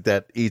fantastic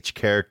that each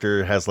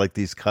character has like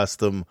these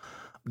custom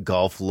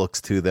golf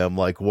looks to them.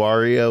 Like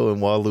Wario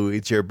and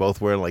Waluigi are both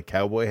wearing like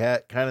cowboy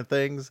hat kind of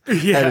things.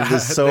 Yeah, and it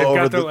is so they've over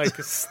got their like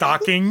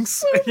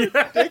stockings.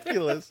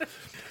 ridiculous.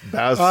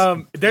 There's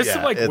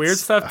some like weird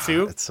stuff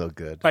too. It's so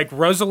good. Like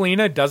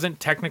Rosalina doesn't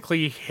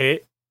technically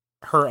hit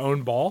her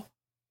own ball.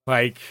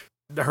 Like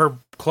her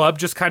club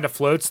just kind of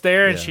floats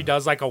there, and she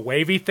does like a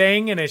wavy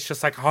thing, and it's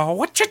just like, oh,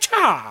 what cha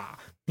cha,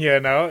 you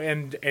know?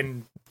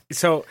 And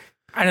so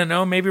I don't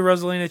know. Maybe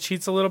Rosalina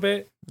cheats a little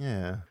bit.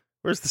 Yeah.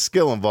 Where's the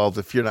skill involved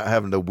if you're not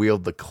having to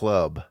wield the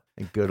club?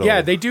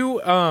 Yeah, they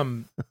do.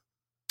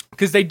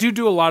 Because they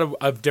do a lot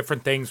of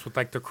different things with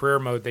like the career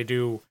mode. They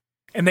do,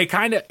 and they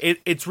kind of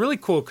it's really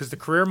cool because the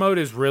career mode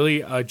is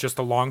really just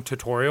a long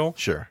tutorial.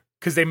 Sure.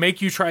 Because they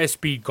make you try a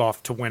speed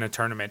golf to win a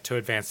tournament to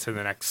advance to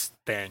the next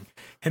thing,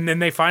 and then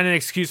they find an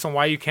excuse on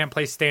why you can't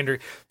play standard.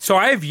 So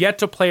I have yet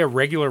to play a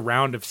regular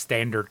round of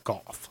standard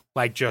golf,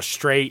 like just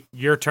straight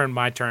your turn,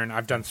 my turn.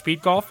 I've done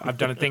speed golf. I've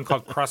done a thing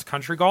called cross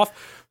country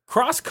golf.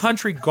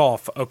 Cross-country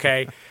golf,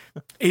 okay,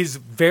 is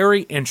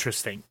very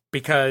interesting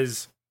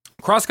because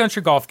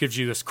cross-country golf gives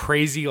you this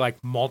crazy,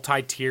 like,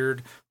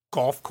 multi-tiered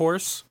golf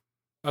course,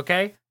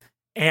 okay?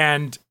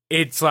 And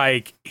it's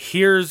like,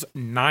 here's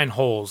 9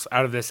 holes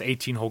out of this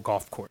 18-hole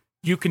golf course.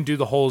 You can do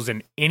the holes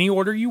in any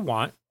order you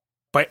want,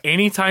 but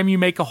anytime you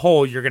make a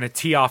hole, you're going to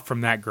tee off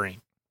from that green.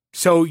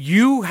 So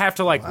you have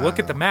to, like, look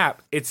at the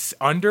map. It's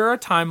under a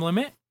time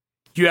limit.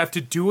 You have to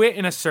do it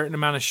in a certain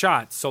amount of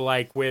shots. So,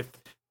 like, with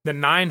the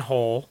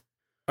 9-hole,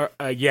 to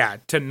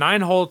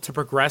 9-hole to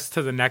progress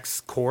to the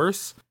next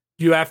course,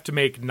 you have to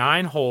make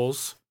 9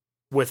 holes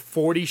with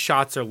 40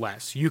 shots or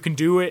less. You can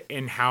do it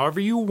in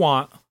however you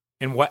want,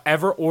 in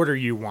whatever order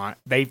you want.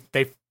 They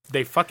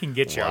fucking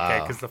get you, okay?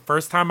 Because the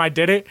first time I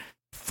did it,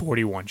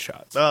 41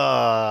 shots.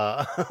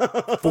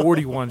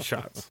 41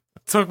 shots.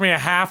 It took me a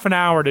half an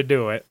hour to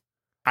do it.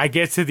 I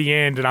get to the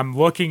end, and I'm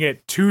looking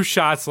at 2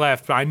 shots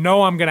left. But I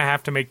know I'm going to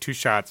have to make 2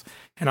 shots,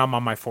 and I'm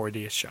on my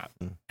 40th shot.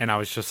 And I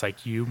was just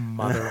like, you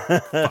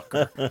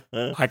motherfucker.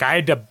 Like, I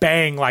had to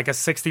bang like a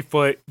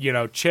 60-foot,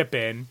 chip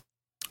in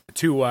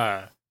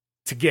to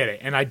get it,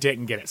 and I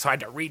didn't get it. So I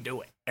had to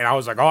redo it. And I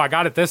was like, oh, I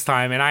got it this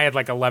time. And I had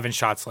like 11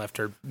 shots left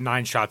or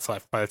 9 shots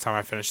left by the time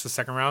I finished the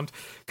second round.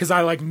 Because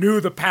I like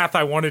knew the path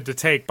I wanted to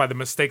take by the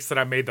mistakes that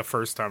I made the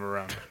first time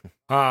around.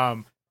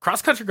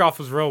 Cross-country golf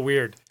was real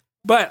weird.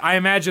 But I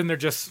imagine they're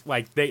just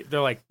like,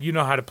 they're like, you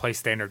know how to play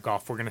standard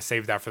golf. We're going to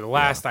save that for the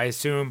last. Yeah. I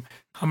assume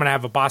I'm going to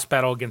have a boss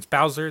battle against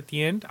Bowser at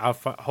the end. I'll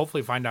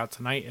hopefully find out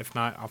tonight. If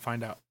not, I'll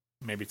find out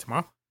maybe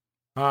tomorrow.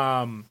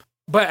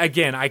 But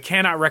again, I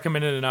cannot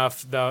recommend it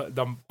enough.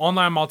 The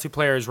online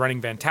multiplayer is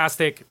running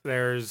fantastic.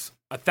 There's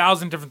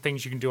 1,000 different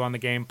things you can do on the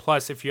game.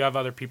 Plus, if you have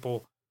other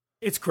people,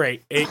 it's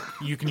great.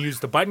 You can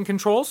use the button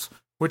controls,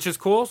 which is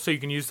cool. So you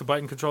can use the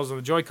button controls on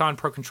the Joy-Con,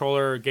 Pro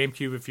Controller,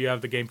 GameCube if you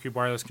have the GameCube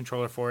wireless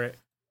controller for it.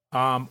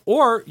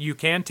 Or you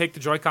can take the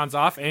Joy-Cons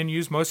off and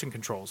use motion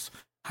controls.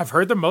 I've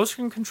heard the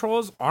motion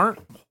controls aren't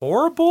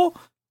horrible.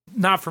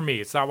 Not for me.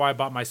 It's not why I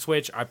bought my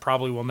Switch. I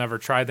probably will never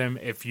try them.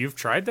 If you've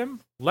tried them,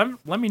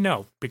 let me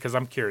know, because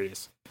I'm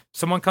curious.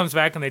 Someone comes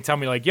back and they tell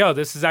me like, yo,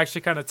 this is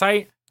actually kind of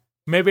tight.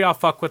 Maybe I'll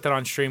fuck with it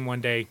on stream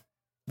one day.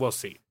 We'll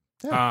see.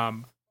 Yeah.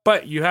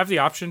 But you have the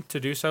option to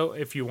do so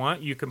if you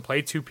want. You can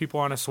play 2 people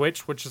on a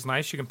Switch, which is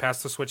nice. You can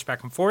pass the Switch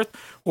back and forth,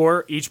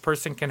 or each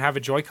person can have a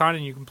Joy-Con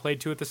and you can play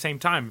 2 at the same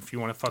time if you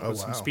want to fuck with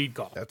some speed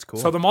golf. That's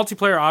cool. So the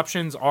multiplayer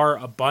options are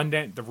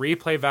abundant. The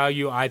replay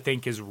value, I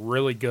think, is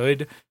really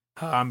good,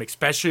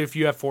 especially if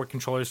you have 4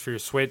 controllers for your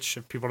Switch.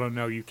 If people don't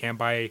know, you can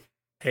buy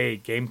a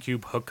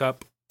GameCube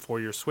hookup for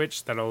your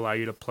Switch that'll allow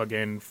you to plug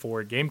in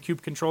 4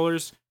 GameCube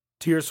controllers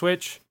to your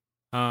Switch.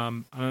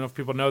 I don't know if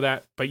people know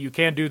that, but you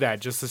can do that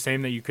just the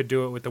same that you could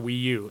do it with the Wii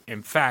U.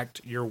 In fact,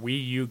 your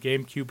Wii U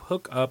GameCube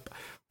hookup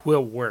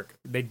will work.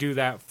 They do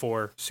that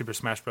for Super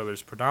Smash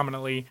Bros.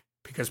 Predominantly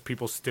because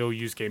people still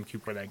use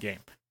GameCube for that game,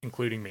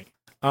 including me.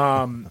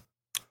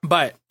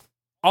 But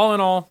all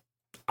in all,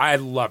 I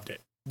loved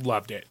it.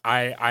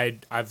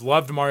 I've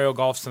loved Mario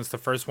Golf since the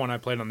first one I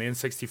played on the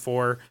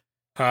N64.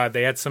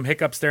 They had some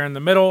hiccups there in the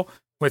middle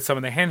with some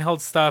of the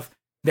handheld stuff.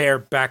 They're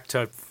back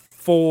to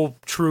full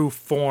true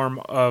form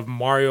of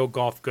Mario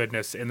Golf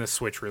goodness in the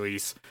Switch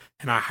release,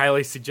 and I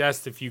highly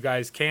suggest, if you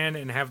guys can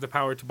and have the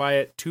power to buy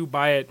it,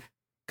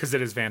 because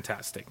it is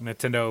fantastic.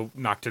 Nintendo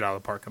knocked it out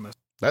of the park on this.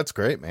 That's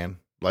great, man.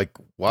 Like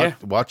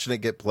watching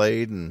it get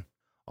played and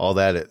all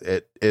that,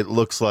 it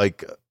looks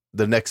like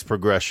the next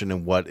progression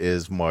in what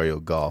is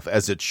Mario Golf,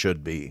 as it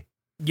should be.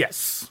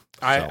 Yes,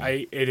 so.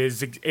 It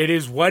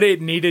is what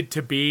it needed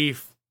to be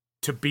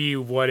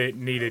what it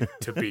needed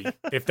to be,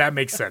 if that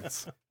makes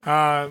sense.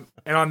 And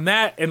on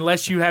that,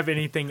 unless you have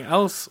anything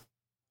else,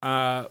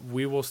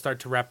 we will start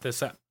to wrap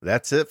this up.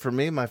 That's it for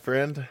me, my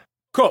friend.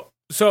 Cool.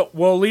 So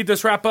we'll lead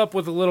this wrap up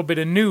with a little bit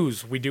of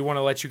news. We do want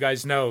to let you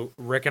guys know,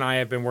 Rick and I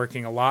have been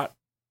working a lot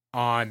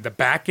on the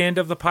back end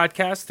of the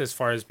podcast as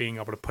far as being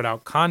able to put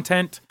out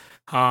content,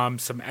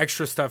 some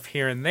extra stuff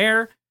here and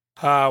there.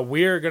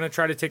 We're going to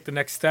try to take the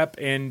next step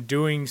in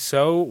doing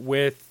so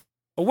with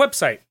a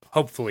website,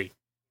 hopefully,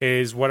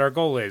 is what our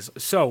goal is.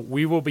 So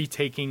we will be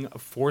taking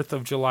 4th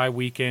of July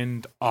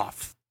weekend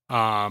off.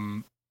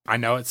 I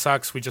know it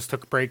sucks. We just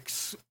took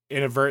breaks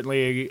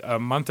inadvertently a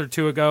month or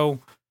 2 ago.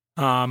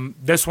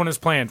 This one is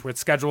planned. It's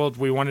scheduled.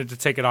 We wanted to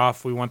take it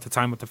off. We want the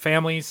time with the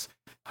families,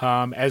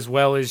 as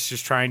well as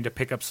just trying to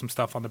pick up some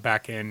stuff on the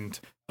back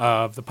end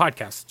of the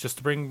podcast, just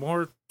to bring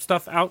more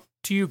stuff out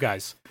to you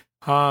guys.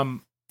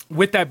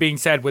 With that being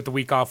said, with the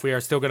week off, we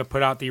are still going to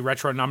put out the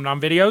Retro Nom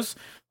Nom videos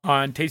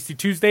on Tasty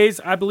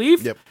Tuesdays, I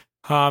believe. Yep.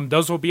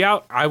 Those will be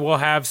out. I will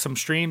have some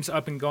streams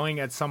up and going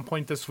at some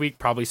point this week,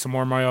 probably some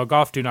more Mario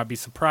Golf. Do not be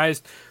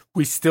surprised.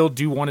 We still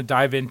do want to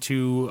dive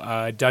into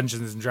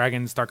Dungeons &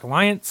 Dragons Dark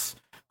Alliance.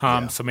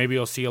 So maybe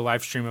you'll see a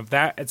live stream of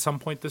that at some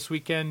point this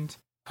weekend.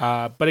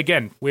 But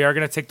again, we are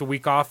going to take the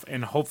week off,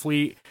 and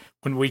hopefully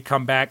when we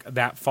come back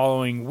that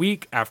following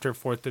week after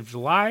 4th of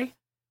July,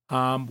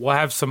 we'll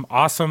have some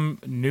awesome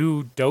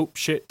new dope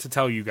shit to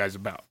tell you guys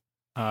about.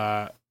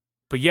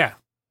 But yeah,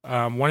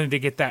 wanted to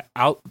get that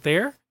out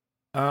there.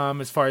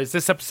 As far as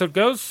this episode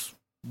goes,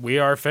 we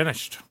are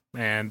finished,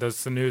 and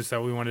that's the news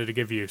that we wanted to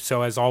give you.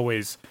 So as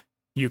always,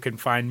 you can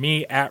find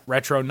me at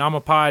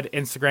RetroNomapod,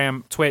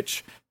 Instagram,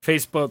 Twitch,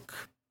 Facebook.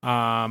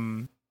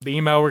 The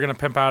email we're going to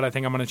pimp out. I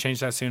think I'm going to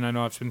change that soon. I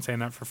know I've been saying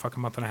that for a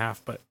fucking month and a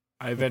half, but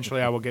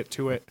eventually I will get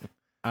to it.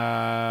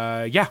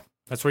 Yeah,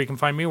 that's where you can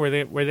find me. Where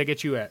they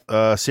get you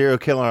at? Serial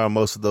Killer on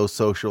most of those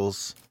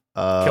socials.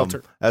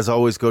 Kilter. As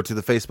always, go to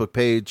the Facebook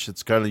page.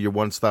 It's kind of your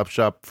one-stop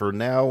shop for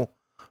now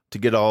to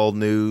get all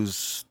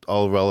news,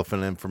 all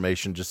relevant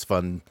information, just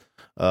fun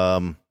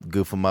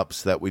goof 'em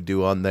ups that we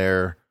do on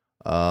there.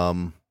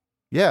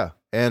 Yeah,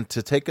 and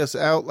to take us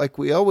out like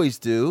we always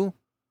do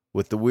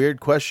with the weird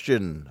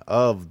question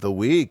of the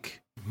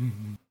week.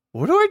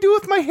 What do I do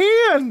with my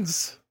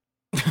hands?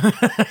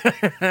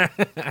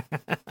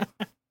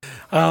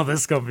 Oh,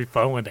 this is going to be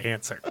fun one to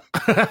answer.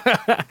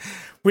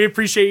 We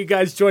appreciate you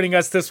guys joining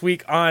us this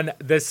week on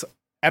this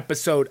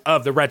episode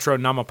of the Retro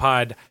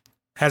Nomapod.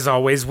 As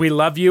always, we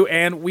love you,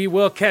 and we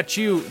will catch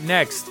you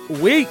next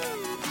week.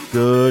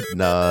 Good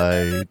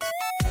night.